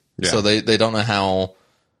correctly. Yeah. So they don't know how.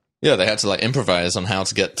 Yeah, they had to like improvise on how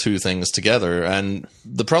to get 2 things together. And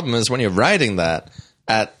the problem is when you're riding that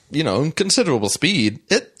at, considerable speed,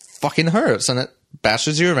 it fucking hurts and it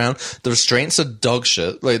bashes you around. The restraints are dog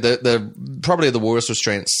shit. Like they're probably the worst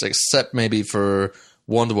restraints, except maybe for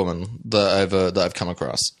Wonder Woman that I've come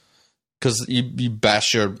across. Because you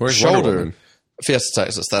bash your shoulder. Fiesta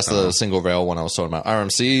Texas, that's the single rail one I was talking about.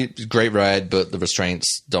 RMC, great ride, but the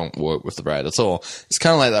restraints don't work with the ride at all. It's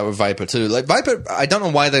kind of like that with Viper too. Like Viper, I don't know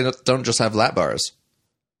why they don't just have lap bars.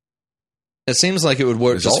 It seems like it would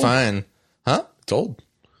work just fine. Huh? It's old.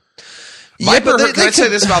 Viper, can I say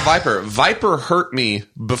this about Viper? Viper hurt me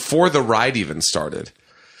before the ride even started.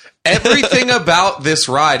 Everything about this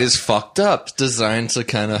ride is fucked up. Designed to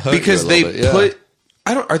kind of hurt because you a little bit,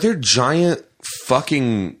 are there giant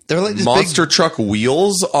fucking They're like these monster truck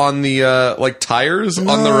wheels on the like tires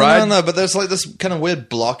on the ride. No, but there's like this kind of weird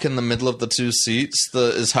block in the middle of the two seats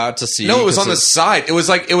that is hard to see. No, it was on the side. It was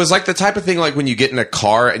like the type of thing like when you get in a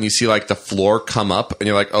car and you see like the floor come up and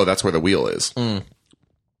you're like, oh, that's where the wheel is.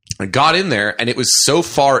 I got in there and it was so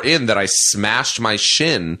far in that I smashed my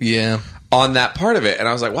shin. Yeah. On that part of it, and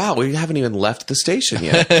I was like, "Wow, we haven't even left the station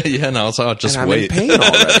yet." Yeah, no, it's like, just and wait. I'm in pain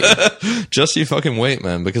already. Just you fucking wait,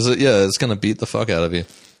 man, because it's gonna beat the fuck out of you.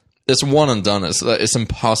 It's one and done. It's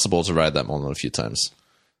impossible to ride that more than a few times.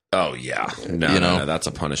 Oh yeah, no, that's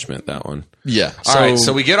a punishment. That one. Yeah. All right,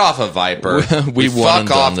 so we get off of Viper. we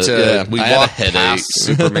fuck off to. We walk headache. past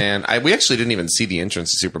Superman. We actually didn't even see the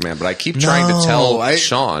entrance to Superman, but I keep trying to tell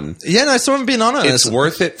Sean. Yeah, no, I still haven't been on it. It's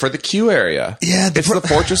worth it for the queue area. Yeah, it's the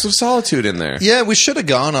Fortress of Solitude in there. Yeah, we should have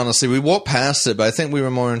gone. Honestly, we walked past it, but I think we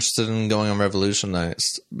were more interested in going on Revolution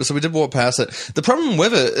next. So we did walk past it. The problem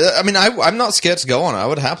with it, I mean, I'm not scared to go on it. I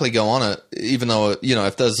would happily go on it, even though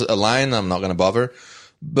if there's a line, I'm not going to bother.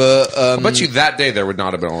 But I bet you that day there would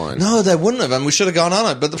not have been a line. No, there wouldn't have, and we should have gone on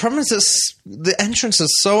it. But the problem is, the entrance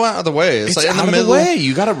is so out of the way. It's like in out the middle. Of the way.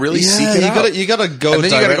 You got to really seek it out. You got to go. And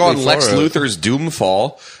then you got to go on Lex Luthor's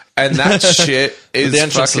Doomfall, and that shit is the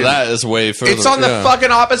entrance to that is way further. It's on the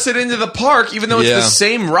fucking opposite end of the park, even though it's the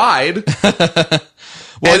same ride.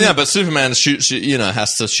 Well, yeah, but Superman shoots you.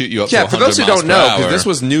 Has to shoot you up. Yeah, to for those who don't know, because this this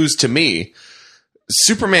was news to me.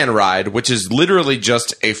 Superman ride, which is literally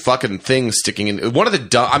just a fucking thing sticking in one of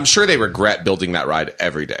the. I'm sure they regret building that ride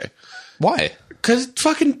every day. Why? Because it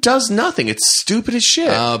fucking does nothing. It's stupid as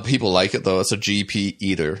shit. People like it though. It's a GP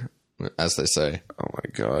eater, as they say. Oh my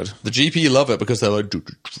god, the GP love it because they're like,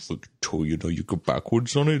 you go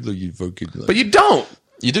backwards on it. But you don't.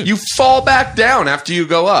 You do. You fall back down after you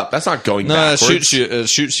go up. That's not going backwards. No, it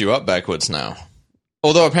shoots you up backwards now.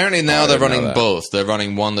 Although apparently now they're running both. They're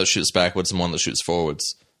running one that shoots backwards and one that shoots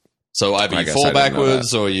forwards. So either you fall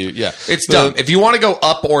backwards or you... Yeah. It's dumb. If you want to go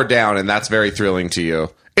up or down, and that's very thrilling to you,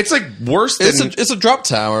 it's like worse than... It's a drop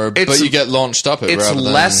tower, but you get launched up it. It's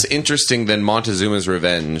less interesting than Montezuma's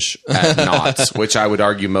Revenge at Knott's, which I would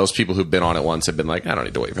argue most people who've been on it once have been like, I don't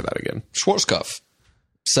need to wait for that again. Schwarzkopf.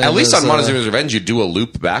 At least on Montezuma's Revenge, you do a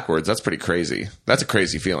loop backwards. That's pretty crazy. That's a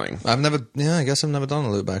crazy feeling. I guess I've never done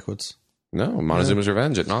a loop backwards. No, Montezuma's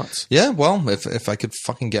Revenge at Knott's. Yeah, well, if I could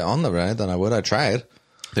fucking get on the ride, then I would. I tried.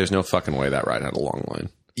 There's no fucking way that ride had a long line.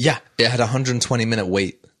 Yeah, it had a 120-minute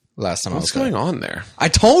wait last time. What's going on there? I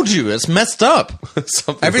told you, it's messed up.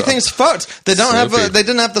 Everything's fucked. They don't have. They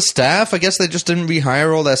didn't have the staff. I guess they just didn't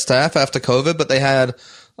rehire all their staff after COVID. But they had,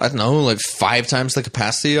 I don't know, like 5 times the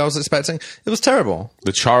capacity I was expecting. It was terrible.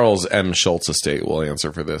 The Charles M. Schultz estate will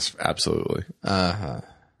answer for this. Absolutely. Are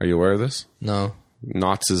you aware of this? No.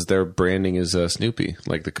 Knott's is their branding is Snoopy,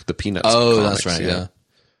 like the Peanuts. Oh, comics, that's right.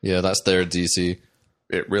 Yeah, that's their DC.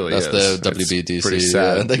 It really is. That's their WBDC. Pretty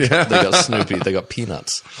sad. Yeah, they got Snoopy. They got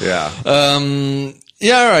Peanuts. Yeah.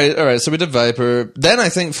 Yeah. All right. So we did Viper. Then I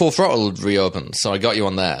think Full Throttle reopened. So I got you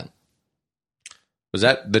on that. Was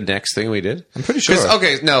that the next thing we did? I'm pretty sure.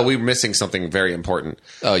 Okay, no, we were missing something very important.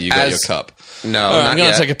 Oh, you got your cup. No, I'm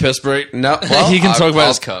going to take a piss break. No, well, he can talk about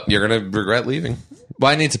his cup. You're going to regret leaving. Well,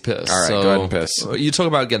 I need to piss. All right, go ahead and piss. You talk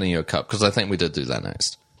about getting your cup, because I think we did do that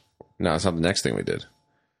next. No, it's not the next thing we did.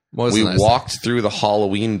 We walked through the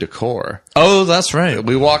Halloween decor. Oh, that's right.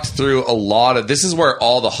 We walked through a lot of... This is where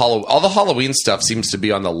all the Halloween stuff seems to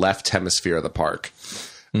be on the left hemisphere of the park.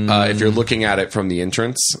 If you're looking at it from the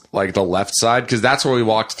entrance, like the left side, because that's where we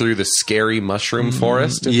walked through the scary mushroom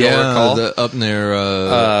forest, if you'll recall. Up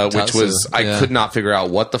near... which was... I could not figure out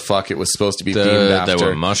what the fuck it was supposed to be themed after. There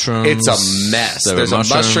were mushrooms. It's a mess. There's a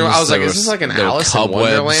mushroom. I was like, is this like an Alice in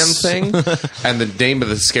Wonderland thing? And the name of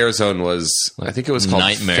the scare zone was... I think it was called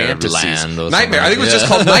Nightmare Land. Nightmare. I think it was just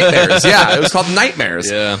called Nightmares. Yeah, it was called Nightmares.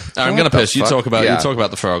 Yeah. I'm going to piss. You talk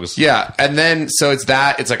about the frogs. Yeah, and then... So it's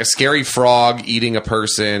that. It's like a scary frog eating a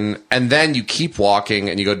person. And then you keep walking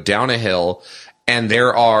and you go down a hill, and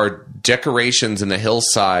there are decorations in the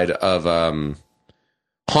hillside of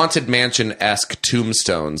Haunted Mansion-esque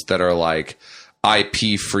tombstones that are like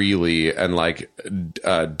IP freely and like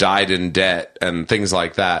died in debt and things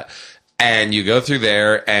like that. And you go through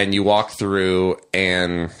there and you walk through,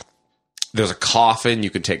 and there's a coffin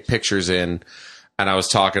you can take pictures in. And I was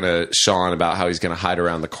talking to Sean about how he's going to hide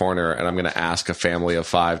around the corner, and I'm going to ask a family of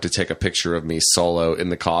 5 to take a picture of me solo in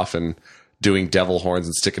the coffin doing devil horns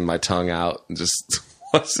and sticking my tongue out, and just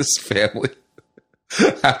watch this family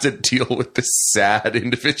have to deal with this sad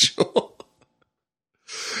individual.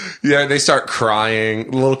 Yeah, they start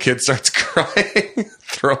crying. The little kid starts crying,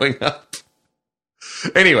 throwing up.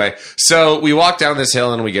 Anyway, so we walk down this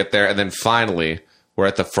hill and we get there, and then finally... we're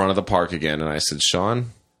at the front of the park again. And I said, Sean,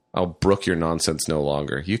 I'll brook your nonsense no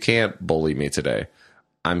longer. You can't bully me today.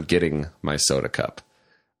 I'm getting my soda cup.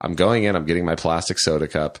 I'm going in. I'm getting my plastic soda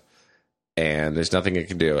cup. And there's nothing I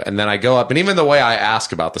can do. And then I go up, and even the way I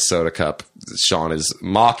ask about the soda cup, Sean is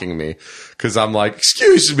mocking me because I'm like,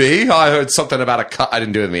 excuse me, I heard something about a cup. I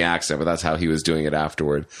didn't do it in the accent, but that's how he was doing it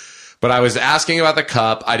afterward. But I was asking about the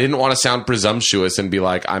cup. I didn't want to sound presumptuous and be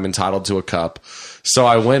like, I'm entitled to a cup. So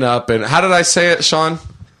I went up, and how did I say it, Sean?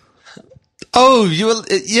 Oh,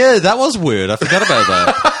 yeah, that was weird. I forgot about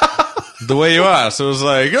that. The way you asked, it was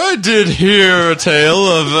like, I did hear a tale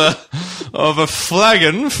of a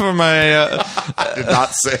flagon for my... I did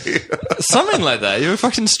not say. Something like that. You were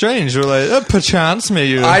fucking strange. You were like, perchance, may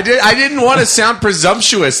you... I didn't want to sound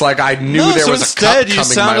presumptuous, like I knew there was a cup coming my way. Instead, you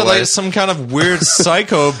sounded like some kind of weird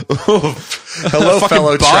psycho... Hello,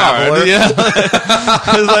 fellow traveler. Yeah.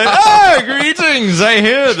 I was like, greetings. I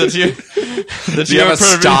hear that you... Do you have a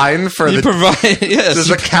stein for you the... provide, yes. Does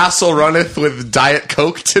the castle runneth with Diet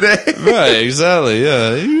Coke today? Right, exactly,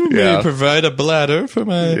 yeah. You may provide a bladder for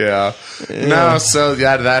my... Yeah. No, so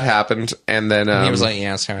that happened. And then... and he was like,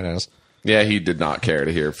 yes, here it is. Yeah, he did not care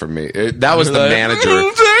to hear from me. That was the manager.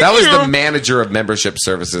 That was the manager of membership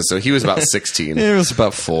services. So he was about 16. He was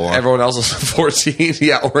about 4. Everyone else was 14.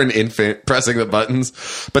 Yeah, or an infant pressing the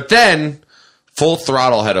buttons. But then Full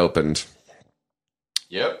Throttle had opened.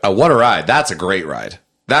 Yep. What a ride. That's a great ride.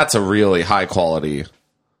 That's a really high quality.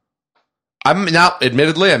 I'm not,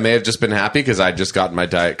 admittedly, I may have just been happy because I'd just gotten my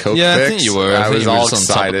Diet Coke fix. I think you were. I was all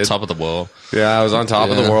excited. Top of the world. Yeah, I was on top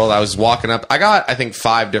of the world. I was walking up. I got, I think,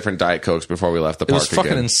 5 different Diet Cokes before we left the park. It was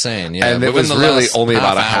fucking insane. Yeah, and it was really only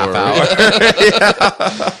about a half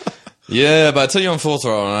hour. Yeah, but I tell you on Full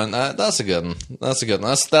Throttle, man, that's a good one. That's a good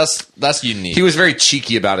one. That's unique. He was very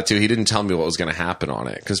cheeky about it too. He didn't tell me what was going to happen on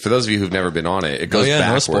it because for those of you who've never been on it, it goes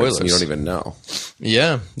backwards and you don't even know.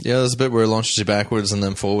 Yeah, there's a bit where it launches you backwards and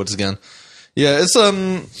then forwards again. Yeah,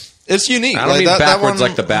 it's unique. I don't mean backwards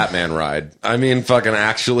like the Batman ride. I mean fucking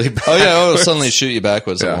actually backwards. Oh yeah, it'll suddenly shoot you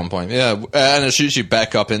backwards at one point. Yeah, and it shoots you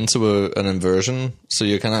back up into an inversion, so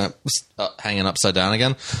you're kind of hanging upside down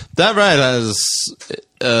again. That ride has...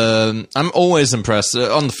 I'm always impressed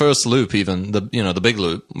on the first loop, even the big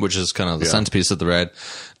loop, which is kind of the centerpiece of the ride.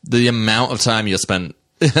 The amount of time you spent,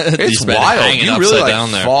 it's wild. You really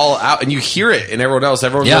like fall out, and you hear it, and everyone goes,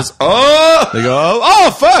 "Oh!" They go,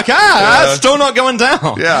 "Oh fuck! It's still not going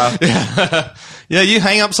down." Yeah. Yeah, you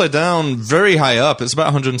hang upside down, very high up. It's about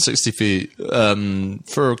 160 feet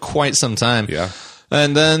for quite some time. Yeah.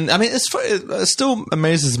 And then, I mean, it still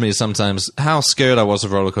amazes me sometimes how scared I was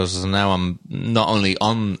of roller coasters, and now I'm not only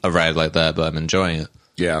on a ride like that, but I'm enjoying it.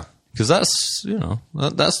 Yeah. Because that's,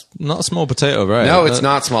 that's not a small potato, right? No, it's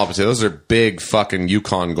not small potato. Those are big fucking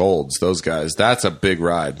Yukon Golds, those guys. That's a big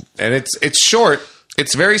ride. And it's short.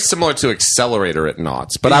 It's very similar to Accelerator at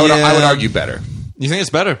Knott's, but I would argue better. You think it's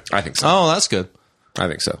better? I think so. Oh, that's good. I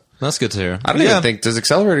think so. That's good to hear. I don't even think... Does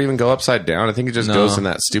Accelerator even go upside down? I think it just goes in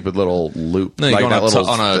that stupid little loop. No, you like go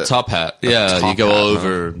on a top hat. Yeah, you go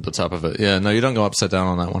over the top of it. Yeah, no, you don't go upside down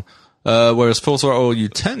on that one. Whereas Full Throttle, you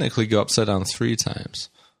technically go upside down 3 times.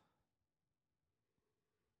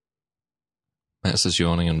 Matt's just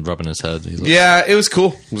yawning and rubbing his head. Yeah, it was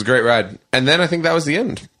cool. It was a great ride. And then I think that was the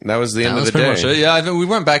end. That was the end of the day. Much it. Yeah, I think we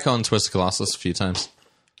went back on Twisted Colossus a few times.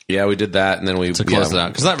 Yeah, we did that, and then we closed it out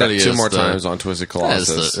because that really is 2 more times on Twisted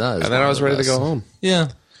Colossus, and then I was ready to go home. Yeah,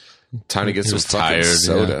 time to get some fucking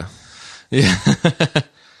soda. Yeah.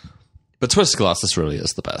 But Twisted Colossus really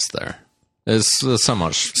is the best there. There's so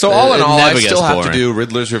much. So all in all, I still have to do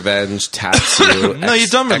Riddler's Revenge, Tatsu. No, you've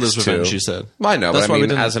done Riddler's Revenge, you said. I know, but I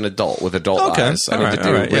mean as an adult, with adult eyes. I need to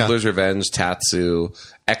do Riddler's Revenge, Tatsu,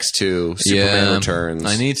 X2, Superman Returns.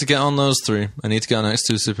 I need to get on those 3. I need to get on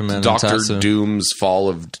X2, Superman, Doctor and Tatsu. Doom's Fall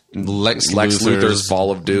of... Lex Luthor's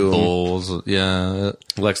Fall of Doom. Balls, yeah.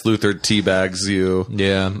 Lex Luthor teabags you.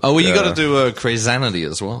 Yeah. Oh, well, you got to do Crazanity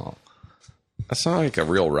as well. That's not like a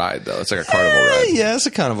real ride, though. It's like a carnival ride. Yeah, it's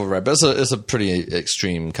a carnival ride, but it's a pretty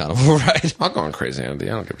extreme carnival ride. I'll go on Crazy Andy.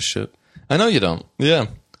 I don't give a shit. I know you don't. Yeah.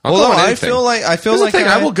 Although I feel like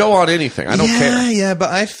I will go on anything. I don't care. Yeah, but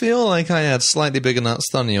I feel like I had slightly bigger nuts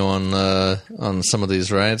than you on some of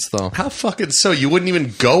these rides, though. How fucking so? You wouldn't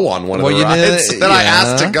even go on one of the rides that I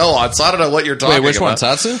asked to go on, so I don't know what you're talking about. Wait, which one,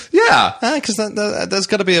 Tatsu? Yeah, because there's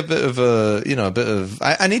got to be a bit of a bit of.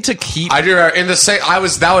 I need to keep. I do in the same.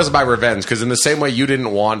 That was my revenge because in the same way you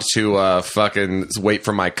didn't want to fucking wait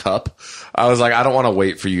for my cup. I was like, I don't want to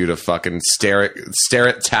wait for you to fucking stare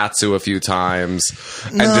at Tatsu a few times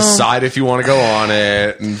and decide if you want to go on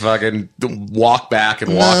it and fucking walk back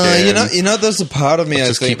and walk in. You know, there's a part of me.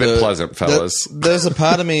 Just keep it pleasant, fellas. There's a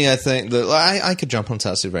part of me. I think that I could jump on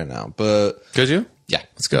Tatsu right now, but could you? Yeah,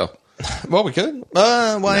 let's go. Well, we could.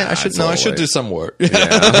 I should do some work. Yeah.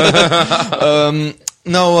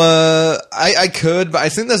 I could, but I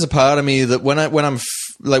think there's a part of me that when it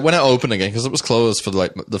opened again, because it was closed for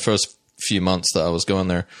like the first few months that I was going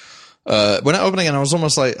there. When it opened again, I was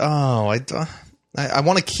almost like, I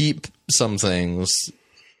want to keep some things.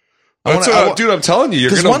 Dude, I'm telling you, you're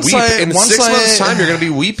going to weep. In 6 months' time, you're going to be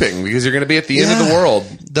weeping because you're going to be at the end of the world.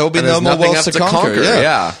 There'll be no more worlds to conquer.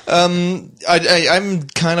 Yeah. I'm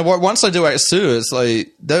kind of... Once I do Act 2, it's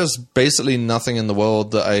like, there's basically nothing in the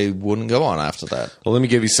world that I wouldn't go on after that. Well, let me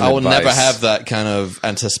give you some advice. I will never have that kind of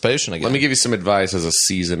anticipation again. Let me give you some advice as a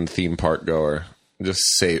seasoned theme park goer.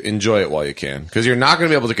 Just enjoy it while you can. Because you're not going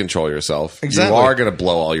to be able to control yourself. Exactly. You are going to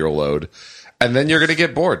blow all your load. And then you're going to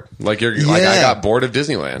get bored. Like I got bored of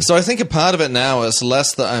Disneyland. So I think a part of it now is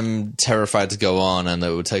less that I'm terrified to go on and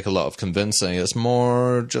it would take a lot of convincing. It's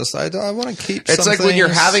more just I want to keep. It's like when you're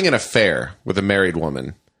having an affair with a married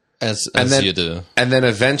woman, as you do, and then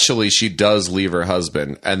eventually she does leave her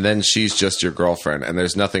husband, and then she's just your girlfriend, and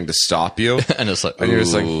there's nothing to stop you. And it's like, and you're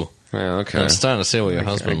just like, yeah, okay. I'm starting to see what your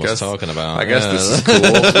husband was talking about. I guess this is cool.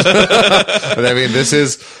 But I mean,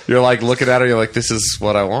 you're like looking at her, you're like, this is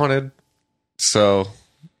what I wanted. So,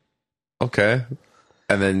 okay,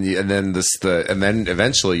 and then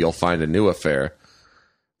eventually you'll find a new affair.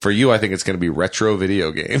 For you, I think it's going to be retro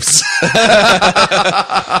video games. No,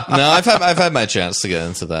 I've had my chance to get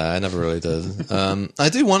into that. I never really did. I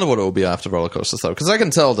do wonder what it will be after roller coasters, though, because I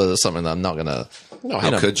can tell that there's something that I'm not going to. No,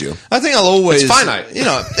 how could you? I think I'll always. It's finite.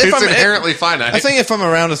 It's inherently finite. I think if I'm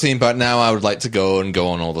around a theme park now, I would like to go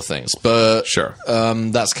on all the things. But sure,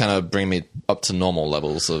 that's kind of bringing me up to normal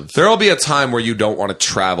levels of. There will be a time where you don't want to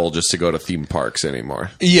travel just to go to theme parks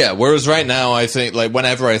anymore. Yeah, whereas right now, I think like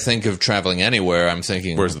whenever I think of traveling anywhere, I'm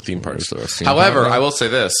thinking, where's the theme park? However, I will say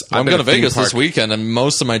this: I'm going to Vegas this weekend, and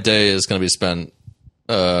most of my day is going to be spent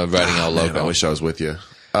writing out logo. I wish I was with you.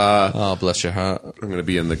 Oh, bless your heart. I'm going to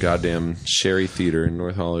be in the goddamn Sherry Theater in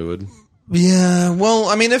North Hollywood. Yeah, well,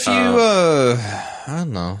 I mean, if you, I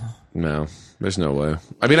don't know. No, there's no way.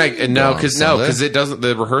 I mean, because it doesn't.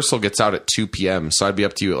 The rehearsal gets out at 2 p.m., so I'd be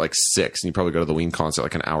up to you at like 6, and you probably go to the Ween concert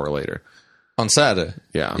like an hour later on Saturday.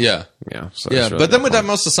 Yeah. So really but then we'd have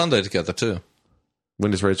most of Sunday together too. When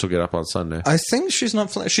does Rachel get up on Sunday? I think she's not.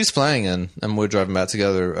 She's flying in, and we're driving back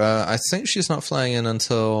together. I think she's not flying in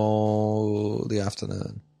until the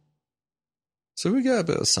afternoon. So we get a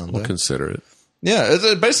bit of Sunday. We'll consider it.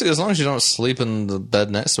 Yeah, basically, as long as you don't sleep in the bed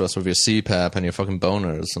next to us with your CPAP and your fucking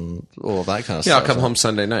boners and all that kind of stuff. Yeah, I'll come home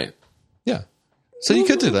Sunday night. Yeah. So you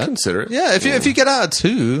could do that. Consider it. Yeah, if you get out at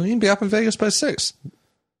 2, you can be up in Vegas by 6.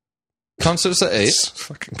 Concerts at 8. Just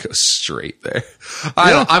fucking go straight there.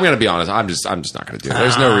 I'm going to be honest. I'm just not going to do it.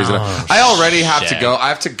 There's no reason. I already have to go. I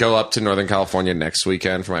have to go up to Northern California next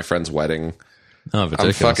weekend for my friend's wedding. Oh,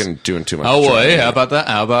 ridiculous. I'm fucking doing too much. Oh, well, hey, how about that?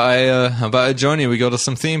 How about I join you? We go to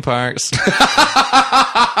some theme parks.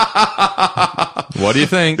 What do you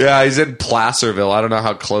think? Yeah, he's in Placerville. I don't know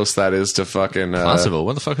how close that is to fucking... Placerville?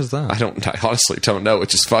 What the fuck is that? I honestly don't know,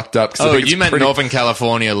 which is fucked up. Oh, you meant Northern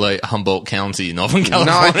California, like Humboldt County, Northern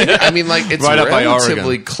California? No, I mean, like, it's right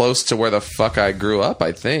relatively close to where the fuck I grew up,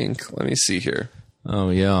 I think. Let me see here. Oh,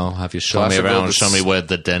 yeah, I'll have you show me around, show me where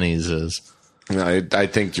the Denny's is. I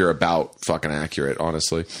think you're about fucking accurate,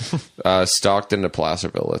 honestly. Stockton to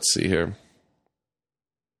Placerville. Let's see here.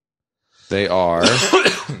 They are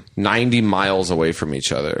 90 miles away from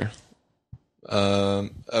each other. All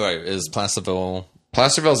right, is Placerville...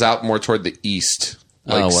 Placerville's out more toward the east.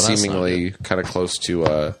 Seemingly kind of close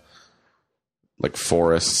to, like,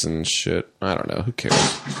 forests and shit. I don't know. Who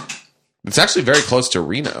cares? It's actually very close to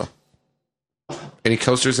Reno. Any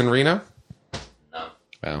coasters in Reno? No.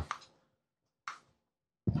 Wow.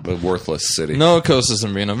 The worthless city. No coasters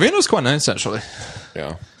in Reno. Reno's quite nice, actually.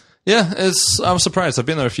 Yeah. Yeah, I was surprised. I've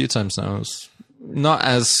been there a few times now. It's not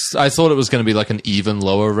as... I thought it was going to be like an even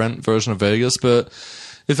lower rent version of Vegas, but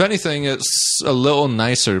if anything, it's a little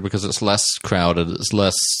nicer because it's less crowded. It's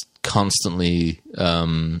less constantly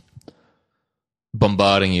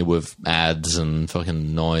bombarding you with ads and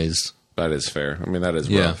fucking noise. That is fair. I mean, that is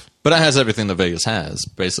rough. But it has everything that Vegas has,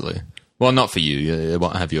 basically. Well, not for you. It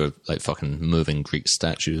won't have your like fucking moving Greek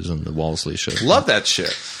statues and the Wolseley shit. Love that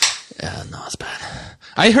shit. Yeah, no, it's bad.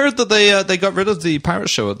 I heard that they got rid of the pirate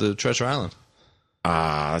show at the Treasure Island.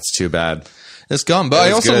 That's too bad. It's gone. But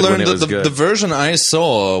I also learned that the version I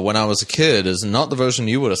saw when I was a kid is not the version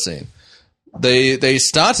you would have seen. They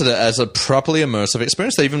started it as a properly immersive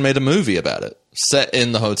experience. They even made a movie about it, set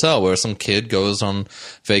in the hotel where some kid goes on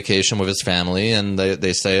vacation with his family, and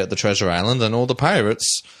they stay at the Treasure Island, and all the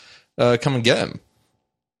pirates come and get him.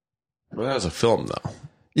 Well, that was a film, though.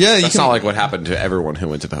 Yeah, that's not like what happened to everyone who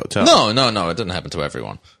went to the hotel. No, it didn't happen to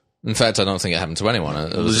everyone. In fact, I don't think it happened to anyone.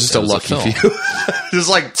 It was just a lucky few. It was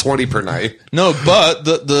like 20 per night. No, but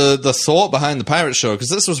the thought behind the pirate show, because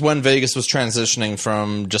this was when Vegas was transitioning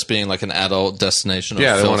from just being like an adult destination of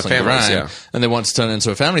filth and grime, and they wanted to turn it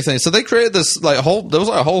into a family thing. So they created this there was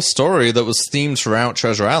like a whole story that was themed throughout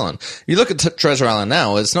Treasure Island. You look at Treasure Island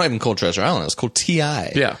now, it's not even called Treasure Island, it's called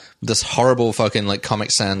T.I. Yeah. This horrible fucking like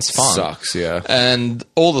Comic Sans font. Sucks, yeah. And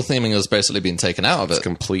all the theming has basically been taken out of it. It's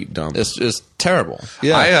complete dump. It's terrible.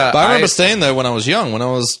 Yeah. But I remember staying there when I was young, when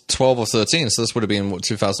I was 12 or 13. So this would have been,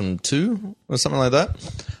 2002 or something like that.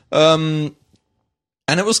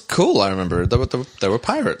 And it was cool, I remember. There were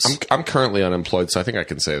pirates. I'm currently unemployed, so I think I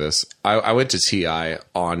can say this. I went to TI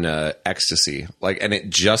on Ecstasy, and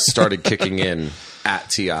it just started kicking in at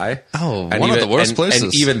TI. Oh, one of the worst places.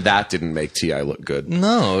 And even that didn't make TI look good.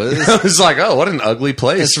 No. It was like, oh, what an ugly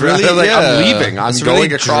place. It's really, I'm leaving. I'm going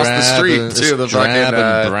really across the street to the drab fucking...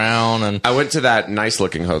 and brown. And I went to that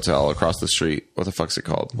nice-looking hotel across the street. What the fuck's it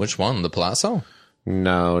called? Which one? The Palazzo?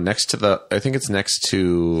 No, next to the... I think it's next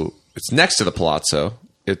to... It's next to the Palazzo.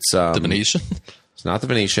 It's the Venetian? It's not the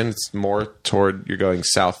Venetian. It's more toward... You're going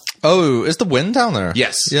south. Oh, is the Wynn down there?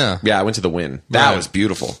 Yes. Yeah. Yeah, I went to the Wynn. That was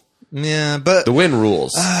beautiful. Yeah, but... The Wynn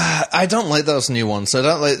rules. I don't like those new ones. I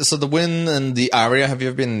don't like... So the Wynn and the Aria. Have you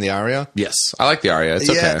ever been in the Aria? Yes. I like the Aria. It's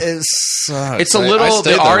okay. Yeah, it's a little...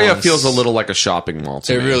 The Aria feels a little like a shopping mall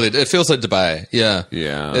to me. It feels like Dubai. Yeah.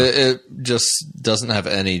 Yeah. It just doesn't have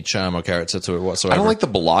any charm or character to it whatsoever. I don't like the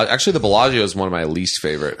Bellagio. Actually, the Bellagio is one of my least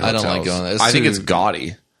favorite hotels. I don't like going there. I think it's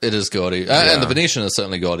gaudy. It is gaudy. And the Venetian is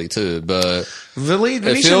certainly gaudy too, but...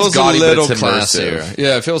 Venetian's feels gaudy, a little but it's classier. immersive.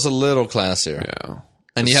 Yeah, it feels a little classier. Yeah.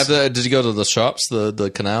 And you have did you go to the shops,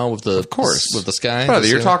 the canal with the... Of course. With the sky? Brother,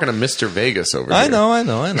 you're talking to Mr. Vegas over here. I know.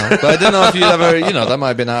 But I didn't know if you'd ever, that might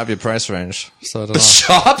have been out of your price range. So I don't know.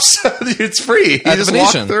 Shops? It's free. You just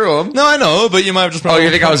walk through them. No, I know, but you might have just... Oh, you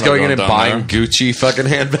think I was going in and buying Gucci fucking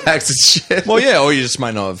handbags and shit? Well, yeah, or you just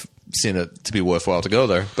might not have seen it to be worthwhile to go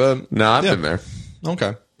there. But no, I've been there.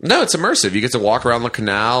 Okay. No, it's immersive. You get to walk around the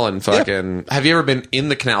canal and fucking... Yeah. Have you ever been in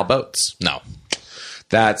the canal boats? No.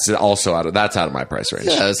 That's also out of my price range.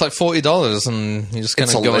 Yeah, it's like $40, and you just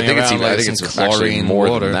kind of going around like some chlorine more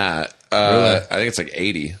water. than that. Really? I think it's like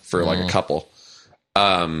 80 for like a couple.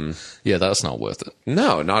 Yeah, that's not worth it.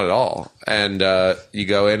 No, not at all. And you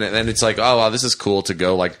go in, and then it's like, oh wow, this is cool to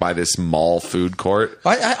go like by this mall food court.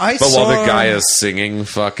 While the guy is singing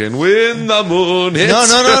fucking "When the Moon Hits."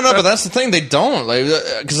 No. But that's the thing, they don't,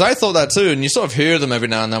 because I thought that too, and you sort of hear them every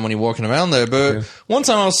now and then when you're walking around there. But one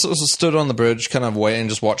time I was stood on the bridge, kind of waiting,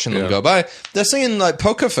 just watching them go by. They're singing like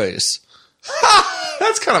Poker Face.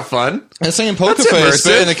 That's kind of fun. They're singing Poker Face,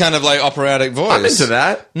 but in a kind of like operatic voice. I'm into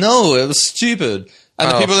that. No, it was stupid. And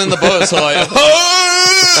the people in the boats are like,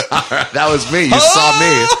 oh! That was me. You saw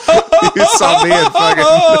me. You saw me and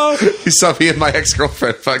fucking. You saw me and my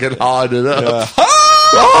ex-girlfriend fucking hawing it up. Yeah.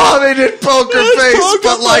 Oh, they did Poker Face,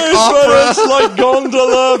 but like opera. It's like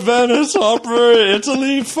Gondola, Venice, opera,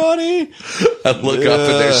 Italy, funny. I look up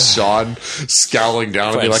and there's Sean scowling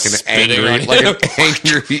down at me like an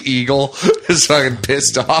angry eagle, just fucking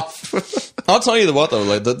pissed off. I'll tell you what though,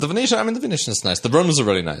 like the Venetian. The Venetian is nice. The rooms are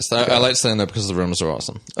really nice. I like staying there because the rooms are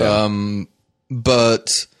awesome. Yeah. But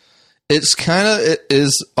it's it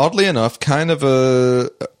is oddly enough kind of a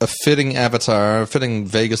fitting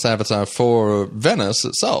Vegas avatar for Venice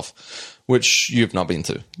itself, which you've not been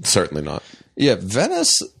to. Certainly not. Yeah,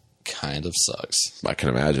 Venice kind of sucks. I can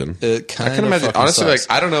imagine. I can imagine. Honestly, sucks.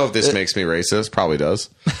 I don't know if this makes me racist. Probably does.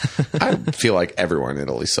 I feel like everyone in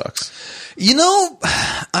Italy sucks.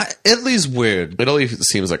 Italy's weird. Italy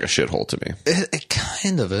seems like a shithole to me. It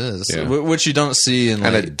kind of is, which you don't see in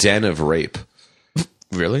a den of rape.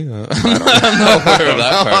 Really? I'm not aware of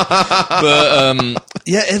that part. But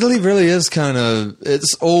Italy really is kind of.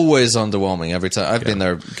 It's always underwhelming every time. I've been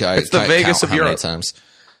there. It's the Vegas of Europe. Times.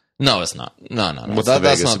 No, it's not. No. What's the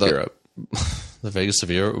Vegas of Europe? The Vegas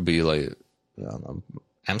of Europe would be like I don't know,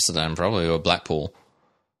 Amsterdam probably, or Blackpool.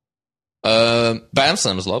 But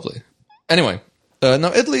Amsterdam is lovely. Anyway,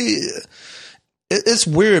 no, Italy. It's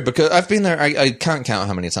weird because I've been there. I can't count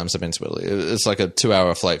how many times I've been to Italy. It's like a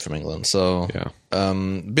 2-hour flight from England. So,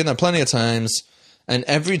 been there plenty of times. And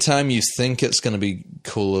every time you think it's going to be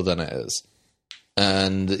cooler than it is.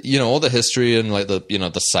 And, all the history and like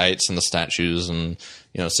the sites and the statues and,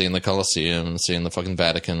 seeing the Colosseum and seeing the fucking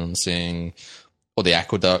Vatican and seeing or the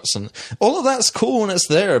aqueducts, and all of that's cool and it's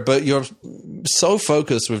there, but you're so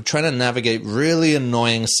focused with trying to navigate really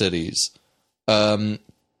annoying cities.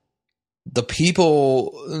 The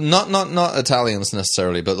people, not Italians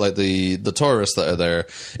necessarily, but like the tourists that are there,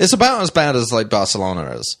 it's about as bad as like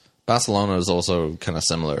Barcelona is. Barcelona is also kind of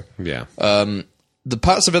similar. Yeah. The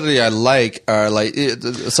parts of Italy I like are like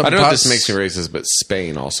some I don't know parts, if this makes me racist, but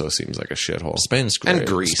Spain also seems like a shithole. Spain's great. And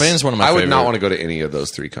Greece. Spain's one of my I would favorite. not want to go to any of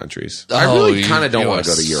those three countries. Oh, I really kind of don't want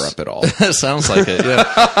to go to Europe at all. That sounds like it,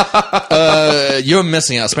 yeah. You're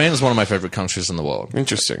missing out. Spain is one of my favorite countries in the world.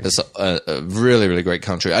 Interesting. It's a really, really great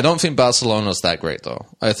country. I don't think Barcelona's that great, though.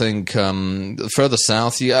 I think further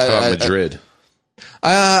south... How about Madrid?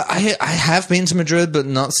 I have been to Madrid, but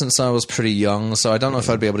not since I was pretty young, so I don't know if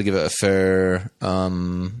I'd be able to give it a fair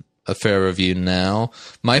review now.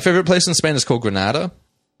 My favorite place in Spain is called Granada.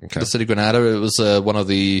 Okay. The city Granada. It was one of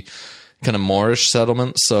the kind of Moorish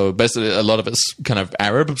settlements, so basically a lot of it's kind of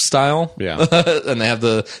Arab style. Yeah. And they have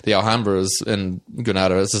the Alhambras in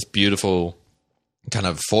Granada. It's this beautiful kind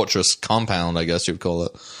of fortress compound, I guess you'd call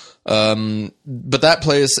it. But that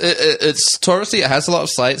place, it's touristy. It has a lot of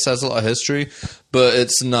sites, has a lot of history, but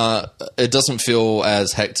it doesn't feel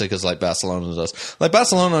as hectic as like Barcelona does. Like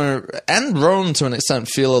Barcelona and Rome to an extent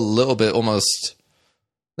feel a little bit almost,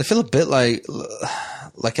 they feel a bit like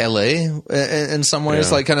LA in some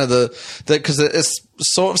ways, like kind of because it's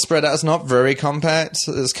sort of spread out. It's not very compact.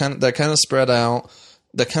 They're kind of spread out.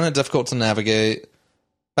 They're kind of difficult to navigate.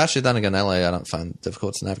 Actually, then again, LA I don't find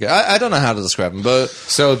difficult to navigate. I don't know how to describe them, but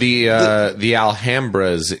so the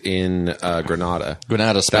Alhambras in Granada,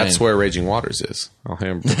 Spain. That's where Raging Waters is.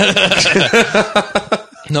 Alhambra.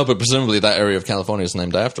 No, but presumably that area of California is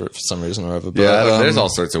named after it for some reason or other. But, yeah, there's all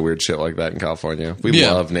sorts of weird shit like that in California. We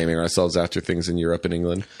love naming ourselves after things in Europe and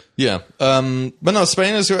England. Yeah, but no,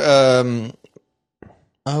 Spain is.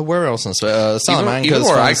 Where else in Spain? Salamanca. Even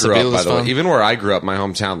where I grew up, by the way, even where I grew up, my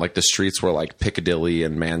hometown, like the streets were like Piccadilly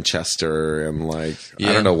and Manchester, and like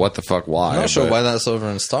I don't know what the fuck why. I'm not sure why that's over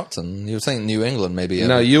in Stockton. You would think New England, maybe.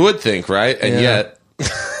 No, you would think, right? And yet,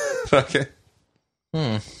 okay.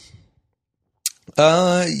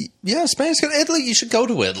 Yeah, Spain's good. Italy, you should go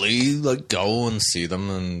to Italy. Like, go and see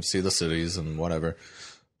them and see the cities and whatever.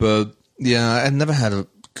 But yeah, I've never had a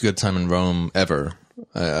good time in Rome ever.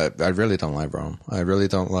 I really don't like Rome. I really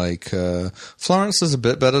don't like Florence is a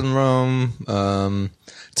bit better than Rome.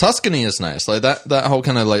 Tuscany is nice. Like that whole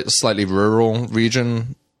kind of like slightly rural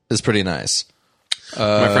region is pretty nice.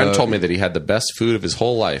 My friend told me that he had the best food of his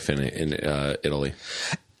whole life in Italy.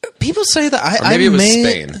 People say that. Or maybe it was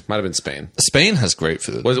Spain. Might have been Spain. Spain has great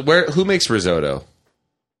food. Was it who makes risotto?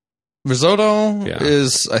 Risotto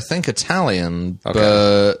is, I think, Italian,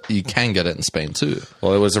 but you can get it in Spain too.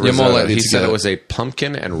 Well, it was a risotto. He said it was a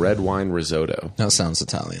pumpkin and red wine risotto. That sounds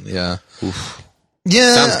Italian, yeah. Oof.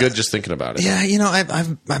 Yeah, sounds good just thinking about it. Yeah, you know,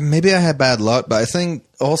 I've maybe I had bad luck, but I think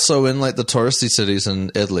also in like the touristy cities in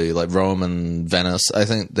Italy, like Rome and Venice, I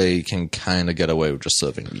think they can kind of get away with just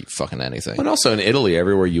serving you fucking anything. And also in Italy,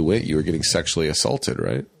 everywhere you went, you were getting sexually assaulted,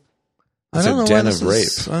 right? It's a den of rape.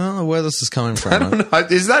 I don't know where this is coming from. I don't know.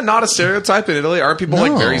 Is that not a stereotype in Italy? Aren't people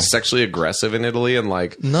like very sexually aggressive in Italy and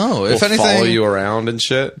like if anything, follow you around and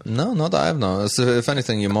shit? No, not that I've noticed. If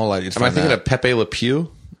anything, you're more likely to find Am I thinking of Pepe Le Pew?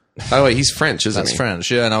 By the way, he's French, isn't he? That's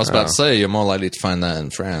French, yeah. And I was about to say, you're more likely to find that in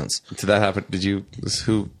France. Did that happen? Did you?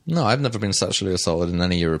 Who? No, I've never been sexually assaulted in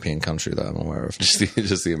any European country that I'm aware of. Just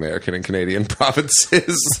the American and Canadian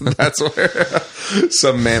provinces. That's where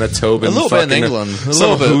some Manitoban, a little bit in England, a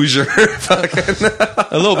little bit Hoosier,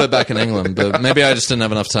 a little bit back in England, but maybe I just didn't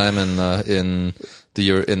have enough time in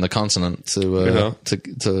the continent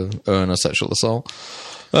to earn a sexual assault.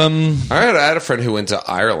 I had a friend who went to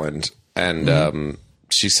Ireland and.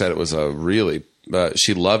 She said it was a really,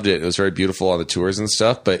 she loved it. It was very beautiful on the tours and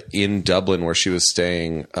stuff. But in Dublin, where she was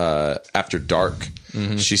staying after dark,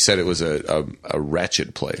 she said it was a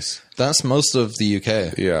wretched place. That's most of the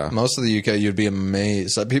UK. Yeah. Most of the UK, you'd be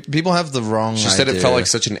amazed. People have the wrong idea. She said it felt like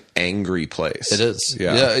such an angry place. It is.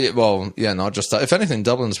 Yeah. Well, yeah, not just that. If anything,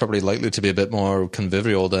 Dublin's probably likely to be a bit more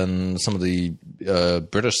convivial than some of the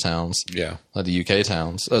British towns. Yeah. Like the UK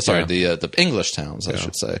towns. The English towns, I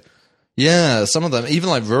should say. Yeah, some of them, even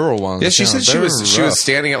like rural ones. Yeah, she said she was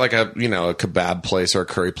standing at like a kebab place or a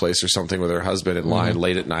curry place or something with her husband in line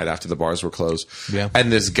late at night after the bars were closed. Yeah.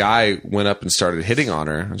 And this guy went up and started hitting on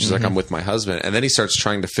her. And she's like, I'm with my husband. And then he starts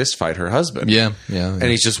trying to fist fight her husband. Yeah. And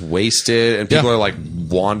he's just wasted. And people are like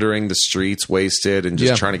wandering the streets wasted and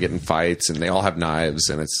just trying to get in fights. And they all have knives.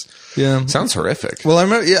 And it sounds horrific. Well, I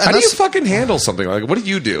remember. Yeah, how do you fucking handle something like? What do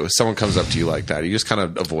you do if someone comes up to you like that? You just kind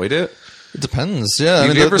of avoid it. It depends. Yeah.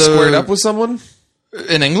 Have you ever squared up with someone?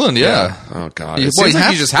 In England, yeah. Oh god, it seems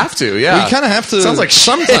like you just have to. Yeah, we kind of have to. Sounds like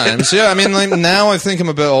sometimes. Yeah, I mean, like now I think I'm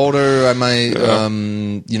a bit older. I might,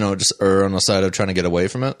 just err on the side of trying to get away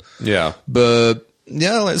from it. Yeah, but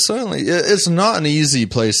yeah, like certainly, it's not an easy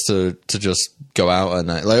place to just go out at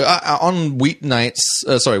night. Like on weekend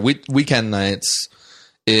nights.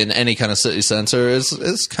 In any kind of city center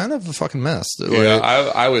is kind of a fucking mess.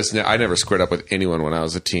 Yeah, I never squared up with anyone when I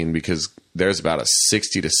was a teen because there's about a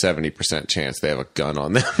 60 to 70% chance they have a gun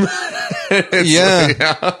on them.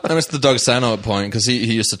 Yeah. And it's the Doug Stanhope point because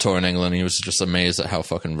he used to tour in England and he was just amazed at how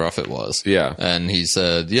fucking rough it was. Yeah. And he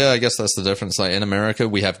said, yeah, I guess that's the difference. Like in America,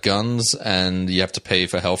 we have guns and you have to pay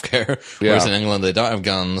for healthcare. Whereas in England, they don't have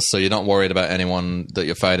guns. So you're not worried about anyone that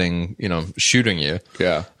you're fighting, shooting you.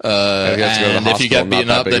 Yeah. And if you get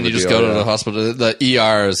beaten up, then you just go to the hospital. The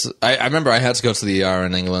ERs, I remember I had to go to the ER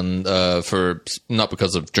in England for not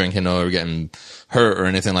because of drinking or getting hurt or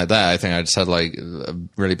anything like that. I think I just had like a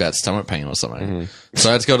really bad stomach pain or something. Mm-hmm. So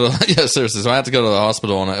I had to go to seriously. So I had to go to the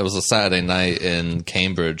hospital, and it was a Saturday night in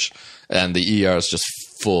Cambridge, and the ER is just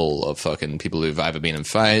full of fucking people who've either been in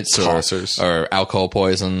fights or alcohol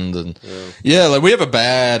poisoned, and like we have a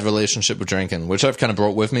bad relationship with drinking, which I've kind of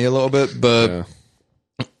brought with me a little bit, but. Yeah.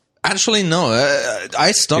 Actually, no.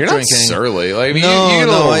 I stopped drinking. You're not surly. Like, you get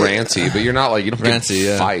a little ranty, but you're not like, you don't ranty,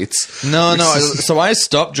 get fights. No. So I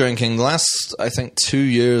stopped drinking. Last, I think, 2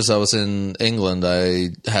 years I was in England, I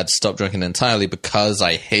had stopped drinking entirely because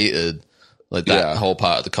I hated like that whole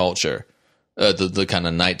part of the culture. The kind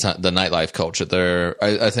of the nightlife culture there.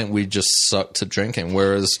 I think we just sucked at drinking.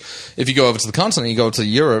 Whereas if you go over to the continent, you go to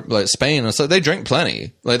Europe, like Spain, and so they drink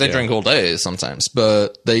plenty. Like they drink all day sometimes,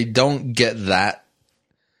 but they don't get that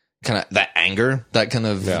kind of that anger, that kind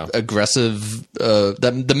of aggressive,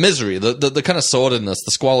 the misery, the kind of sordidness,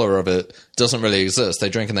 the squalor of it doesn't really exist. They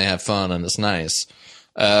drink and they have fun and it's nice.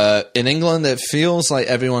 In England, it feels like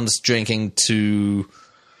everyone's drinking to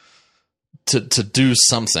do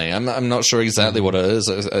something. I'm not sure exactly what it is.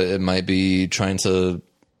 It might be trying to,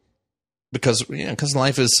 because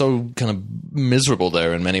life is so kind of miserable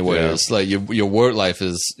there in many ways. Like your work life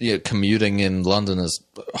is, commuting in London is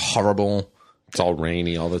horrible. It's all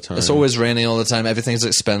rainy all the time. It's always rainy all the time. Everything's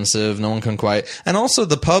expensive. No one can quite. And also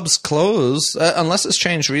the pubs close, unless it's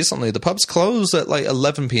changed recently, the pubs close at like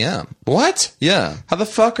 11 p.m. What? Yeah. How the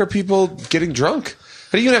fuck are people getting drunk?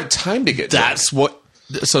 How do you even have time to get drunk?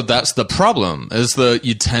 So that's the problem, is that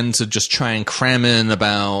you tend to just try and cram in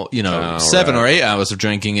about, 7 or 8 hours of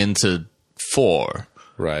drinking into 4.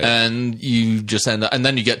 Right. And you just end up, and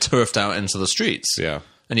then you get turfed out into the streets. Yeah.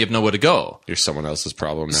 And you have nowhere to go. You're someone else's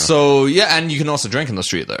problem now. So, yeah, and you can also drink in the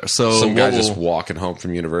street there. So some guy just walking home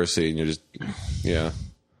from university and you're just,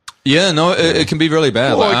 Yeah, no, it can be really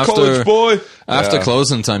bad. Boy, like college boy. After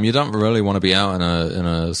closing time, you don't really want to be out in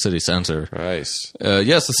a city centre. Nice.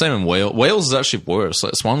 It's the same in Wales. Wales is actually worse.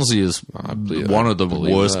 Like Swansea is one of the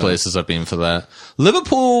worst places I've been for that.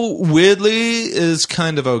 Liverpool, weirdly, is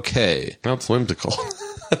kind of okay. Well, it's whimsical.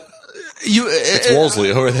 It's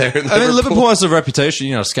Wolseley over there. I mean, Liverpool has a reputation.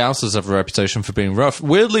 Scousers have a reputation for being rough.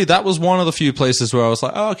 Weirdly, that was one of the few places where I was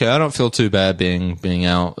like, "Oh, okay, I don't feel too bad being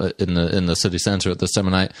out in the city centre at this time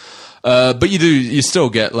of night." But you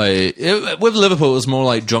still get like with Liverpool, it was more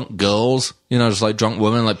like drunk girls, just like drunk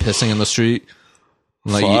women like pissing in the street.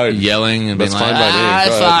 Like yelling and being like, it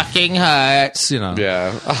fucking hurts,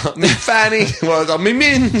 Yeah. Me fanny was on me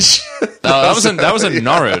minge. That was in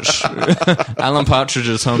Norwich. Alan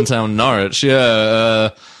Partridge's hometown, Norwich. Yeah.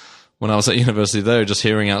 When I was at university there, just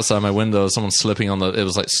hearing outside my window, someone slipping on it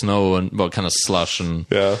was like snow and, kind of slush and,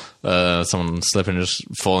 someone slipping, just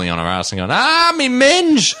falling on her ass and going, me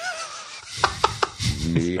minge.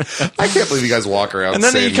 Me. I can't believe you guys walk around. And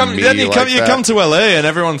then you come to LA, and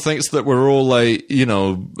everyone thinks that we're all like,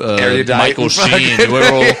 Michael Sheen.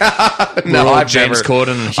 We're all James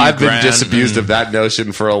Corden and Hugh I've been Grant disabused of that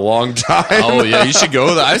notion for a long time. Oh yeah, you should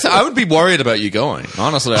go there. I would be worried about you going.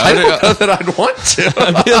 Honestly, I don't know that I'd want to.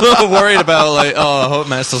 I'd be a little worried about I hope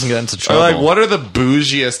Max doesn't get into trouble. Like, what are the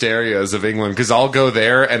bougiest areas of England? Because I'll go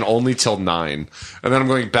there and only till 9, and then I'm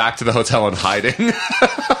going back to the hotel and hiding.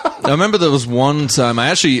 I remember there was one time I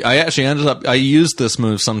actually ended up, I used this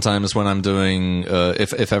move sometimes when I'm doing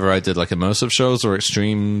if ever I did like immersive shows or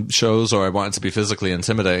extreme shows, or I wanted to be physically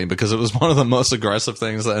intimidating, because it was one of the most aggressive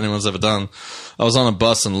things that anyone's ever done. I was on a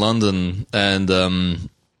bus in London, and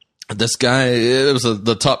this guy, it was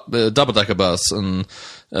the top double-decker bus, and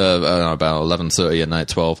I don't know, about 11:30 at night,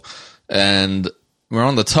 12, and we're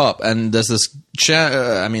on the top, and there's this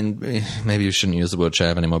chair. I mean, maybe you shouldn't use the word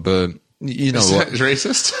chair anymore, but you know Is what? that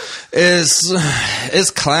racist?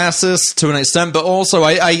 Is classist to an extent, but also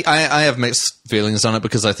I have mixed feelings on it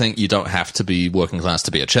because I think you don't have to be working class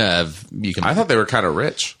to be a chav. You can. I thought they were kind of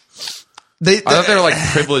rich. I thought they were like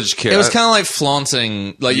privileged kids. It was kind of like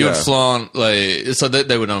flaunting, like you would Yeah. flaunt, like so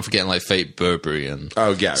they were known for getting like fake Burberry and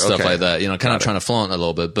stuff okay. like that. You know, kind of trying to flaunt a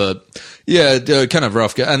little bit, but yeah, kind of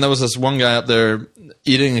rough. And there was this one guy up there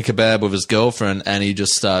eating a kebab with his girlfriend, and he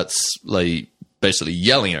just starts like basically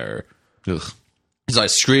yelling at her. Ugh. He's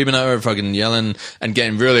like screaming at her, fucking yelling and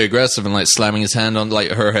getting really aggressive and like slamming his hand on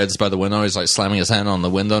like her head's by the window. He's like slamming his hand on the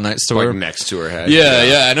window next to her. Like next to her head.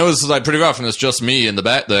 Yeah. And it was like pretty rough, and it's just me in the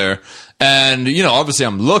back there. And, you know, obviously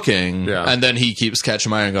I'm looking, and then he keeps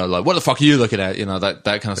catching my eye and going like, what the fuck are you looking at? You know, that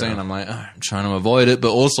kind of thing. And I'm like, I'm trying to avoid it,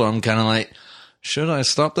 but also I'm kind of like, should I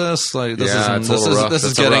stop this? Like, this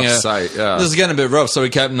is getting a bit rough. So he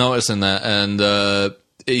kept noticing that, and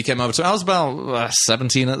he came over to me. I was about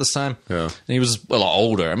 17 at this time. Yeah. And he was a lot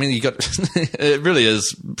older. I mean, it really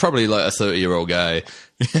is probably like a 30-year-old guy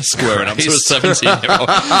squaring up to a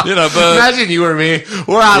 17-year-old. You know, but imagine you or me.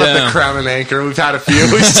 We're out at the Crown and Anchor. We've had a few.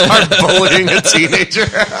 We start bullying a teenager.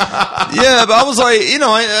 Yeah, but I was like, you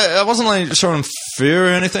know, I wasn't like showing fear or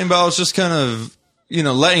anything, but I was just kind of, you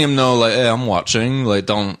know, letting him know, like, hey, I'm watching. Like,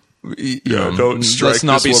 don't, you know, don't strike. Let's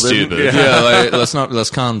not be this woman. stupid. Yeah, like,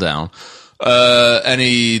 let's calm down. And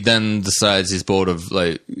he then decides he's bored of,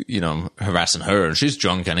 like, you know, harassing her, and she's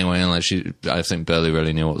drunk anyway, and like I think barely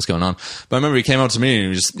really knew what was going on. But I remember he came up to me and he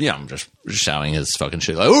was just, I'm just shouting his fucking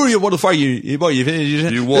shit, like, oh, what the fuck, you what?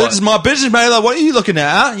 This is my business, man. Like, what are you looking at?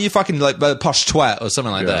 Huh? You fucking like posh twat or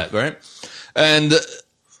something like that, right? And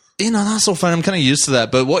you know, that's all fine. I'm kind of used to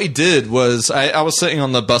that. But what he did was, I was sitting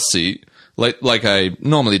on the bus seat. Like I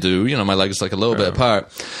normally do, you know, my legs like a little bit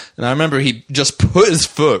apart. And I remember he just put his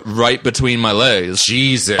foot right between my legs.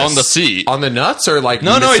 Jesus. On the seat. On the nuts or like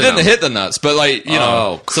No, he didn't them? hit the nuts, but like, you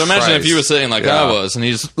know. So imagine if you were sitting like I was, and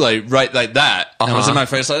he's like right like that, and was in my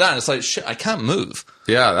face like that, and it's like, shit, I can't move.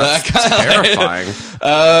 Yeah, that's terrifying.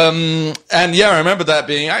 And yeah, I remember that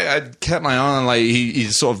being, I kept my eye on, like, he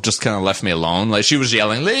sort of just kind of left me alone. Like, she was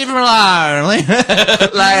yelling, leave him alone, leave him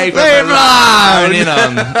alone, you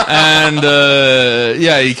know. And,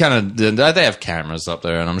 yeah, he kind of did. They have cameras up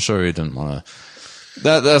there, and I'm sure he didn't want to.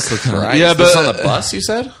 That's the kind of, yeah, but. This on the bus, you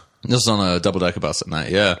said? This was on a double-decker bus at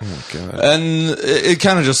night, yeah. Oh, my God. And it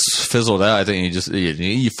kind of just fizzled out. I think he just,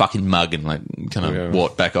 you fucking mug, and like kind of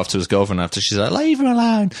walked back off to his girlfriend after she's like, leave her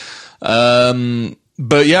alone.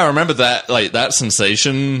 But yeah, I remember that, like, that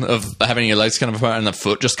sensation of having your legs kind of apart and the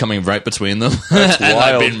foot just coming right between them. That's and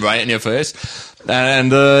wild. like being right in your face.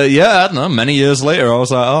 And yeah, I don't know, many years later, I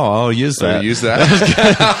was like, oh, I'll use that. Use that?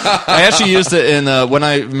 I actually used it in, when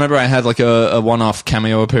I remember I had like a one-off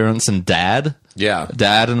cameo appearance in Dad. Yeah.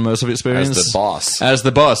 Dad in the most of experience. As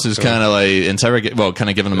the boss who's kind of like kind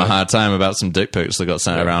of giving them a hard time about some dick pics that got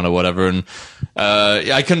sent around or whatever. And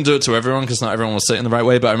I couldn't do it to everyone because not everyone was sitting the right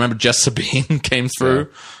way, but I remember Jess Sabine came through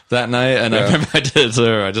that night, and I remember I did it to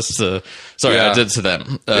her. I did it to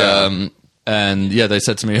them. And yeah, they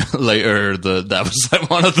said to me later that was like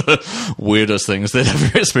one of the weirdest things they'd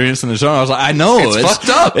ever experienced in the show. And I was like, I know, it's fucked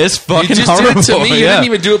up. It's fucking you just horrible. did it to me. You didn't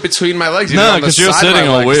even do it between my legs. You no, because you're sitting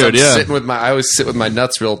all weird. I always sit with my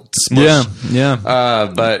nuts real smush. Yeah.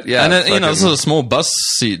 But yeah, and then, you know, this is a small bus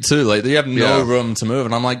seat too. Like, you have no room to move.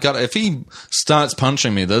 And I'm like, God, if he starts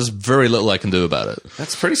punching me, there's very little I can do about it.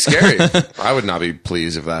 That's pretty scary. I would not be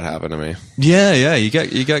pleased if that happened to me. Yeah. You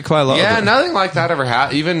get quite a lot. Yeah, of it. Nothing like that ever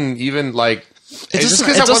happened. Even like. It just doesn't,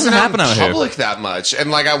 because I wasn't happen out in public here. That much, and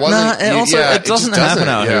like I wasn't. It doesn't happen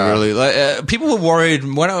out here really. Like people were worried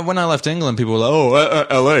when I left England. People were like,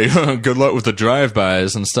 "Oh, LA, good luck with the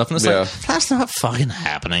drive-bys and stuff." And it's like, that's not fucking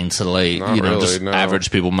happening to like average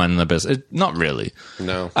people minding their business. Not really.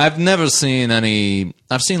 No, I've never seen any.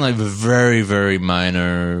 I've seen like very, very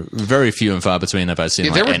minor, very few and far between. If I've seen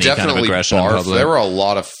like any kind of aggression in public. There were a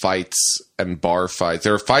lot of fights and bar fights.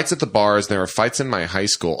 There were fights at the bars. And there were fights in my high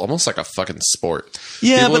school, almost like a fucking sport.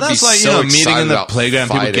 Yeah, people but that's like, so meeting in the playground,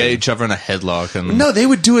 fighting. people get each other in a headlock. And no, they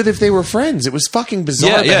would do it if they were friends. It was fucking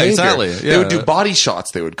bizarre behavior. Exactly. Yeah. They would do body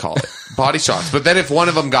shots, they would call it. Body shots. But then if one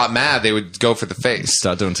of them got mad, they would go for the face.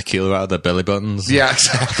 Start doing tequila out of their belly buttons. Yeah,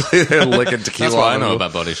 exactly. They're licking tequila. That's what I know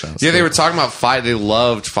about body shots. Yeah, they were talking about fight. They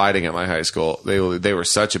loved fighting at my high school. They were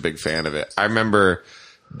such a big fan of it. I remember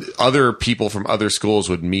other people from other schools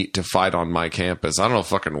would meet to fight on my campus. I don't know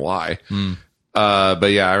fucking why.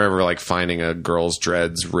 But yeah, I remember like finding a girl's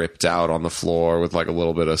dreads ripped out on the floor with like a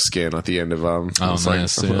little bit of skin at the end of them. Oh,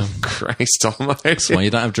 nice. Like, Christ almighty. That's why you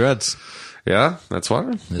don't have dreads. Yeah, that's why.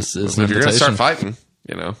 It's if you're going to start fighting,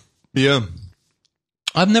 you know. Yeah.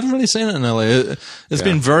 I've never really seen it in LA. It's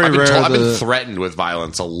been very rare. I've been threatened with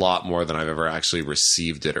violence a lot more than I've ever actually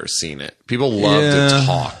received it or seen it. People love to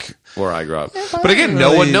talk where I grew up. But again,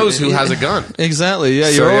 no one knows who has a gun. Exactly. Yeah,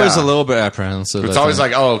 you're always a little bit apprehensive. It's always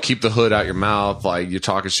like, oh, keep the hood out your mouth. Like, you're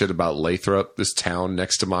talking shit about Lathrop, this town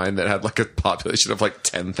next to mine that had like a population of like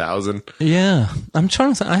 10,000. Yeah. I'm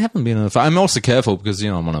trying to think. I haven't been in a fight. I'm also careful because,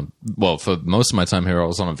 I'm on for most of my time here, I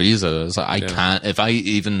was on a visa. It's like, I can't, if I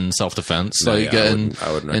even self-defense, get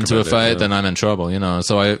into a fight, then I'm in trouble,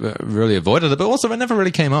 So I really avoided it. But also, it never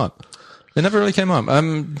really came up. It never really came up.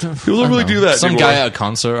 People don't really do that Some anymore. guy at a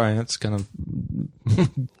concert, it's kind of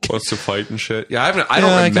wants to fight and shit. Yeah, I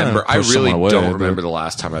don't remember. I really don't remember the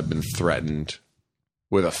last time I've been threatened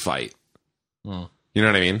with a fight. You know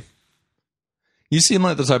what I mean? You seem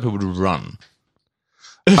like the type who would run.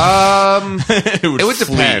 It would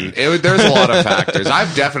depend. There's a lot of factors.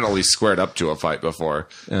 I've definitely squared up to a fight before,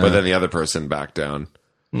 but then the other person backed down.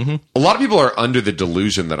 Mm-hmm. A lot of people are under the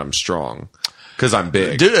delusion that I'm strong. Because I'm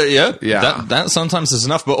big. Yeah. That sometimes is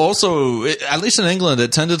enough. But also, at least in England,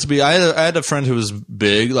 it tended to be... I had a friend who was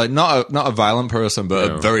big, like not a violent person,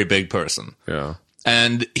 but a very big person. Yeah.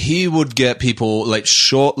 And he would get people, like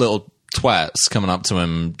short little twats coming up to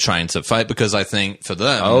him trying to fight because I think for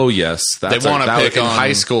them... Oh, yes. They want to pick in on...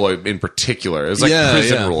 high school in particular. It was like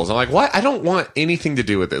prison rules. I'm like, what? I don't want anything to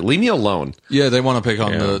do with it. Leave me alone. Yeah, they want to pick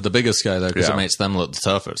on the biggest guy there because it makes them look the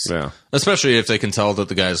toughest. Yeah. Especially if they can tell that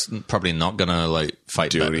the guy's probably not going to like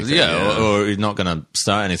fight do anything. Or he's not going to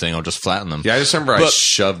start anything or just flatten them. Yeah, I just remember I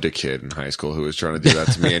shoved a kid in high school who was trying to do that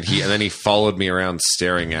to me, and then he followed me around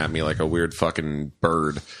staring at me like a weird fucking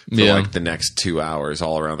bird for like the next 2 hours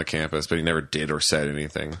all around the campus, but he never did or said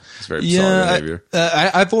anything. It's very bizarre behavior.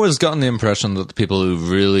 I've always gotten the impression that the people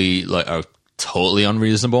who really like are totally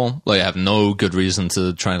unreasonable, like have no good reason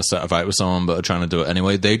to try to start a fight with someone but are trying to do it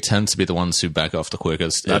anyway, they tend to be the ones who back off the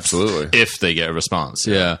quickest. If they get a response.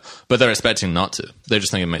 Yeah. But they're expecting not to. They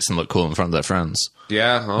just think it makes them look cool in front of their friends.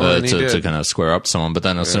 Yeah. To kind of square up to someone. But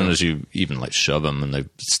then as soon as you even like shove them and they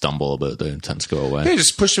stumble a bit, they tend to go away. Yeah,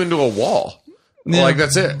 just push them into a wall. Yeah. Like,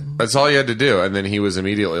 that's it. That's all you had to do. And then he was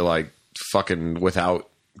immediately like fucking without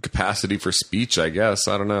capacity for speech, I guess.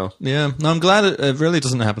 I don't know. Yeah. No, I'm glad it really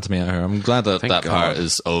doesn't happen to me out here. I'm glad that part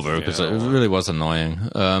is over because it really was annoying.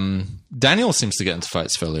 Daniel seems to get into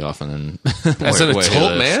fights fairly often. And as an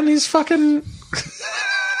adult man, he's fucking...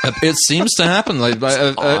 It seems to happen. Like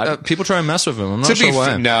people try and mess with him. I'm not sure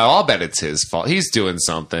why. No, I'll bet it's his fault. He's doing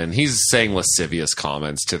something. He's saying lascivious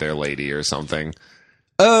comments to their lady or something.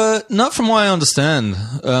 Not from what I understand.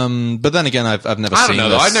 But then again, I've never seen. I don't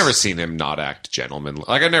know. I've never seen him not act gentlemanly.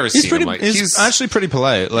 Like I've never seen him like he's actually pretty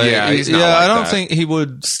polite. Like, he's not like I don't think he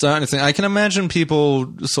would start anything. I can imagine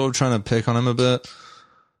people sort of trying to pick on him a bit.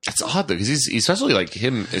 It's odd though because he's especially like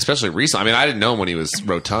him, especially recently. I mean, I didn't know him when he was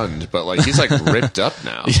rotund, but like he's like ripped up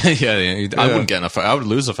now. Yeah. I wouldn't get in a fight. I would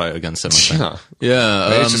lose a fight against him. I think. Yeah.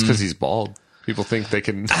 Maybe it's just because he's bald. People think they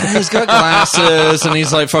can. He's got glasses, and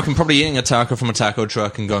he's like fucking probably eating a taco from a taco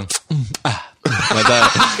truck and going like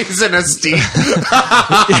that. He's in a steam.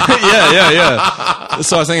 yeah.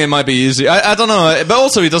 So I think it might be easy. I don't know, but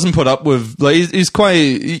also he doesn't put up with like he's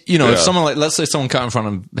quite. If someone like let's say someone cut in front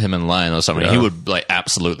of him in line or something, he would like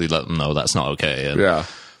absolutely let them know that's not okay. And,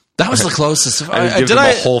 that was the closest. I give them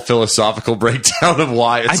a whole philosophical breakdown of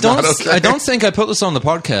why it's not okay. I don't think I put this on the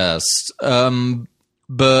podcast.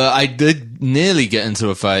 But I did nearly get into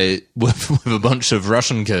a fight with a bunch of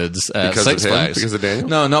Russian kids at Six Flags. Because of Daniel?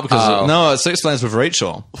 No, not because at Six Flags with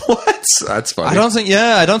Rachel. What? That's funny. I don't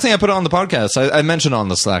think I put it on the podcast. I mentioned it on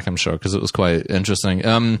the Slack, I'm sure, because it was quite interesting.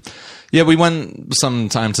 We went some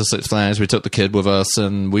time to Six Flags. We took the kid with us,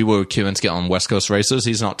 and we were queuing to get on West Coast Racers.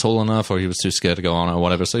 He's not tall enough, or he was too scared to go on, or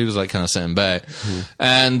whatever. So he was like kind of sitting back.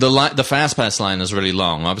 And the fast pass line is really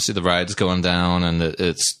long. Obviously, the ride's going down, and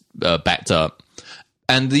it's backed up.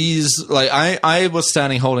 And these, like, I was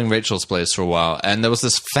standing holding Rachel's place for a while, and there was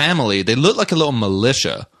this family. They looked like a little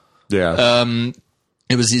militia. Yeah.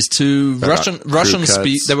 It was these two Russian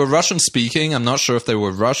they were Russian speaking. I'm not sure if they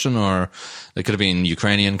were Russian or they could have been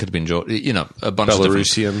Ukrainian, could have been, a bunch of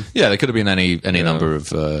Belarusian. Yeah, they could have been any number of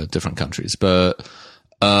different countries. But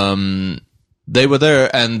they were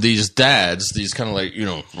there, and these dads, these kind of like,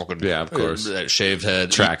 of course, shaved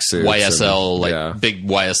head, tracksuits, YSL, big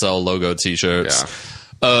YSL logo T-shirts. Yeah.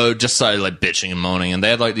 Just started like bitching and moaning, and they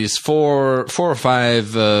had like these four or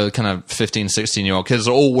five kind of 15, 16-year-old kids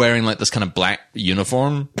all wearing like this kind of black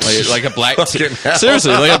uniform, like a black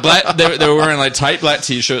seriously, like a black. They were wearing like tight black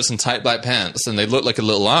T-shirts and tight black pants, and they looked like a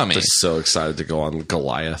little army. They're so excited to go on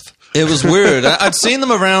Goliath. It was weird. I'd seen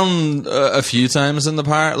them around a few times in the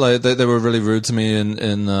park. Like they were really rude to me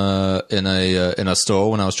in a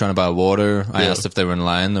store when I was trying to buy water. I asked if they were in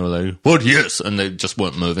line. They were like, "What? Yes," and they just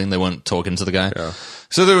weren't moving. They weren't talking to the guy. Yeah.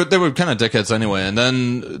 So they were kind of dickheads anyway. And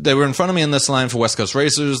then they were in front of me in this line for West Coast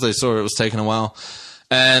Racers. They saw it was taking a while.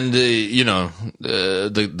 And, the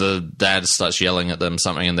dad starts yelling at them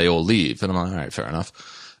something and they all leave. And I'm like, all right, fair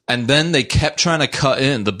enough. And then they kept trying to cut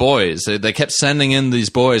in the boys. They kept sending in these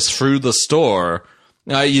boys through the store.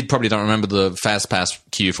 You probably don't remember the Fast Pass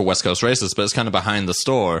queue for West Coast Races, but it's kind of behind the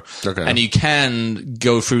store. Okay. And you can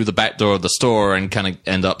go through the back door of the store and kind of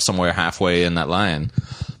end up somewhere halfway in that line.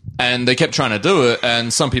 And they kept trying to do it,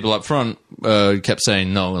 and some people up front kept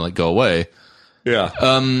saying no, like, go away. Yeah.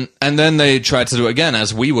 And then they tried to do it again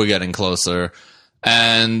as we were getting closer.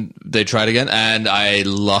 And they tried again, and I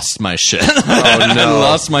lost my shit. Oh, no. I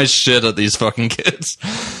lost my shit at these fucking kids.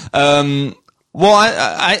 Well,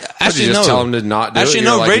 I actually just tell them to not do actually, it?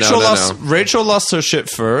 No, like, Rachel lost her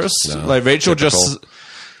shit first. No, like, Rachel just...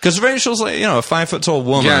 Because Rachel's like, a 5-foot-tall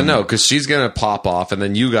woman. Yeah, no, because she's going to pop off, and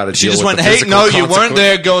then you got to deal with the She just went, hey, no, you weren't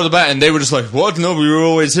there, go to the back. And they were just like, what? No, we were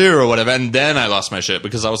always here, or whatever. And then I lost my shit,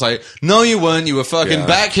 because I was like, no, you weren't. You were fucking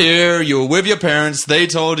back here. You were with your parents. They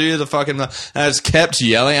told you to fucking... And I just kept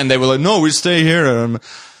yelling, and they were like, no, we stay here. And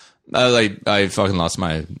I fucking lost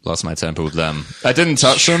my temper with them. I didn't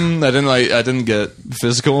touch them. I didn't get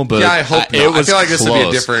physical, but yeah, I hope not. I feel like this would be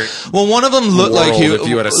a different. Well, one of them looked like if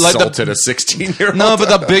you had assaulted a 16-year-old. No, but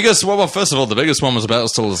the biggest. Well, first of all, the biggest one was about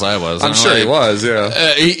as tall as I was. I'm sure he was.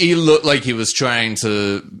 Yeah, he looked like he was trying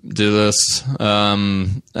to do this,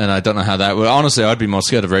 and I don't know how that would. Honestly, I'd be more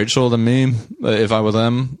scared of Rachel than me if I were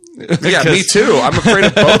them. Yeah, me too. I'm afraid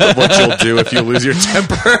of both of what you'll do if you lose your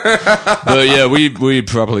temper. But yeah, we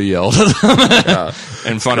probably yelled at them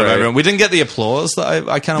in front of everyone. We didn't get the applause that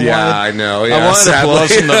I kind of wanted. Yeah, I know. Yeah, I wanted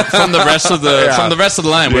applause from the rest of the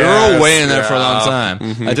line. We were all waiting there for a long time.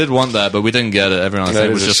 Mm-hmm. I did want that, but we didn't get it. Everyone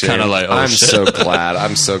was just kind of like, "Oh, shit."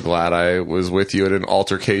 I'm so glad I was with you at an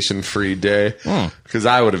altercation-free day, because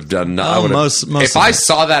I would have done nothing. If I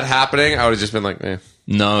saw that happening, I would have just been like, eh.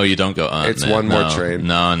 No, you don't go on. It's one more train.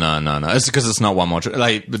 No. It's because it's not one more train.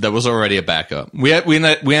 Like, there was already a backup. We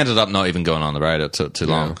ended up not even going on the ride. It took too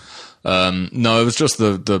long. No, it was just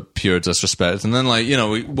the pure disrespect. And then, like,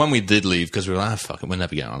 when we did leave, because we were like, fuck it, we're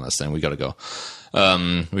never getting on this thing. We got to go.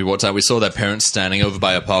 We walked out. We saw their parents standing over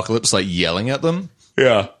by Apocalypse, like, yelling at them.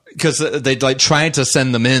 Yeah. Because they'd, like, tried to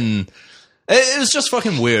send them in. It was just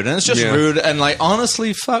fucking weird, and it's just rude, and, like,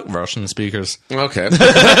 honestly, fuck Russian speakers. Okay.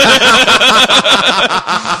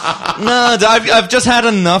 No, I've just had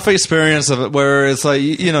enough experience of it where it's like,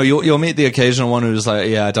 you'll meet the occasional one who's like,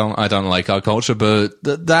 yeah, I don't like our culture, but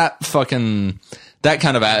that kind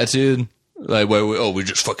of attitude, like, where we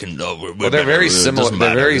just fucking know. They're very similar.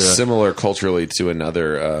 They're very similar culturally to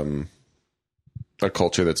another a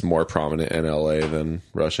culture that's more prominent in LA than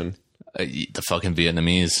Russian. The fucking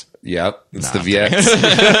Vietnamese. Yep, it's the Viets.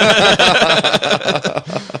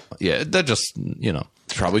 Yeah, they're just,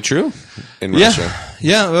 It's probably true in Russia.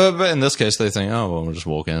 Yeah, but in this case, they think, oh, well, we'll just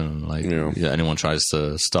walk in and, like, anyone tries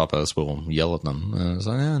to stop us, we'll yell at them. And it's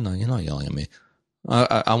like, yeah, no, you're not yelling at me.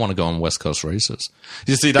 I want to go on West Coast Races.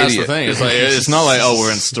 You see, that's the thing. It's like, it's not like, oh,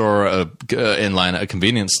 we're in line at a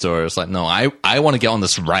convenience store. It's like, no, I want to get on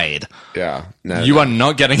this ride. Yeah. No, you are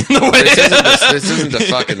not getting in the way. This isn't the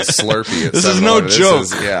fucking Slurpee. This is no joke.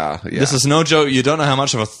 Yeah. This is no joke. You don't know how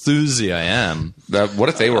much of a thuzy I am. What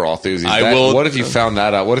if they were all thuzies? What if you found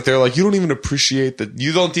that out? What if they're like, you don't even appreciate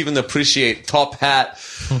top hat,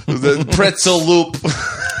 the pretzel loop.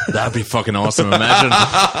 That'd be fucking awesome. Imagine.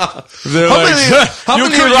 How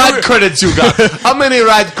many ride credits you got? How many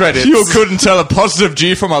ride credits? You couldn't tell a positive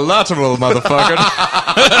G from a lateral, motherfucker.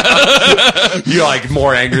 You're like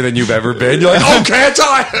more angry than you've ever been. You're like, oh, can't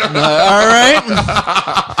I? All right.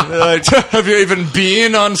 Like, have you even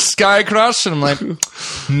been on Skycross? And I'm like,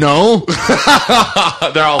 no.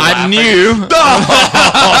 They're all laughing. I knew.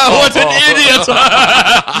 What an idiot.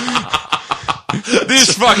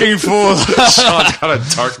 These fucking fools. Sean's got a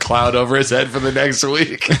dark cloud over his head for the next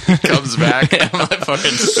week. Comes back.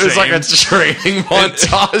 It's like a training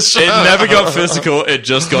montage. It never got physical. It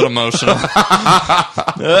just got emotional.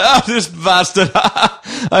 This bastard.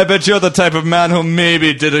 I bet you're the type of man who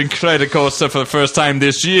maybe didn't credit coaster for the first time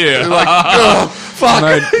this year. Like, oh,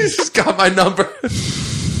 fuck. He's just got my number.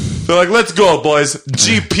 They're like, let's go, boys.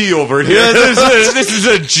 GP over here. Yeah, this is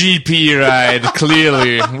a GP ride.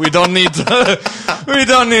 Clearly, we don't need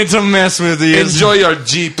to mess with these. Enjoy your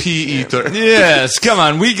GP eater. Yes, come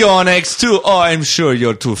on. We go on X2. Oh, I'm sure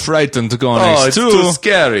you're too frightened to go on X2. It's too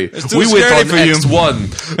scary. We went on for you.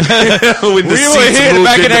 X1. We were here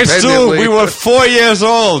back in X2. We were 4 years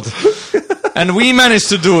old. And we managed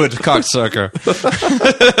to do it, cocksucker.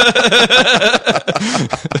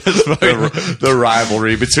 The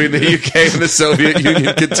rivalry between the UK and the Soviet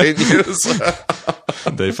Union continues.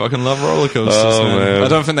 They fucking love roller coasters, man. I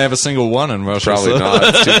don't think they have a single one in Russia. Probably not.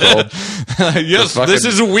 It's too cold. Yes, this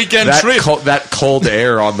is a weekend trip. That cold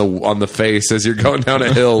air on the face as you're going down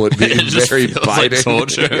a hill would be very biting. Like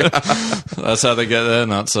torture. That's how they get their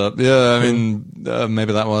nuts up. Yeah, I mean,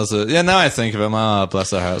 maybe that was it. Yeah, now I think of them. Ah, bless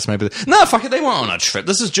their hearts. Maybe. No, fuck it. They weren't on a trip.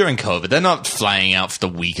 This is during COVID. They're not flying out for the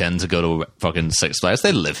weekend to go to fucking Six Flags.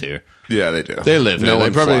 They live here. Yeah, they do. They live here. No they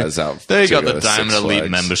one flies out. They to got go the to Diamond Six Elite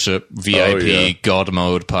Flags. membership, VIP, God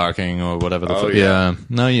mode parking, or whatever the fuck. Yeah.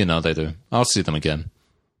 No, you know they do. I'll see them again.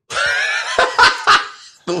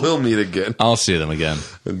 We'll meet again. I'll see them again.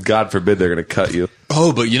 God forbid they're going to cut you.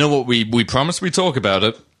 Oh, but you know what? We promised we'd talk about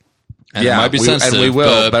it. And yeah, it might be sensitive. And we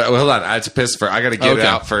will. But hold on. I have to piss for. I got to get it Okay.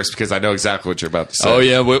 out first because I know exactly what you're about to say. Oh,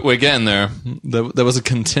 yeah, we're getting there. There was a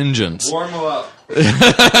contingent. Warm them up.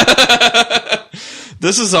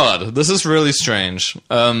 This is odd. This is really strange.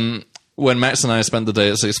 When Max and I spent the day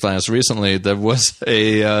at Six Flags recently, there was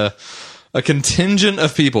a contingent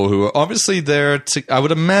of people who were obviously there. I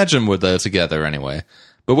would imagine were there together anyway.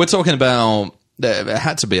 But we're talking about it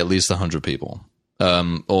had to be at least 100 people,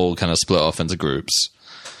 all kind of split off into groups,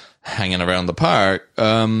 hanging around the park,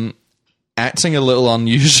 acting a little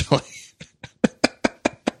unusually.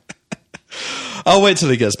 I'll wait till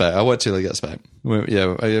he gets back. We got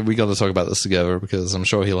to talk about this together because I'm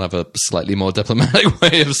sure he'll have a slightly more diplomatic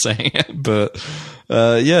way of saying it. But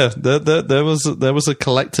there was a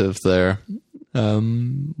collective there.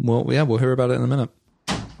 We'll hear about it in a minute.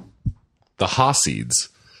 The Hasids.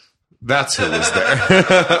 That's who was there.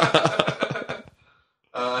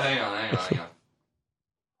 Hang on.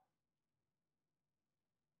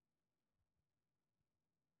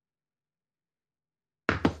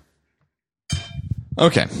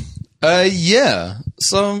 Okay. Yeah.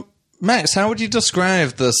 So, Max, how would you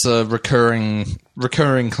describe this recurring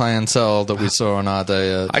clientele that we saw on our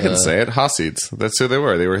day? I can say it. Hasids. That's who they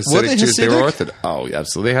were. They were Hasidic Jews. They were Orthodox. Oh, yeah,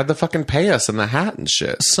 absolutely. They had the fucking payas and the hat and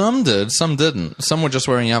shit. Some did. Some didn't. Some were just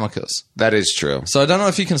wearing yarmulkes. That is true. So I don't know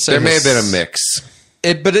if you can say there may have been a mix.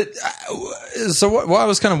 So what I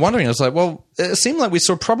was kind of wondering, I was like, well, it seemed like we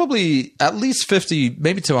saw probably at least 50,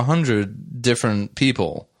 maybe to 100 different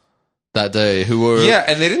people that day who were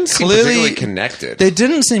and they didn't seem particularly connected. They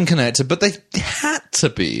didn't seem connected, but they had to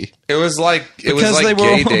be. It was like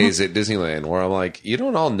gay days at Disneyland, where I'm like, you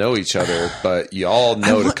don't all know each other, but you all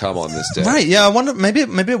know to come on this day, right? Yeah, I wonder. Maybe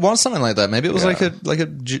it was something like that. Maybe it was like a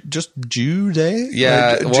just Jew day.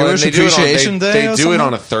 Yeah, like Jewish Appreciation Day. They do it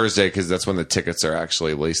on a Thursday because that's when the tickets are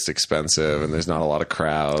actually least expensive and there's not a lot of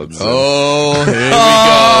crowds. Oh, here we go.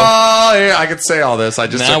 Yeah, I could say all this.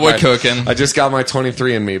 We're cooking. I just got my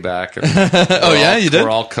 23andMe back. You did? We're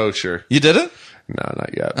all kosher. You did it? No, not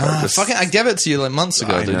yet. I gave it to you like months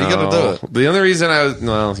ago, dude. You got to do it. The only reason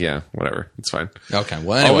whatever. It's fine. Okay,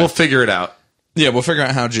 well, anyway. We'll figure it out. Yeah, we'll figure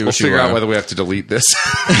out how Jewish We'll figure out whether we have to delete this.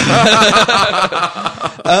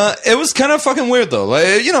 It was kind of fucking weird, though. Like,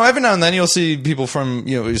 every now and then you'll see people from,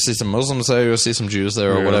 you see some Muslims there, you'll see some Jews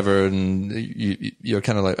there or whatever, and you're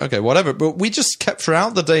kind of like, okay, whatever. But we just kept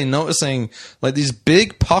throughout the day noticing like these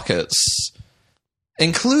big pockets,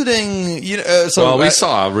 including, we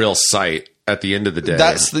saw a real sight at the end of the day.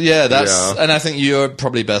 And I think you're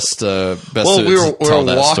probably best we to tell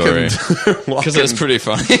that story because it's pretty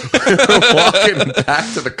funny. We're walking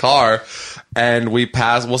back to the car and we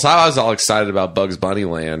passed. Well, so I was all excited about Bugs Bunny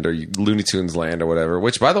Land or Looney Tunes Land or whatever,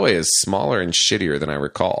 which by the way is smaller and shittier than I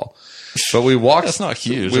recall. But we walked. That's not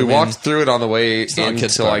huge. We walked through it on the way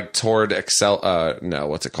into like toward what's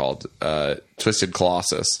it called? Twisted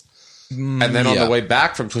Colossus. And then on the way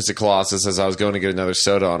back from Twisted Colossus, as I was going to get another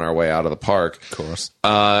soda on our way out of the park, of course,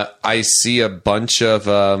 I see a bunch of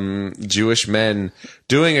Jewish men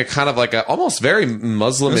doing a kind of like a almost very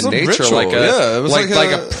Muslim in nature, ritual. It was like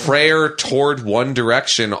a prayer toward one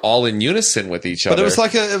direction, all in unison with each other.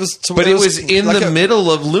 But it was in the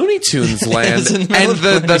middle of Looney Tunes Land, and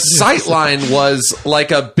the sight line was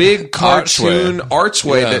like a big cartoon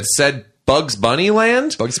archway that said Bugs Bunny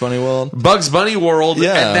Land? Bugs Bunny World. Bugs Bunny World.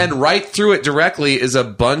 Yeah. And then right through it directly is a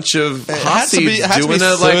bunch of Hasids doing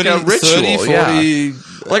a ritual. 30, 40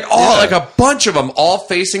 like a bunch of them all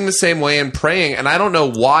facing the same way and praying, and I don't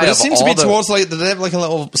know why. But it seems to be towards like, did they have like a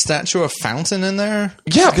little statue of Fountain in there?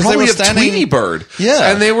 Yeah, because probably they were standing, Tweety Bird.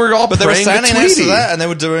 Yeah, and they were all praying. They were standing next to that, and they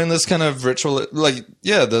were doing this kind of ritual, like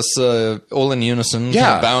this all in unison,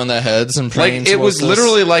 kind of bowing their heads and praying. Like it was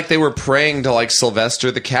literally like they were praying to like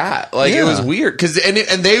Sylvester the cat. Like it was weird because and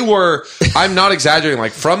they were. I'm not exaggerating.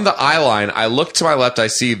 Like from the eye line, I look to my left, I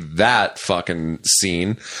see that fucking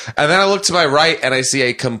scene, and then I look to my right, and I see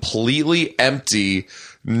a completely empty,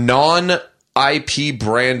 non-IP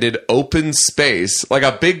branded open space, like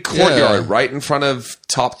a big courtyard right in front of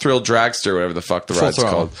Top Thrill Dragster, whatever the fuck the ride's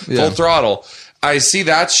called. Full Throttle. I see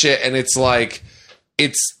that shit, and it's like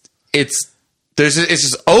it's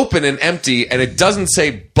just open and empty, and it doesn't say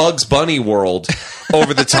Bugs Bunny World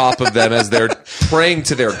over the top of them as they're praying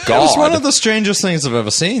to their god. It was one of the strangest things I've ever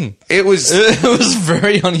seen. It was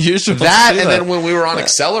very unusual. That, and then when we were on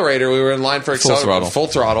Accelerator, we were in line for Full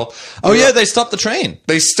Throttle. Oh yeah, they stopped the train.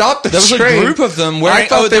 They stopped the train. There was a group of them wearing.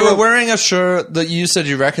 They were wearing a shirt that you said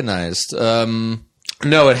you recognized. No,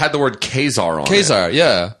 it had the word Khazar on it. Khazar,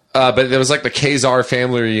 yeah. But it was like the Khazar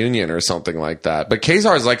family reunion or something like that. But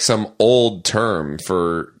Khazar is like some old term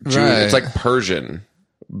for Jewish. Right. It's like Persian,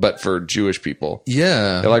 but for Jewish people.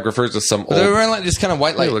 Yeah. It like refers to some old... They were wearing like this kind of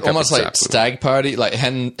white, like almost like stag party, like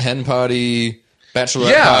hen party,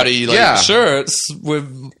 bachelorette party, like shirts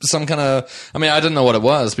with some kind of... I mean, I didn't know what it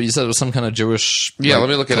was, but you said it was some kind of Jewish let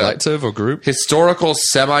me look at collective or group. Historical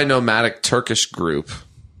semi-nomadic Turkish group.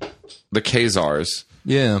 The Khazars.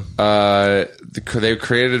 Yeah. They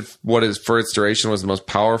created what is, for its duration, was the most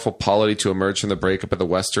powerful polity to emerge from the breakup of the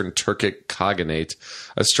Western Turkic Khaganate.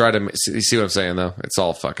 You see what I'm saying, though? It's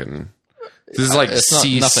all fucking... This is like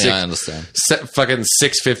nothing I understand. Fucking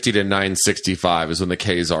 650 to 965 is when the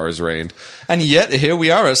Khazars reigned. And yet, here we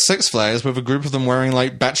are at Six Flags with a group of them wearing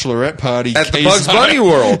like bachelorette party at the Bugs Bunny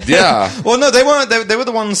World. Yeah. Well, no, they weren't. They were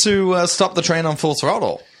the ones who stopped the train on Full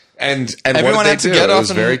Throttle. And everyone had to get off,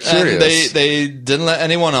 and very curious. They didn't let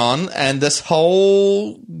anyone on, and this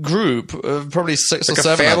whole group, probably six or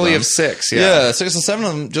seven, a family of six, 6 or 7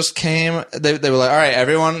 of them just came. They were like, all right,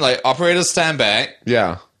 everyone, like operators, stand back.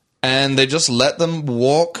 Yeah. And they just let them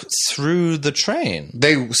walk through the train.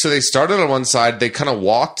 So they started on one side. They kind of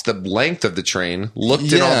walked the length of the train,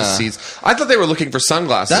 looked in all the seats. I thought they were looking for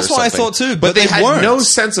sunglasses. That's what I thought too. But they had weren't. No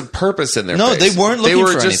sense of purpose in their face. No, they weren't looking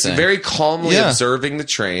for anything. They were just very calmly observing the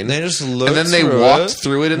train. They just looked and then they walked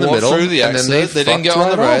through it in the middle. Through the exit. And then they didn't get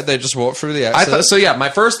on the ride. They just walked through the exit. My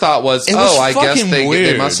first thought was, I guess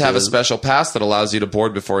they must have a special pass that allows you to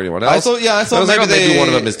board before anyone else. I thought maybe one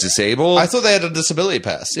of them is disabled. I thought they had a disability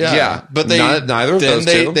pass. Yeah, but they. Neither of those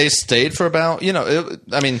two. They stayed for about,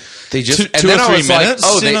 they just 2 or 3 minutes.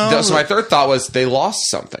 So my third thought was they lost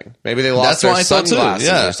something. Maybe they lost their sunglasses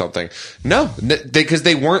or something. No, because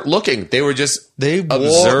they weren't looking. They were just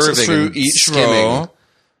observing through each row.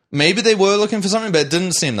 Maybe they were looking for something, but it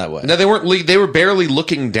didn't seem that way. No, they weren't. They were barely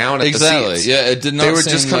looking down at the seats. Yeah, it did not. They were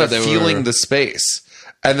just kind of feeling the space,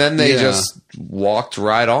 and then they just walked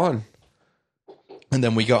right on. And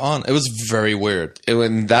then we got on. It was very weird.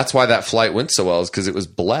 And that's why that flight went so well, is because it was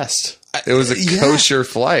blessed. It was a kosher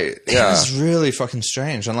flight. Yeah. It was really fucking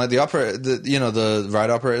strange. And like the ride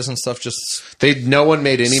operators and stuff no one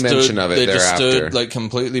made any mention of it thereafter. They just stood like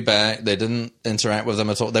completely back. They didn't interact with them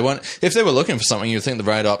at all. They weren't, if they were looking for something, you'd think the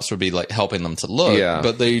ride ops would be like helping them to look. Yeah.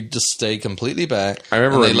 But they just stayed completely back. I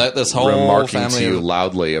remember they let this whole remarking family to you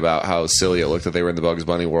loudly about how silly it looked that they were in the Bugs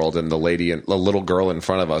Bunny World, and the little girl in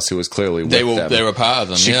front of us who was clearly with them. They were part of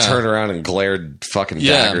them. She turned around and glared fucking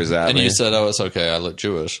daggers at me. And you said, "Oh, it's okay. I look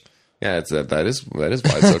Jewish." Yeah, that is why it's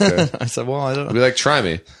okay. I said, well, I don't know. Be like, try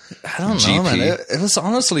me. I don't know, man. It was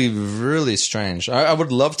honestly really strange. I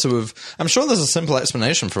would love to have... I'm sure there's a simple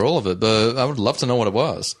explanation for all of it, but I would love to know what it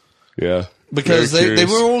was. Yeah. Because they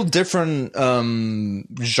were all different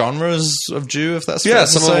genres of Jew, if that's fair to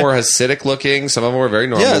say. Some of them were Hasidic looking, some of them were very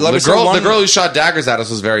normal. Yeah, like the girl who shot daggers at us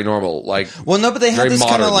was very normal. But they had this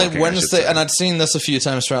kind of like Wednesday, and I'd seen this a few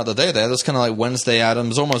times throughout the day. They had this kind of like Wednesday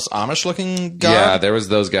Addams, almost Amish looking guy. Yeah, there was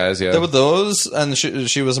those guys. Yeah, there were those, and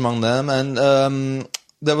she was among them. And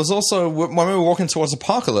there was also when we were walking towards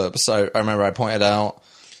Apocalypse, I remember I pointed out.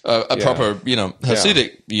 A proper,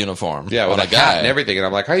 Hasidic uniform. Yeah, with a hat and everything. And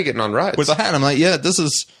I'm like, how are you getting on rides? With a hat. And I'm like, this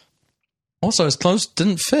is... Also, his clothes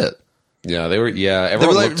didn't fit. Yeah, they were... Yeah,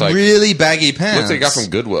 everyone looked like really baggy pants. Looked like they got from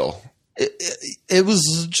Goodwill. It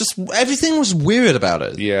was just... Everything was weird about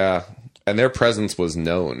it. Yeah. And their presence was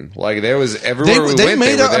known. Like, there was... Everywhere we went, they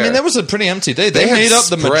were there. I mean, there was a pretty empty day. They made up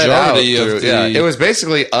the majority of the... Yeah, it was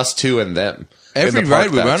basically us two and them. Every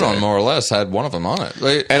ride we went on, more or less, had one of them on it.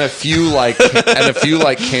 Like, and a few like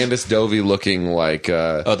Candice Dovey looking like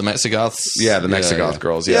the Mexigoths. Yeah, the Mexigoth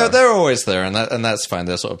girls. Yeah, they're always there, and that's fine.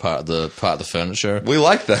 They're sort of part of the furniture. We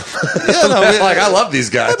like them. I love these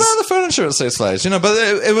guys. They're part of the furniture at Six Flags, but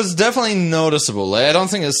it was definitely noticeable. Like, I don't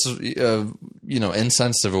think it's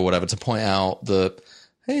insensitive or whatever to point out that.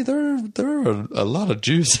 Hey, there are a lot of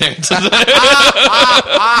Jews here today.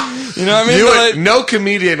 You know what I mean? No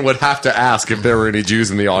comedian would have to ask if there were any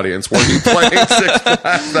Jews in the audience. Were you playing Six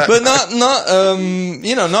Flags? But not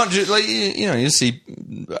like you see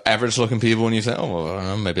average looking people and you think, oh, well, I don't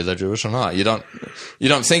know, maybe they're Jewish or not. You don't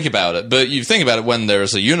think about it, but you think about it when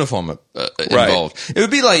there's a uniform involved. Right. It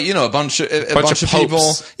would be like a bunch of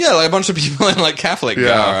people, like a bunch of people in like Catholic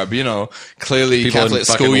garb, clearly people Catholic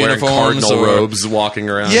school uniforms, cardinal robes, walking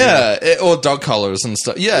around. Yeah, or dog collars and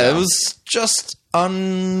stuff. Yeah, it was just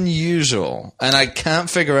unusual. And I can't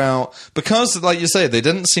figure out, because, like you say, they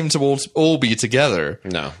didn't seem to all be together.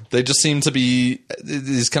 No. They just seemed to be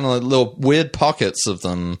these kind of like little weird pockets of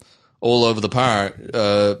them all over the park,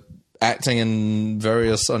 acting in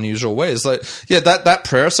various unusual ways. Like, that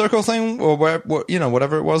prayer circle thing, or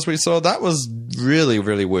whatever it was we saw, that was really,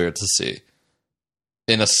 really weird to see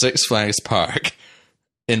in a Six Flags park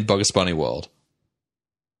in Bugs Bunny World.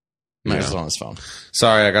 It's on his phone.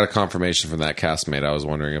 Sorry, I got a confirmation from that castmate I was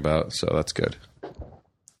wondering about, so that's good.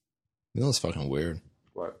 That was fucking weird.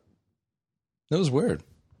 What? It was weird.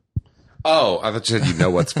 Oh, I thought you said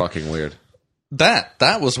what's fucking weird. That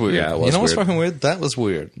was weird. Yeah, it was what's fucking weird? That was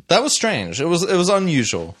weird. That was strange. It was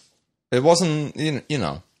unusual. It wasn't, it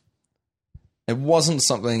wasn't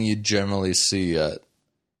something you generally see at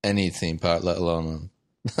any theme park, let alone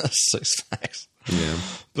Six Flags. Yeah.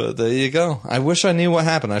 But there you go. I wish I knew what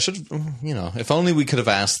happened. I should, if only we could have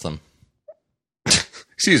asked them.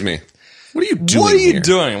 Excuse me. What are you doing? What are you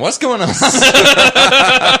doing? What's going on? Why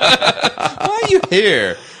are you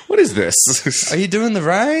here? What is this? Are you doing the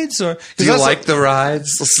rides? Or do you like the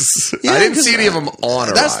rides? I didn't see any of them on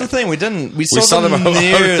a That's ride. the thing. We didn't. We saw them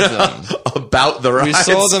near them. About the rides. We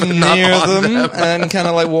saw them near them and kind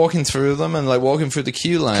of like walking through them and like walking through the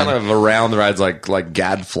queue line. Kind of around the rides like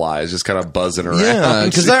gadflies, just kind of buzzing around. Yeah,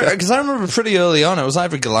 because I remember pretty early on, it was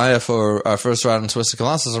either Goliath or our first ride on Twisted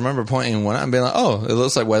Colossus. I remember pointing one out and being like, oh, it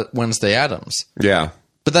looks like Wednesday Addams. Yeah.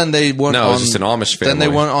 But then they weren't it was just an Amish family. Then they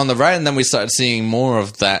weren't on the ride, and then we started seeing more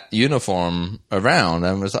of that uniform around,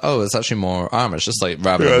 and it was like, oh, it's actually more Amish, just like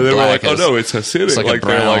rather than they black. were like, oh no, it's Hasidic. It's like a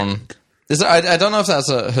brown. I don't know if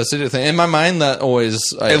that's a Hasidic thing. In my mind, that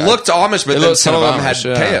always... It looked Amish, but then some of them had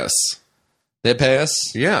payas. They had payas?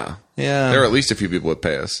 Yeah. Yeah. There were at least a few people with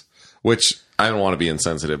payas, which I don't want to be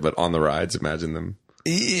insensitive, but on the rides, imagine them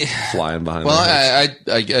flying behind. Well, I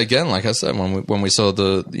again, like I said, when we saw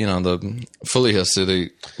the fully Hasidic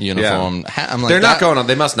uniform, I'm like, they're not going on.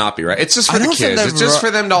 They must not be, right. It's just for the kids. It's just for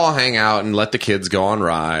them to all hang out and let the kids go on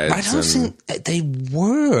rides. I don't think they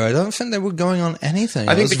were. I don't think they were going on anything.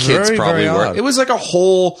 I think the kids probably were. It was like a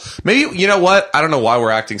whole. Maybe you know what? I don't know why we're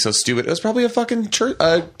acting so stupid. It was probably a fucking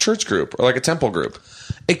church group or like a temple group.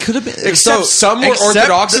 It could have been. Except some were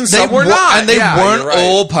Orthodox and some were not. And they weren't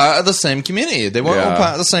all part of the same community. They weren't all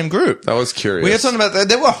part of the same group. That was curious. We were talking about that.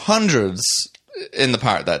 There were hundreds in the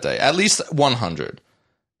park that day. At least 100.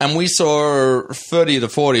 And we saw 30 to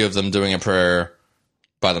 40 of them doing a prayer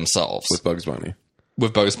by themselves. With Bugs Bunny.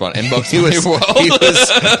 With Bugs Bunny. In Bugs Bunny World. He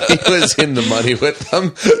was in the money with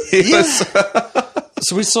them.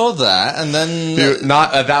 So we saw that, and then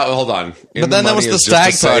hold on. But then there was the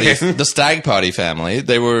stag party, the stag party family.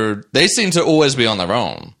 They seemed to always be on their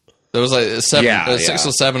own. There was like 6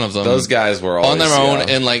 or 7 of them. Those guys were always on their own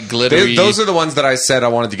in like glittery. Those are the ones that I said I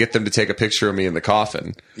wanted to get them to take a picture of me in the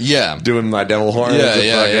coffin. Yeah, doing my devil horn.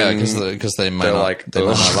 Yeah, because they might not like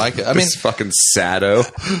it. I mean, this fucking sado.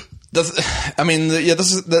 We're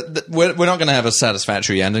not going to have a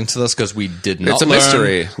satisfactory ending to this because we did not. It's a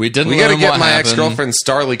mystery. We didn't. We got to get my ex-girlfriend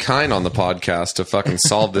Starlee Kine on the podcast to fucking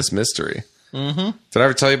solve this mystery. Mm-hmm. Did I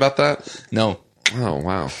ever tell you about that? No. Oh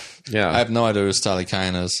wow. Yeah, I have no idea who Starlee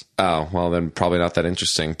Kine is. Oh well, then probably not that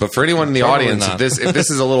interesting. But for anyone in the audience, if this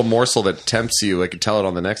is a little morsel that tempts you, I could tell it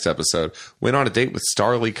on the next episode. Went on a date with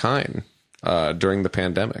Starlee Kine during the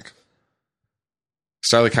pandemic.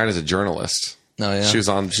 Starlee Kine is a journalist. Oh, yeah. She's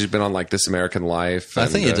been on like This American Life. I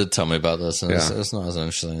think you did tell me about this, and it's not as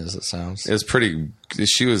interesting as it sounds. It was pretty.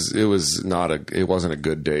 It wasn't a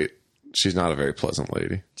good date. She's not a very pleasant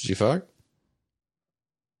lady. Did you fuck?